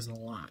 stitches isn't a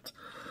lot.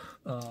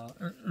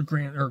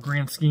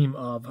 Grand scheme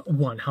of,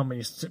 1, how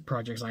many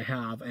projects I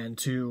have, and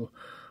 2,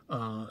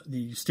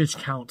 the stitch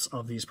counts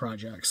of these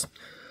projects.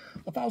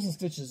 1,000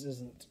 stitches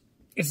isn't,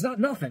 it's not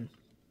nothing,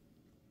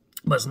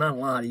 but it's not a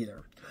lot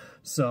either.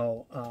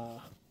 So,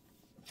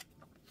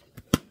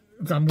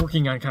 I'm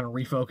working on kind of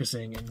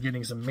refocusing and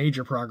getting some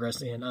major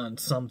progress in on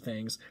some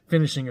things,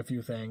 finishing a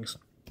few things.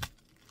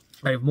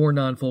 I have more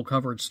non-full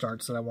coverage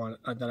starts that I want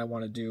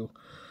to do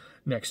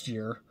next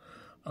year.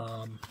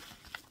 I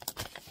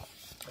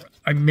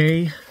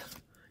may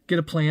get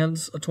a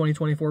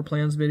 2024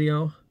 plans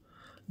video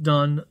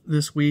done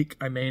this week.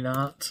 I may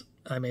not.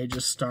 I may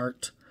just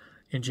start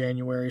in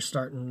January,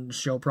 starting to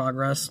show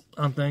progress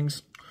on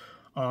things.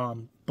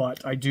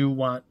 But I do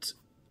want,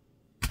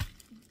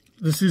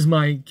 this is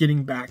my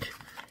getting back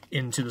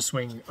into the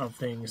swing of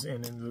things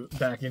and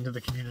back into the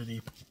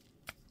community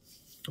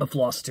of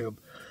Flosstube,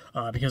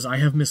 because I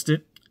have missed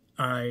it.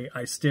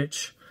 I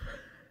stitch,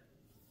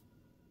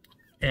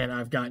 and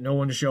I've got no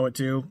one to show it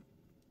to,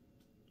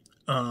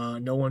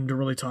 no one to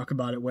really talk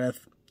about it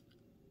with.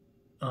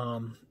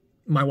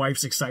 My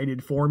wife's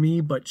excited for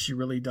me, but she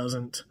really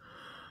doesn't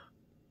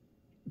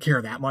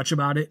care that much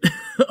about it.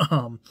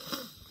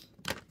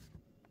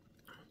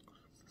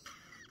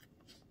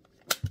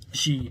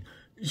 She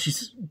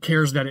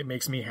cares that it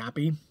makes me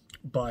happy,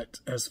 but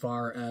as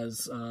far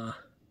as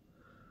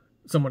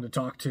someone to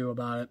talk to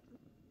about it,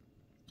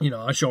 you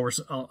know, I'll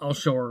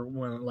show her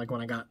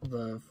when I got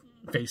the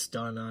face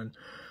done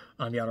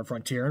on the Outer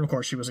Frontier, and of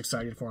course she was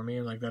excited for me,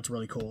 and like, that's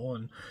really cool,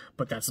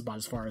 but that's about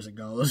as far as it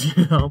goes,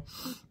 you know.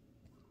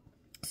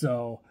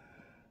 So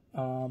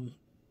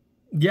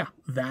yeah,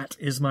 that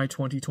is my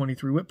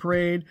 2023 WIP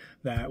parade.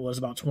 That was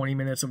about 20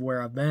 minutes of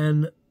where I've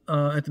been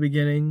at the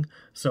beginning.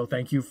 So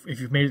thank you if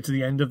you've made it to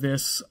the end of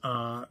this.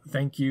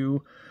 Thank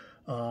you.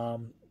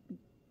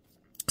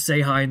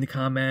 Say hi in the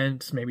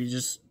comments. Maybe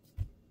just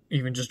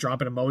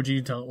drop an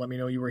emoji to let me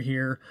know you were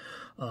here.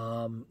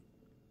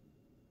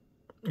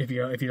 If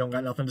you don't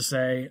got nothing to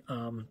say.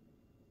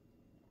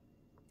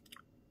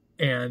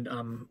 And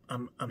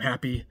I'm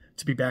happy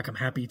to be back. I'm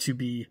happy to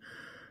be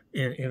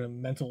in a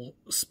mental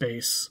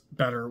space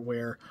better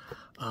where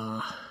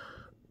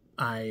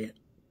I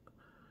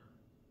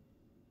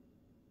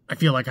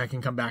feel like I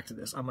can come back to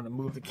this. I'm going to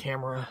move the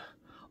camera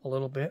a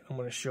little bit. I'm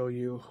going to show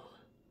you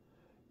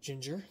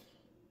Ginger.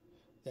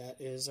 That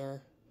is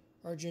our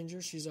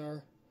Ginger. She's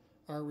our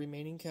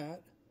remaining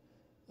cat.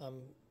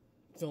 I'm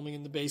filming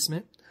in the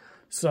basement.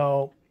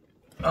 So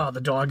the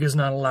dog is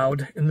not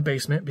allowed in the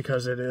basement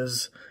because it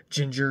is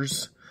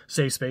Ginger's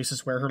safe space.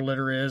 It's where her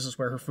litter is. It's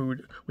where her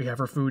food. We have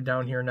her food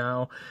down here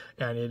now,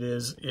 and it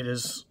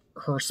is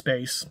her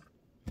space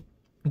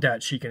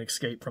that she can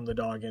escape from the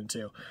dog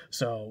into.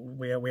 So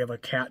we have a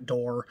cat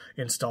door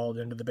installed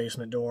into the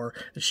basement door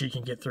that she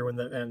can get through,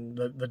 and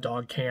the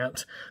dog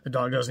can't. The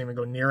dog doesn't even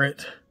go near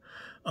it,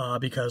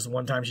 because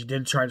one time she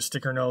did try to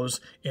stick her nose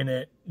in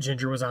it.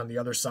 Ginger was on the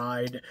other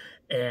side,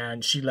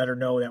 and she let her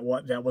know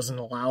that wasn't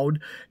allowed,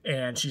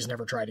 and she's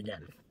never tried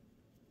again.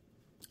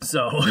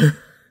 So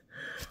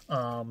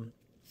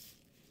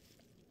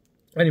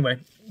anyway,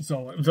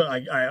 so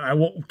I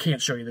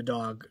can't show you the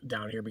dog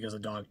down here because the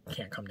dog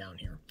can't come down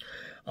here.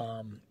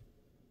 And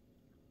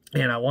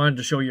I wanted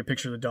to show you a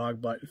picture of the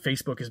dog, but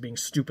Facebook is being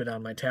stupid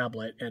on my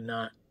tablet and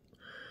not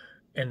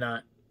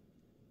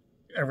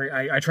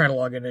I try to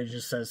log in and it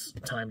just says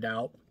timed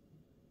out.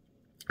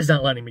 It's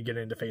not letting me get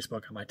into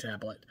Facebook on my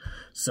tablet.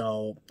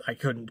 So I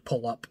couldn't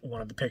pull up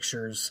one of the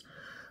pictures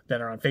that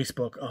are on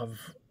Facebook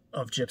of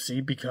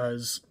Gypsy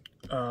because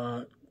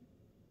I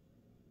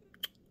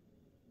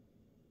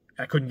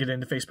couldn't get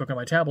into Facebook on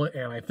my tablet,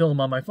 and I film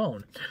on my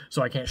phone.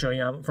 So I can't show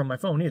you from my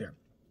phone either.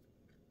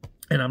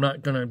 And I'm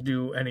not going to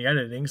do any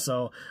editing,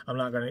 so I'm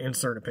not going to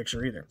insert a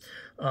picture either.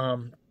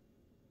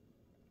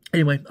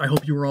 Anyway, I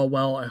hope you were all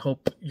well. I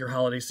hope your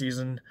holiday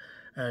season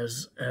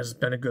has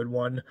been a good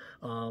one.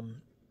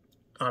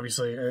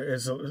 Obviously,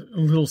 it's a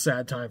little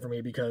sad time for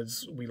me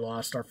because we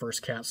lost our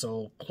first cat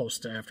so close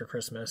to after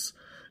Christmas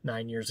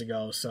 9 years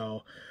ago.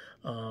 So,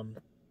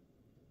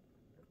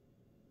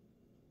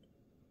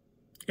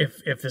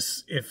 if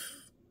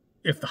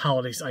the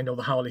holidays, I know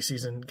the holiday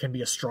season can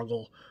be a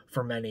struggle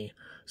for many.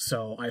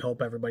 So I hope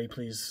everybody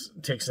please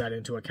takes that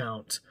into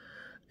account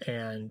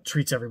and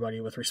treats everybody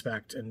with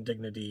respect and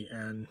dignity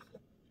and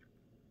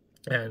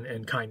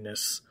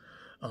kindness.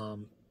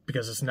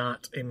 Because it's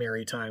not a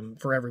merry time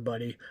for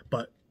everybody,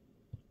 but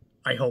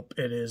I hope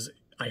it is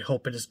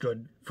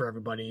good for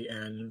everybody,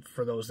 and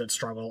for those that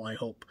struggle, I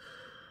hope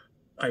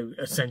I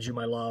send you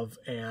my love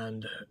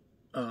and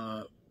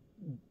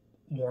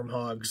warm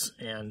hugs,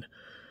 and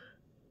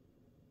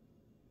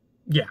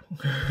yeah,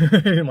 I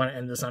didn't want to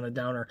end this on a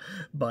downer,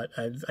 but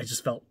I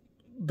just felt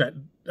that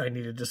I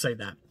needed to say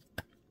that.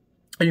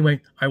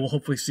 Anyway, I will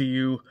hopefully see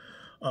you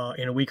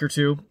in a week or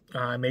two.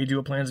 I may do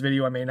a plans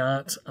video, I may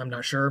not. I'm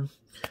not sure.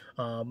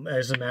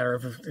 As a matter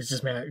of,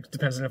 it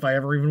depends on if I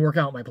ever even work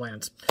out my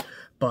plans.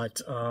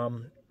 But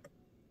have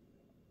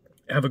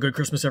a good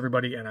Christmas,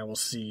 everybody, and I will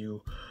see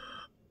you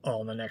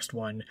all in the next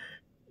one,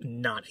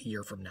 not a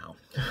year from now.